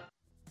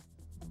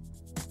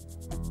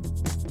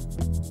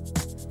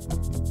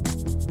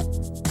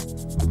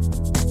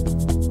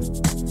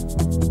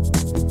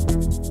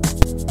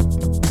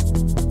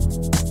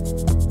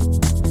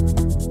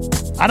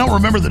 I don't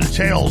remember the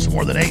details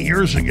more than 8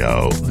 years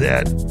ago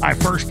that I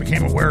first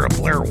became aware of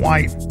Blair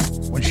White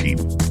when she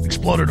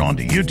exploded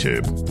onto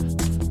YouTube.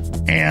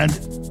 And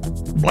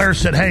Blair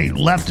said, hey,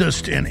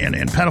 leftists and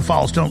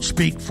pedophiles don't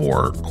speak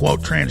for, quote,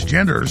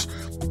 transgenders.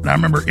 And I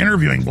remember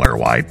interviewing Blair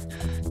White,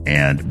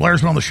 and Blair's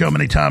been on the show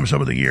many times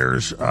over the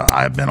years.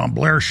 I've been on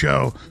Blair's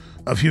show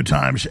a few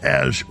times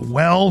as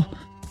well.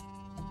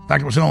 In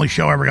fact, it was the only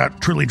show I ever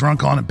got truly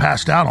drunk on and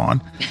passed out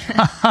on.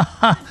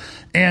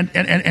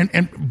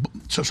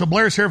 So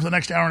Blair's here for the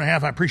next hour and a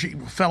half. I appreciate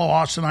you, fellow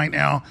Austinite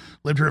now.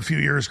 Lived here a few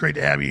years. Great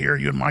to have you here.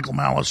 You and Michael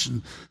Malice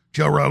and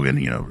Joe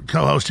Rogan,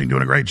 co-hosting,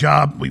 doing a great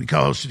job. We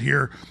co-hosted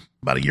here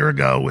about a year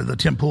ago with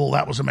Tim Pool.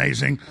 That was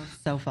amazing. It was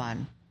so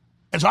fun.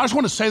 And so I just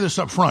want to say this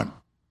up front.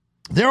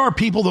 There are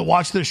people that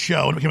watch this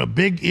show, and it became a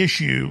big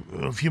issue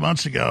a few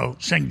months ago,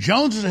 saying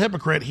Jones is a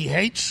hypocrite. He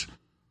hates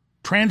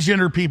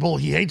transgender people.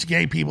 He hates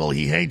gay people.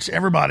 He hates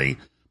everybody.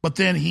 But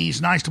then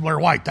he's nice to Blair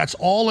White. That's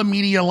all a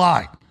media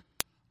lie.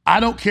 I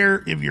don't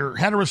care if you're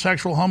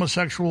heterosexual,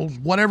 homosexual,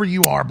 whatever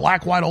you are,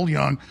 black, white, old,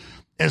 young,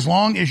 as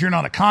long as you're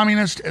not a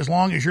communist, as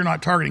long as you're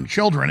not targeting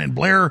children. And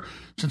Blair,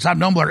 since I've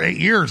known Blair 8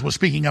 years, was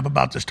speaking up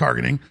about this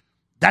targeting.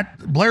 That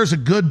Blair's a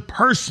good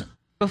person.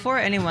 Before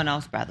anyone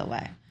else, by the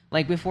way.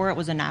 Like before it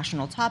was a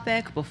national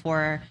topic,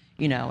 before,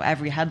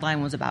 every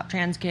headline was about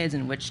trans kids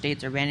and which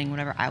states are banning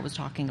whatever, I was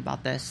talking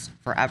about this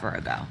forever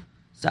ago.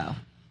 So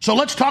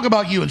let's talk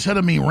about you instead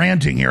of me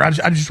ranting here. I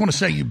just want to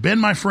say you've been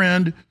my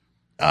friend.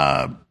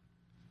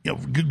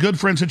 Good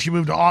friend since you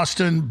moved to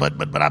Austin, but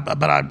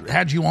I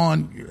had you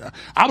on.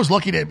 I was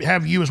lucky to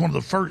have you as one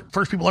of the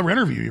first people ever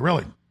interview you,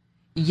 really.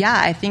 Yeah,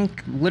 I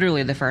think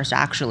literally the first,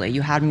 actually.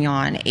 You had me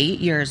on 8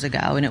 years ago,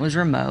 and it was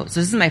remote.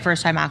 So this is my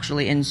first time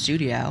actually in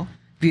studio.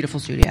 Beautiful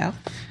studio.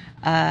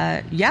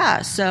 And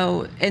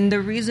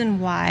the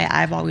reason why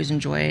I've always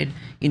enjoyed,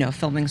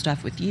 filming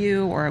stuff with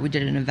you, or we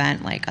did an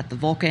event like at the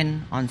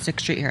Vulcan on 6th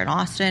Street here in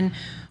Austin,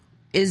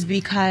 is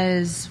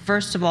because,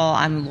 first of all,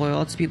 I'm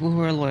loyal to people who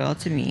are loyal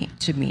to me,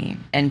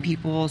 and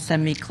people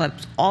send me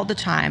clips all the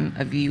time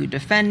of you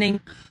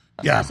defending.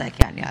 Of course I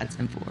can. Yeah, it's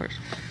InfoWars.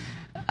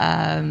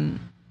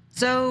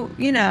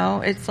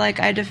 It's like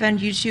I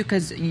defend you too,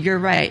 because you're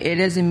right. It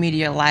is a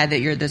media lie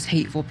that you're this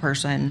hateful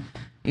person.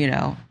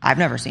 I've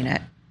never seen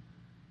it,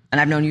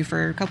 and I've known you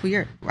for a couple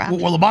years.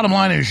 Well, the bottom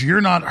line is you're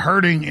not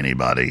hurting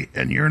anybody,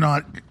 and you're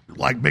not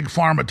like Big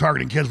Pharma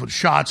targeting kids with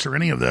shots or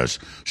any of this.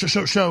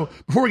 So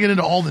before we get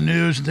into all the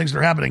news and things that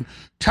are happening,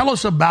 tell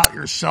us about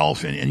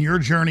yourself and your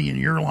journey in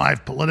your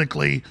life,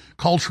 politically,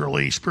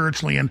 culturally,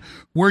 spiritually, and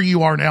where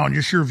you are now and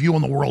just your view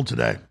on the world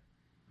today.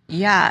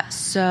 Yeah,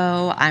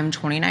 so I'm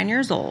 29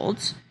 years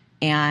old,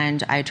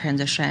 and I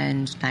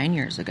transitioned 9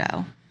 years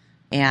ago.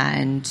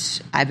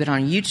 And I've been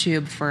on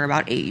YouTube for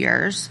about 8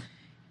 years.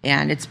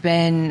 And it's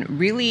been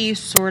really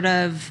sort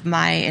of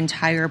my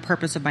entire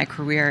purpose of my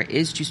career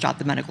is to stop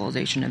the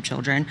medicalization of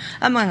children,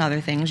 among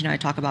other things. I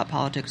talk about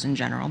politics in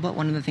general, but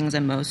one of the things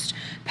I'm most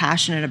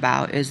passionate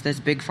about is this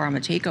big pharma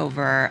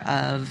takeover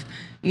of,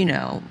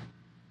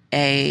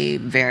 a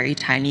very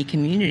tiny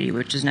community,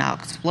 which is now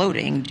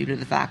exploding due to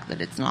the fact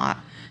that it's not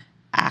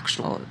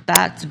actual.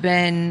 That's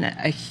been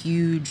a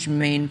huge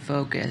main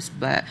focus.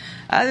 But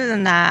other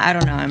than that, I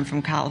don't know. I'm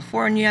from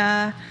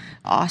California.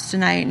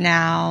 Austinite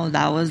now.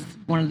 That was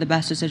one of the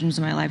best decisions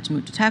in my life to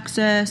move to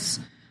Texas.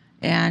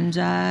 And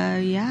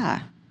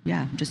I'm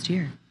just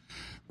here.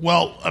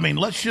 Well, I mean,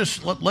 let's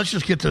just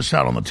get this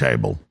out on the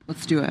table.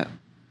 Let's do it.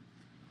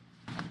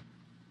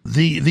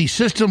 The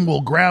system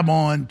will grab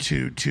on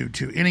to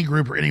any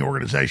group or any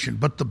organization,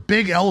 but the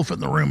big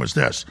elephant in the room is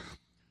this.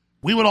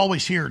 We would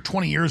always hear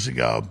 20 years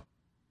ago,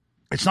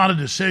 it's not a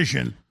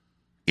decision,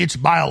 it's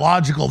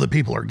biological that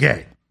people are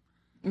gay.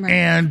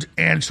 Right.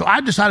 And so I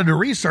decided to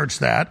research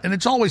that, and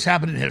it's always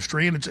happened in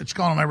history, and it's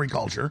gone on every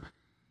culture.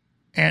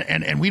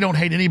 And we don't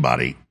hate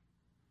anybody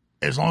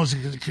as long as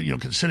it's,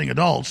 consenting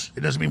adults.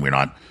 It doesn't mean we're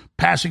not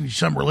passing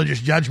some religious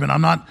judgment.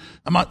 All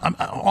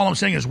I'm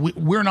saying is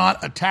we're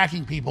not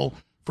attacking people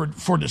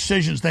for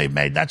decisions they've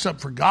made. That's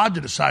up for God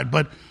to decide.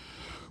 But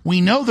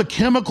we know the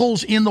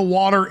chemicals in the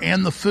water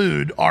and the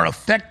food are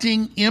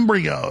affecting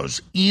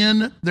embryos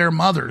in their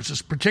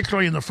mothers,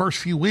 particularly in the first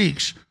few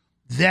weeks,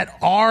 that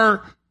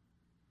are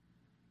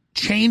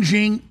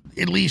changing,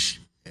 at least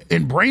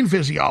in brain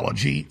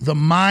physiology the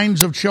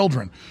minds of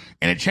children,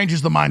 and it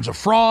changes the minds of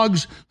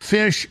frogs,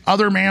 fish,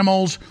 other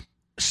mammals.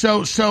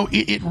 So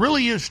it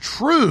really is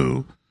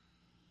true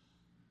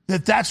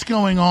that that's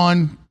going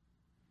on,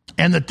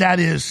 and that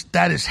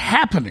is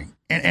happening.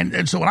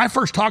 And so when I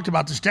first talked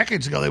about this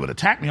decades ago, they would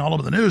attack me all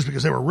over the news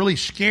because they were really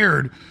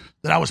scared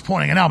that I was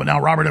pointing it out. But now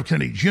Robert F.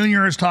 Kennedy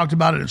Jr. has talked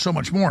about it and so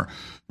much more.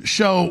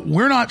 So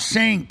we're not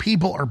saying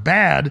people are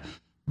bad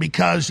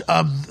because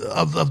of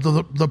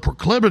the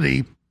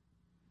proclivity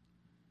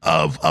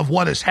of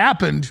what has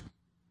happened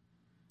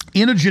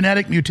in a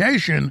genetic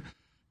mutation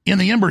in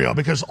the embryo,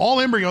 because all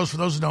embryos, for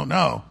those who don't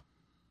know,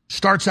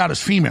 starts out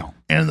as female.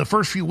 And in the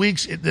first few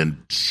weeks, it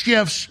then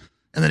shifts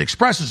and then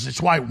expresses.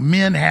 It's why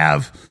men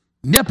have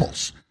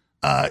nipples.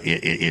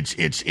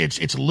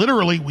 It's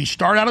literally, we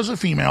start out as a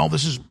female.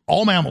 This is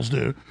all mammals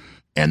do.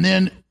 And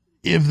then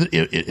if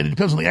it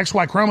depends on the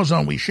XY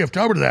chromosome, we shift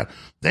over to that.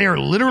 They are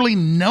literally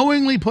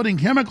knowingly putting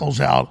chemicals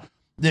out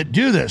that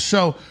do this.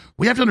 So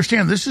we have to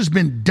understand this has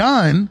been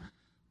done.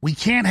 We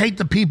can't hate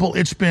the people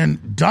it's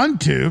been done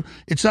to.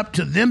 It's up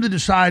to them to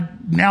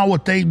decide now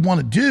what they want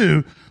to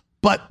do.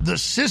 But the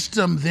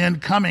system then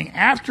coming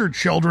after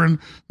children,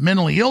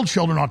 mentally ill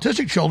children,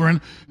 autistic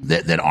children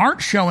that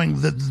aren't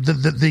showing the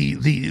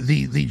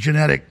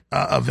genetic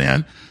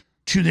event,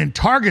 to then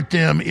target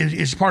them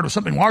is part of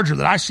something larger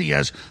that I see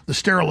as the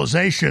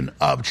sterilization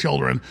of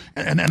children.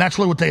 And that's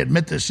really what they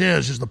admit this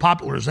is the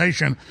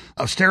popularization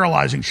of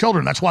sterilizing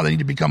children. That's why they need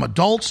to become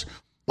adults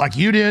like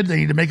you did. They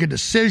need to make a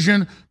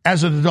decision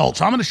as an adult.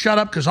 So I'm going to shut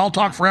up because I'll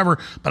talk forever,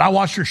 but I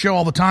watch your show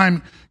all the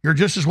time. You're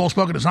just as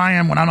well-spoken as I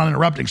am when I'm not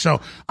interrupting.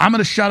 So I'm going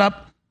to shut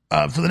up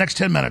for the next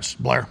 10 minutes,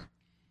 Blair.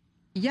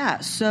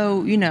 Yeah,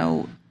 so,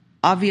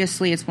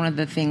 obviously it's one of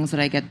the things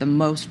that I get the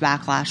most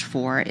backlash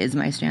for is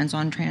my stance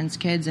on trans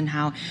kids and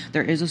how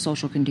there is a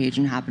social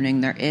contagion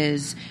happening. There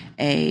is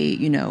a,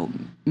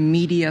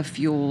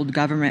 media-fueled,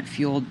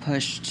 government-fueled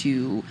push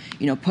to,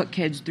 put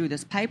kids through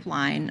this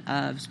pipeline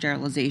of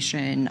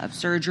sterilization, of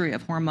surgery,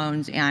 of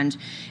hormones. And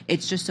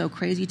it's just so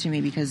crazy to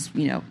me because,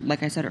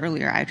 like I said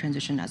earlier, I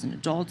transitioned as an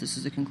adult. This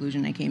is a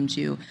conclusion I came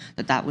to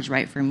that was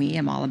right for me.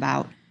 I'm all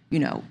about,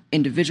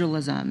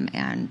 individualism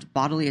and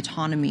bodily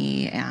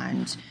autonomy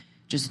and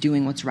just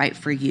doing what's right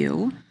for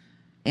you.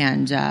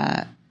 And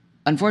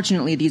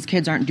unfortunately, these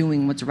kids aren't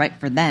doing what's right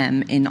for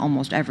them in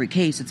almost every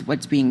case. It's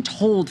what's being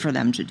told for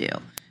them to do.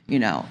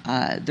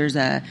 There's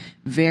a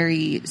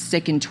very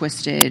sick and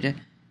twisted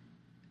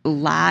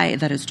lie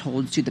that is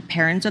told to the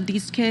parents of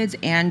these kids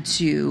and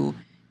to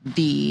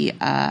the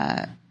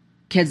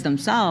kids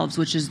themselves,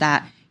 which is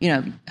that,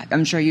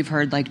 I'm sure you've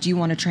heard, do you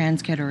want a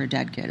trans kid or a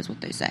dead kid is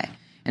what they say.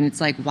 And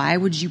it's like, why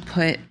would you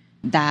put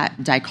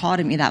that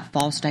dichotomy, that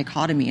false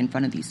dichotomy in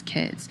front of these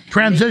kids?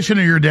 Transition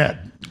or you're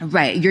dead.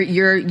 Right.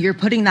 You're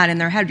putting that in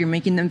their head. You're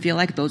making them feel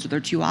like those are their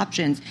two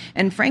options.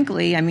 And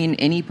frankly,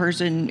 any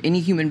person, any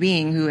human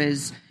being who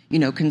is,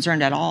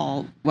 concerned at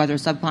all, whether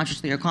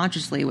subconsciously or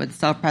consciously with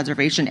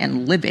self-preservation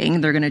and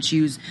living, they're going to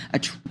choose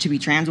to be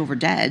trans over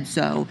dead.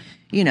 So,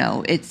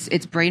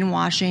 it's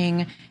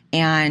brainwashing.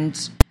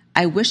 And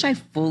I wish I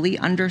fully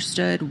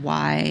understood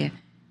why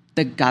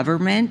the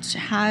government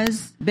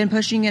has been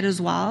pushing it as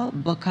well,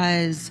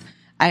 because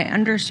I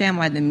understand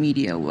why the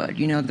media would.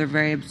 They're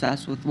very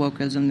obsessed with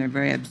wokeism. They're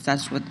very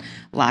obsessed with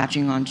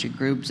latching onto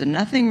groups, and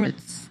nothing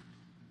that's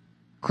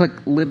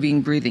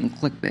living, breathing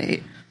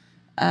clickbait.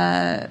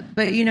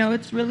 But,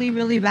 it's really,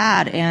 really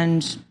bad.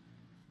 And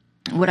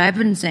what I've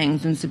been saying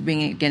since the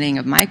beginning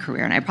of my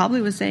career, and I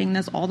probably was saying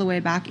this all the way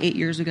back 8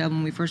 years ago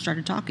when we first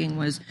started talking,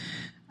 was,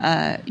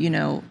 I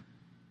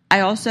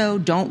also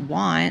don't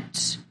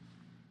want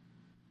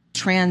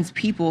trans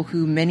people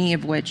who, many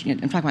of which, I'm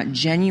talking about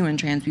genuine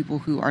trans people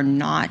who are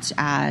not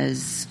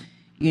as,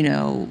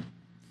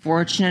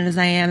 fortunate as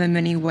I am in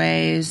many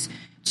ways,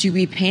 to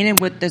be painted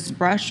with this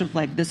brush of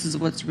this is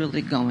what's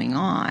really going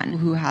on,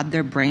 who had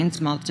their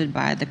brains melted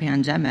by the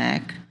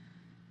pandemic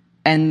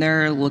and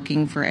they're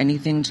looking for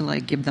anything to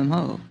give them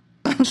hope.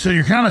 So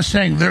you're kind of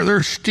saying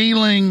they're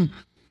stealing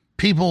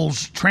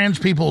trans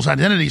people's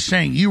identities,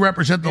 saying you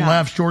represent the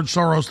left, George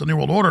Soros, the New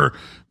World Order.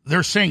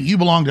 They're saying you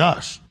belong to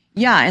us.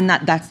 Yeah, and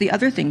that's the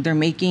other thing. They're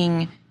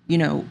making,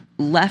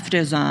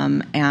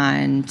 leftism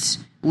and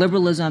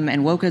liberalism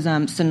and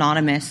wokeism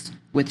synonymous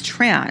with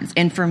trans.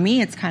 And for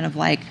me, it's kind of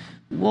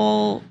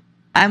well,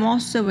 I'm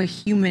also a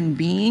human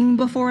being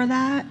before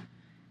that.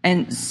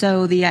 And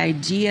so the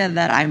idea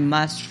that I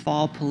must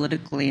fall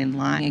politically in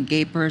line, a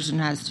gay person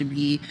has to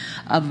be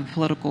of a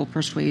political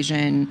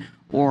persuasion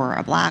or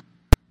a black.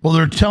 Well,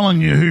 they're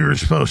telling you who you're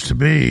supposed to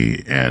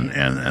be, and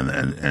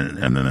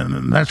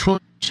that's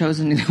what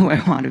chosen who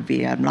I want to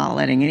be. I'm not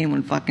letting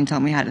anyone fucking tell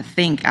me how to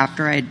think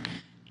after I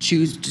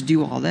choose to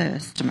do all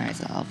this to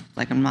myself.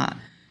 I'm not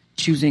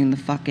choosing the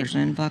fucking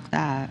person. Fuck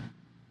that.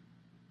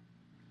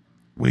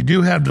 We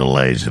do have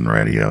delays in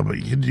radio, but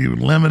you can do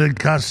limited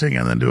cussing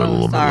and then do it a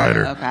little bit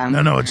later. Okay.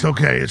 No, it's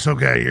okay. It's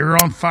okay. You're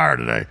on fire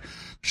today.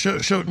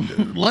 So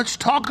let's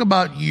talk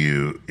about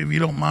you, if you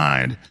don't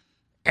mind,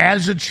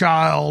 as a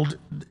child,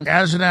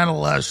 as an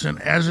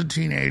adolescent, as a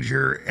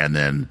teenager, and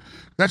then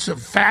that's a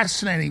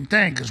fascinating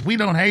thing because we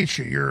don't hate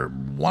you. You're a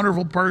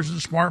wonderful person,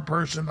 smart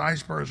person,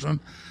 nice person.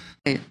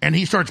 And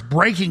he starts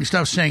breaking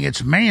stuff saying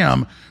it's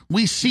ma'am.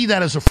 We see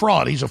that as a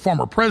fraud. He's a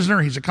former prisoner.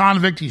 He's a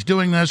convict. He's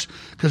doing this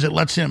because it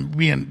lets him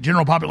be in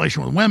general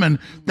population with women.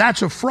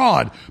 That's a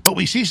fraud. But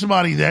we see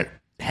somebody that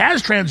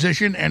has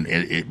transitioned and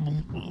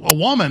a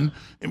woman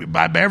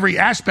by every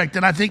aspect.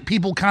 And I think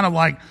people kind of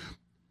like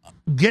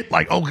get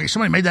like, okay,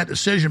 somebody made that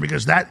decision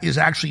because that is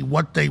actually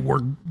what they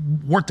were.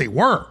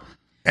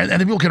 And then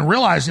people can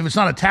realize if it's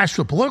not attached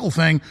to a political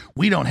thing,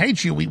 we don't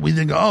hate you. We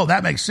then go, oh,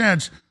 that makes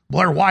sense.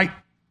 Blair White,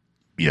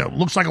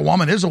 looks like a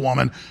woman, is a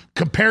woman,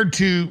 compared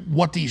to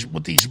what these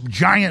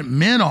giant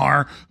men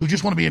are who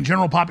just want to be in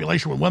general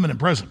population with women in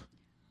prison.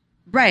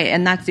 Right,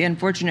 and that's the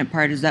unfortunate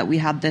part is that we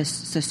have this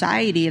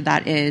society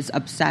that is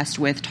obsessed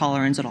with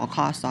tolerance at all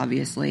costs,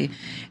 obviously,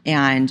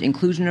 and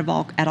inclusion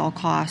at all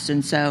costs.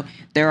 And so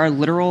there are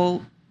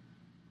literal,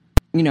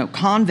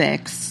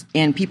 convicts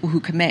and people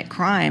who commit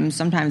crimes,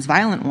 sometimes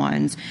violent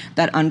ones,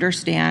 that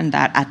understand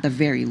that at the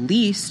very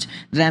least,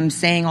 them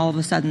saying all of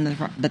a sudden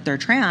that they're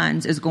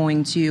trans is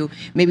going to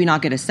maybe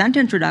not get a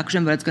sentence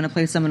reduction, but it's going to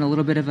place them in a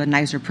little bit of a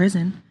nicer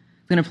prison.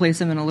 It's going to place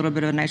them in a little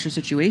bit of a nicer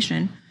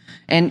situation.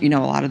 And, a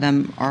lot of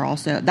them are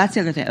also, that's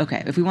the other thing.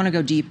 Okay, if we want to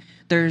go deep,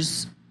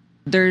 there's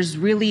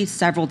really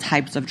several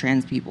types of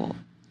trans people.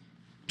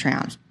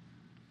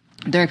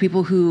 There are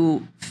people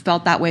who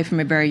felt that way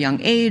from a very young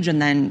age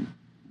and then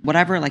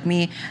whatever, like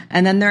me.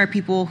 And then there are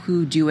people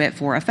who do it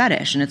for a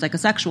fetish and it's like a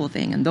sexual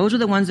thing. And those are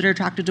the ones that are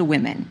attracted to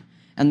women.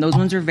 And those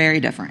ones are very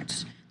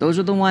different. Those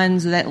are the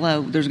ones that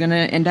there's going to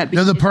end up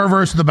being... They're the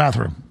perverse in the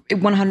bathroom.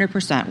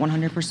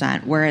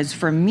 100%. Whereas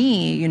for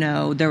me,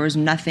 there was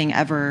nothing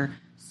ever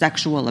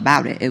sexual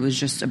about it. It was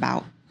just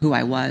about who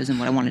I was and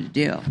what I wanted to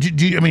do.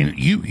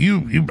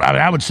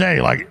 I would say,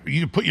 like,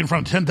 you put you in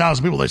front of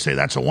 10,000 people, they say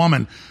that's a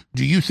woman.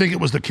 Do you think it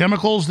was the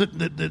chemicals that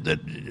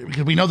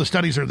because we know the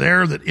studies are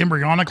there, that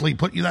embryonically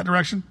put you that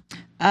direction?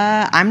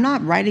 I'm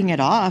not writing it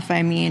off.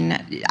 I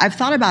mean, I've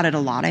thought about it a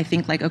lot. I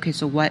think, like, okay,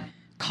 so what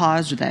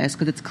caused this?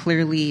 Because it's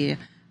clearly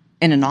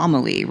an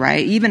anomaly,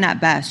 right? Even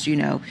at best,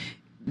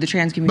 the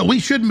trans community. But we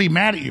shouldn't be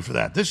mad at you for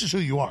that. This is who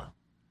you are.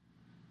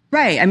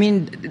 Right. I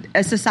mean,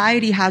 a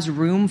society has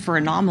room for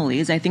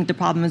anomalies. I think the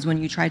problem is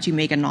when you try to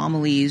make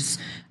anomalies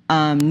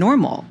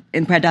normal.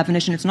 And by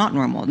definition, it's not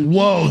normal.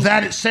 Whoa,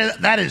 that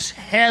is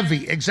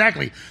heavy.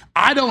 Exactly.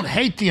 I don't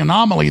hate the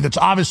anomaly that's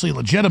obviously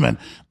legitimate.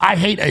 I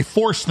hate a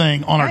forced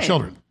thing on our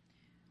children.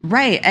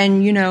 Right.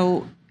 And,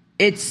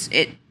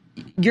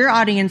 your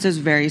audience is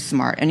very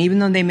smart. And even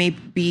though they may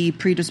be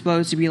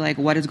predisposed to be like,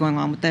 what is going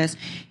on with this?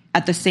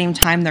 At the same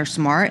time, they're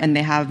smart and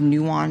they have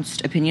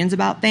nuanced opinions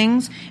about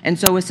things. And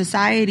so a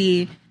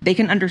society, they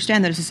can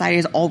understand that a society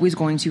is always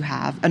going to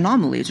have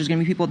anomalies. There's going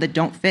to be people that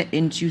don't fit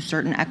into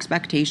certain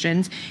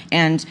expectations.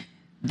 And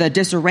the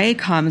disarray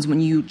comes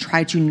when you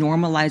try to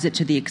normalize it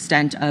to the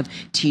extent of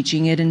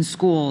teaching it in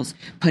schools,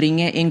 putting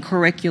it in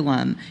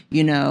curriculum.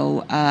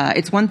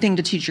 It's one thing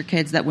to teach your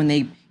kids that when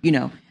they,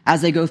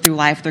 as they go through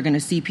life, they're going to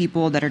see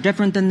people that are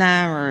different than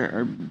them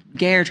or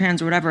gay or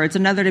trans or whatever. It's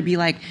another to be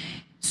like,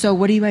 so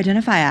what do you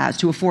identify as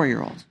to a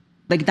 4-year-old?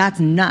 Like, that's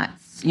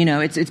nuts.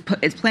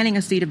 It's planting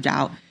a seed of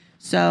doubt.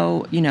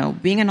 So,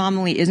 being an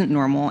anomaly isn't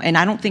normal. And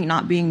I don't think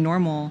not being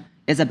normal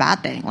is a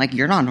bad thing. Like,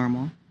 you're not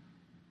normal.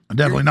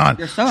 Definitely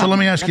not. So let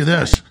me ask you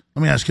this.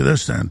 Let me ask you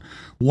this then.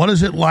 What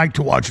is it like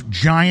to watch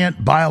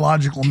giant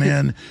biological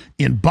men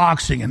in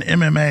boxing and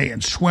MMA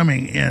and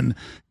swimming,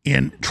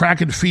 in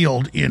track and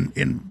field,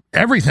 in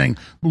everything,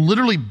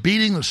 literally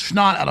beating the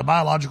snot out of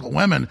biological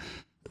women?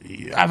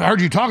 I've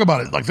heard you talk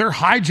about it. Like, they're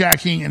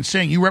hijacking and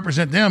saying you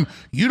represent them.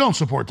 You don't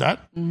support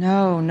that.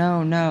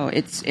 No.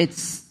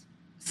 It's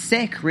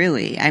sick,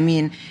 really. I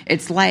mean,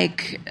 it's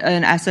like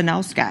an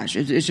SNL sketch.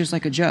 It's just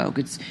like a joke.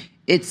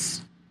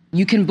 It's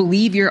you can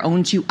believe your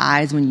own two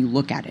eyes when you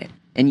look at it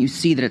and you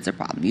see that it's a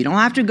problem. You don't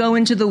have to go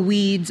into the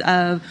weeds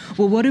of,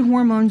 well, what do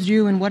hormones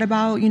do? And what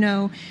about,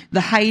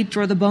 the height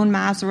or the bone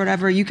mass or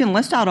whatever? You can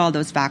list out all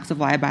those facts of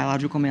why a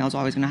biological male is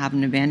always going to have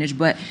an advantage,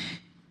 but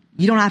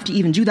you don't have to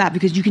even do that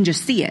because you can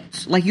just see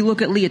it. Like, you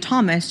look at Leah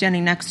Thomas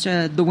standing next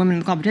to the women in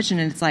the competition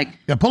and it's like...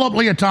 Yeah, pull up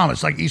Leah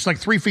Thomas. Like, he's like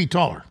 3 feet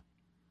taller.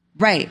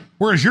 Right.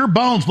 Whereas your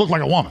bones look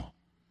like a woman.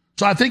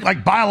 So I think,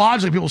 like,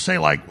 biologically, people say,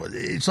 like,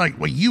 it's like,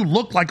 well, you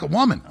look like a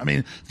woman. I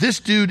mean, this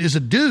dude is a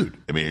dude.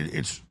 I mean,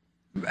 it's...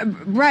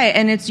 Right.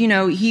 And it's,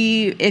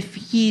 if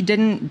he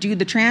didn't do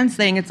the trans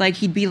thing, it's like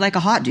he'd be like a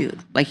hot dude.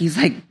 Like, he's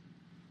like...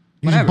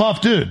 He's a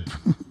buff dude.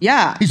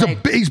 Yeah.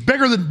 He's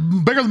bigger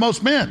than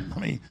most men. I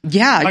mean, you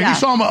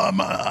saw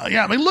him.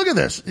 I mean, look at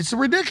this. It's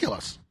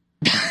ridiculous.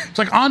 It's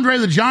like Andre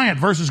the Giant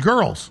versus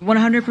girls.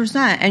 100%.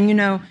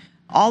 And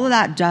all of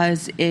that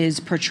does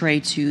is portray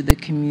to the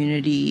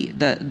community,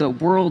 the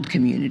world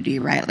community,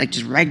 right? Like,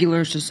 just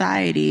regular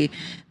society,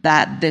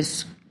 that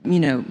this,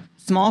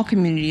 small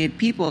community of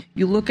people.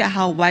 You look at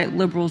how white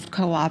liberals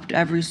co-opt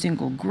every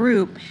single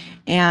group,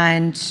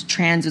 and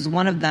trans is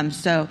one of them.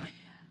 So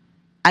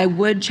I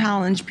would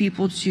challenge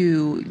people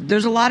to,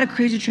 there's a lot of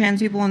crazy trans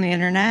people on the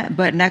internet,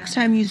 but next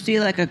time you see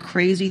like a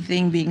crazy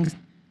thing being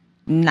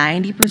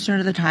 90%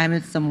 of the time,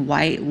 it's some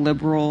white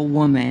liberal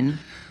woman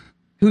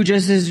who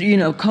just is,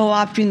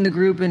 co-opting the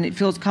group and it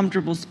feels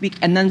comfortable speak,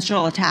 and then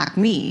she'll attack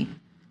me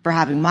for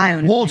having my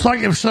own. Well, it's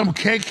like if some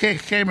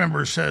KKK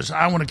member says,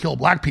 I want to kill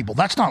black people.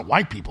 That's not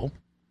white people.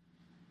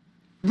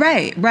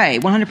 Right,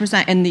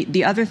 100%. And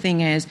the other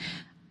thing is,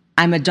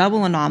 I'm a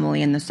double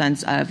anomaly in the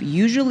sense of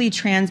usually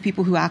trans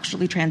people who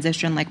actually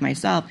transition like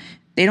myself,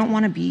 they don't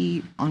want to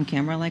be on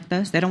camera like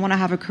this. They don't want to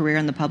have a career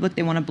in the public.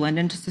 They want to blend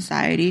into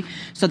society.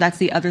 So that's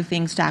the other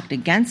thing stacked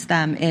against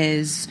them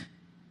is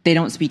they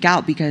don't speak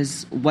out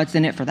because what's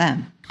in it for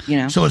them,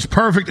 So it's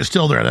perfect to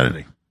steal their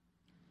identity.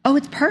 Oh,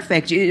 it's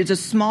perfect. It's a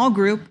small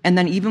group. And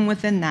then even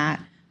within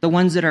that, the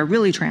ones that are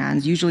really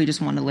trans usually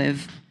just want to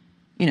live,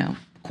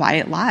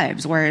 quiet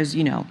lives. Whereas,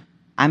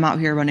 I'm out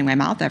here running my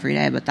mouth every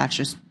day, but that's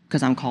just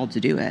because I'm called to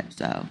do it.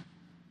 So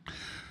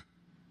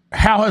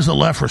how has the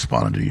left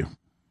responded to you?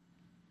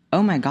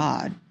 Oh my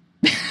God.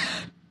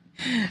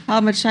 How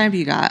much time do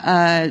you got?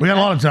 We got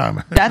a lot of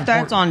time. Death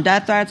threats on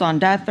death threats on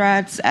death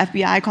threats,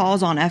 FBI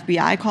calls on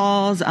FBI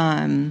calls,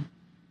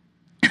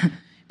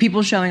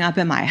 people showing up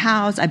in my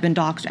house. I've been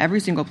doxxed every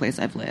single place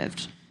I've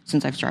lived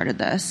since I've started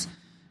this.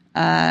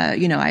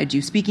 I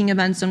do speaking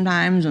events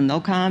sometimes and they'll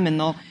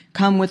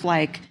come with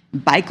like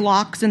bike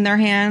locks in their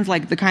hands,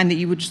 like the kind that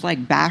you would just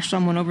like bash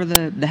someone over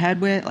the head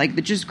with, like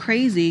it's just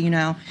crazy,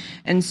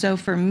 And so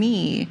for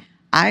me,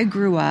 I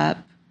grew up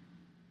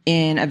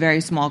in a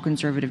very small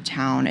conservative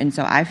town. And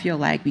so I feel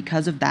like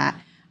because of that,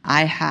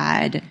 I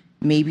had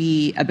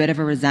maybe a bit of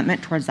a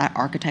resentment towards that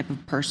archetype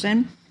of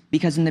person,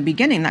 because in the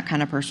beginning, that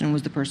kind of person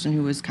was the person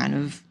who was kind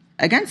of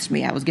against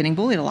me. I was getting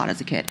bullied a lot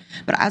as a kid.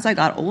 But as I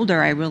got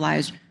older, I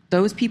realized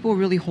those people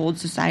really hold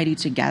society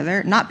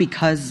together, not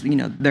because,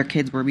 their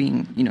kids were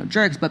being,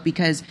 jerks, but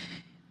because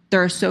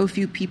there are so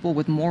few people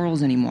with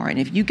morals anymore. And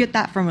if you get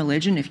that from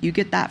religion, if you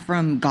get that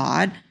from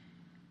God,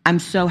 I'm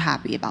so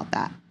happy about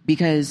that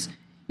because,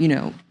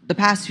 the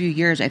past few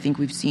years, I think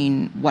we've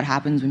seen what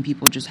happens when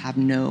people just have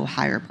no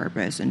higher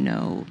purpose and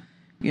no,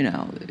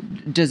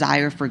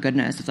 desire for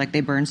goodness. It's like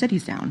they burn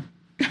cities down.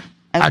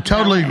 I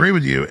totally agree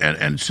with you.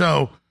 And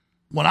so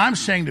when I'm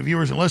saying to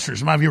viewers and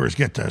listeners, my viewers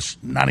get this,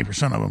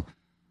 90% of them,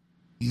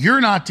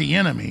 you're not the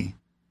enemy.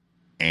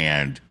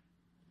 And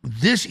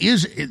it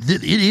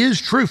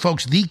is true,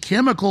 folks. The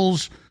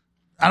chemicals,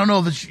 I don't know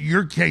if it's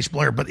your case,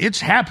 Blair, but it's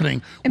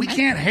happening. We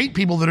can't hate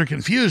people that are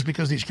confused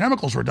because these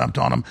chemicals were dumped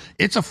on them.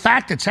 It's a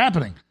fact that's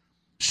happening.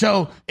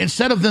 So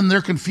instead of them,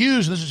 they're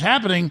confused, this is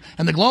happening,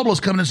 and the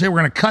globalists come in and say,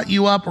 we're going to cut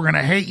you up, we're going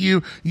to hate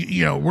you,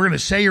 we're going to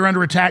say you're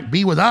under attack,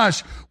 be with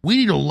us. We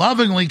need to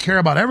lovingly care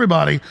about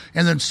everybody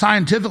and then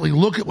scientifically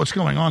look at what's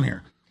going on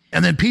here.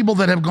 And then people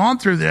that have gone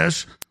through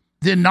this,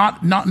 then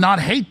not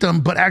hate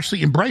them, but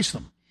actually embrace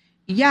them.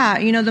 Yeah,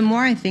 the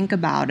more I think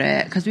about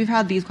it, because we've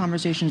had these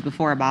conversations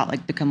before about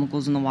like the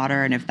chemicals in the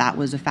water and if that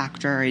was a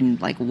factor in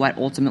like what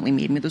ultimately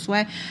made me this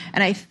way.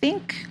 And I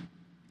think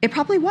it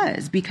probably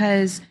was,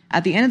 because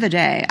at the end of the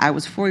day, I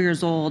was 4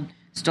 years old,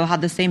 still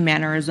had the same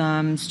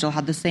mannerisms, still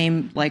had the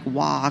same like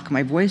walk.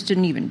 My voice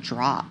didn't even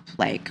drop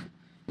like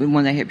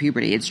when I hit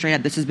puberty. It's straight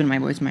up, this has been my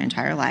voice my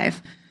entire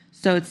life.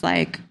 So it's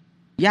like,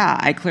 yeah,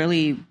 I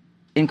clearly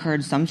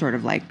incurred some sort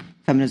of like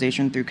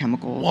feminization through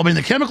chemicals. Well, I mean,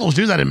 the chemicals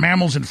do that in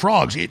mammals and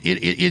frogs.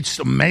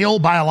 It's male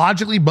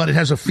biologically, but it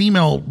has a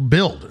female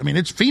build. I mean,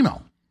 it's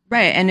female.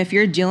 Right. And if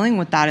you're dealing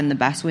with that in the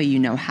best way you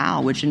know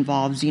how, which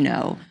involves,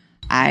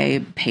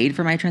 I paid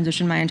for my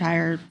transition my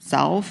entire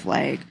self.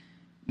 Like,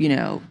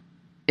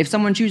 if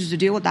someone chooses to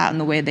deal with that in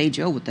the way they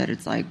deal with it,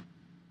 it's like,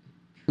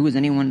 who is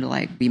anyone to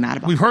like be mad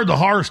about? We've heard the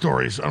horror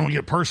stories. I don't want to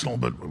get personal,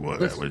 but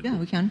yeah,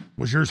 we can.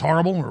 Was yours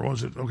horrible or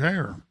was it okay?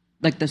 Or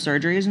like the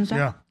surgeries and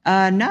stuff?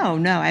 Yeah.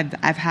 No.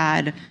 I've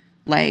had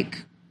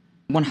like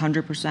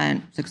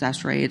 100%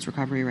 success rates,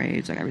 recovery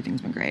rates. Like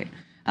everything's been great.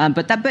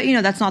 But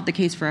that's not the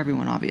case for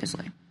everyone,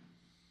 obviously.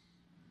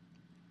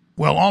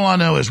 Well, all I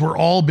know is we're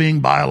all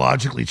being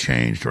biologically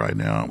changed right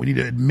now. We need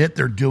to admit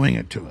they're doing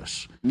it to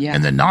us. Yeah.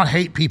 And then not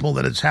hate people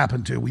that it's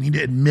happened to. We need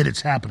to admit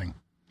it's happening.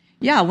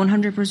 Yeah,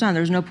 100%.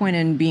 There's no point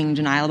in being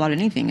denial about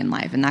anything in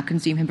life. And that can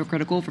seem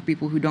hypocritical for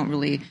people who don't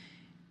really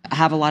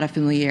have a lot of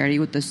familiarity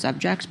with this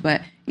subject.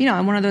 But,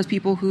 I'm one of those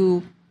people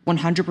who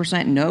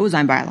 100% knows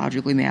I'm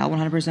biologically male,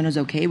 100% is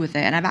okay with it.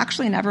 And I've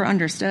actually never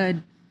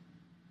understood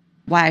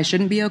why I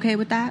shouldn't be okay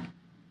with that.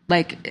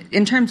 Like,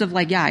 in terms of,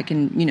 like, yeah, I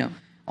can,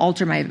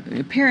 alter my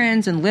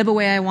appearance and live a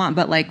way I want.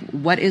 But, like,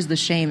 what is the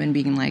shame in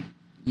being like,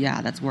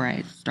 yeah, that's where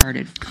I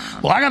started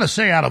from. Well, I got to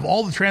say, out of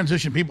all the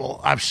transition people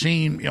I've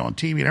seen, on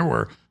TV and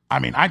everywhere, I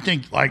mean, I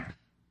think, like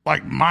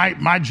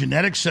my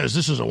genetics says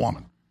this is a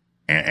woman.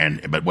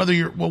 But whether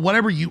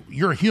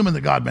you're a human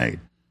that God made.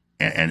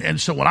 And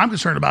so what I'm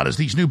concerned about is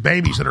these new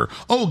babies that are,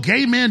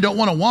 gay men don't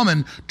want a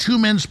woman, 2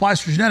 men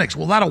spliced for genetics.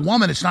 Well, that a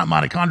woman, it's not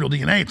mitochondrial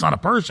DNA. It's not a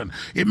person.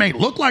 It may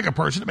look like a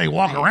person. It may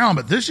walk around,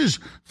 but this is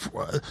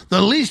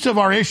the least of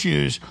our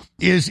issues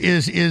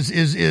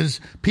is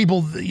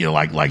people,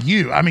 like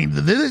you. I mean,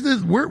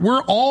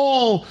 we're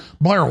all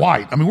Blair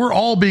White. I mean, we're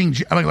all being,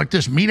 like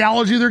this meat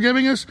allergy they're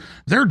giving us,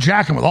 they're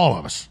jacking with all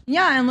of us.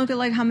 Yeah. And look at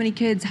like how many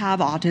kids have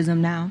autism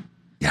now.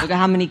 Yeah. Look at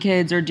how many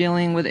kids are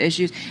dealing with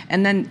issues.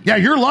 And then... Yeah,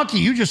 you're lucky.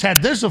 You just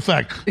had this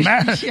effect.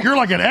 You're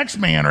like an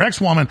X-man or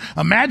X-woman.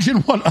 Imagine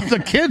what the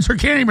kids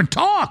can't even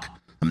talk.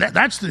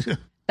 That's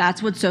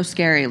what's so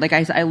scary. Like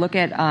I look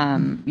at,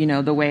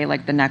 the way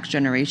like the next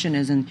generation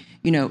is, and,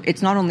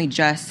 it's not only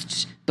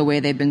just the way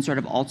they've been sort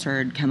of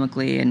altered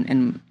chemically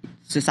and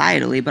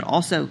societally, but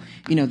also,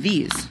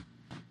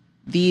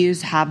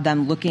 these have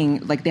them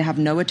looking like they have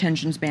no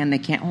attention span. They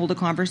can't hold a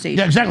conversation.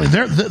 Yeah, exactly.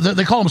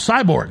 They call them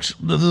cyborgs.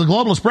 The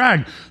globalists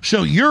brag.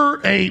 So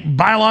you're a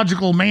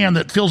biological man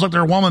that feels like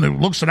they're a woman, who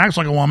looks and acts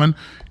like a woman,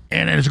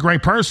 and is a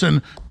great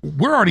person.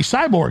 We're already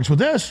cyborgs with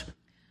this.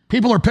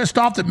 People are pissed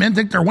off that men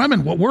think they're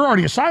women. Well, we're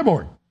already a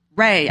cyborg.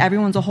 Right.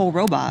 Everyone's a whole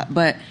robot.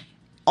 But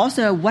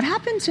also, what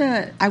happened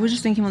to... I was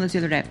just thinking about this the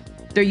other day.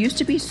 There used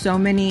to be so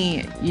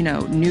many,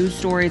 news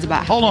stories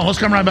about... Hold on. Let's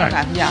come right back.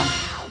 Okay, yeah.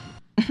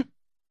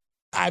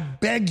 I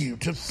beg you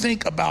to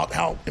think about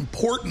how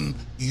important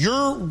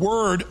your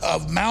word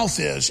of mouth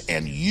is,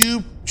 and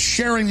you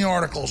sharing the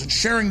articles and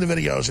sharing the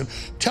videos and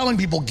telling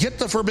people, get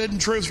the forbidden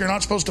truth you're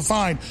not supposed to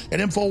find at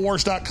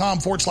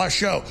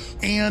Infowars.com/show,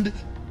 and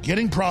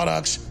getting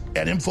products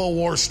at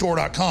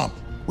InfoWarsStore.com.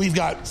 We've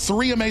got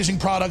 3 amazing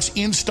products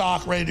in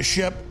stock, ready to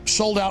ship,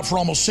 sold out for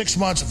almost 6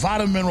 months.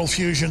 Vitamin Mineral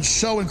Fusion,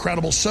 so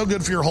incredible, so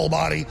good for your whole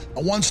body.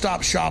 A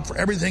one-stop shop for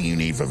everything you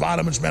need for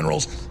vitamins,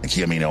 minerals, and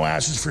key amino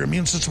acids for your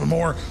immune system and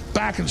more.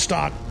 Back in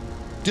stock,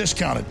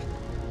 discounted.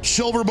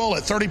 Silver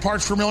Bullet, 30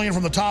 parts per million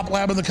from the top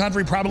lab in the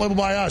country, private label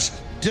by us.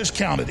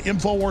 Discounted.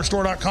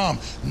 InfoWarsStore.com.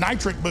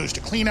 Nitric Boost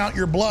to clean out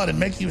your blood and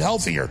make you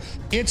healthier.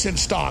 It's in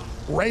stock.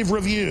 Rave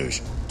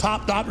reviews.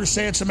 Top doctors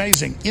say it's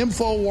amazing.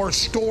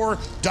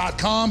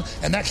 InfoWarsStore.com.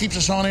 And that keeps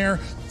us on air.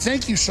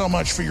 Thank you so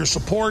much for your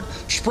support.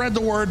 Spread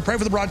the word. Pray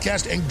for the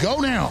broadcast. And go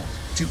now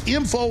to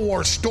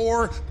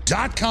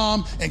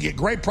InfoWarsStore.com and get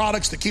great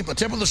products that keep the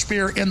tip of the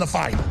spear in the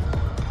fight.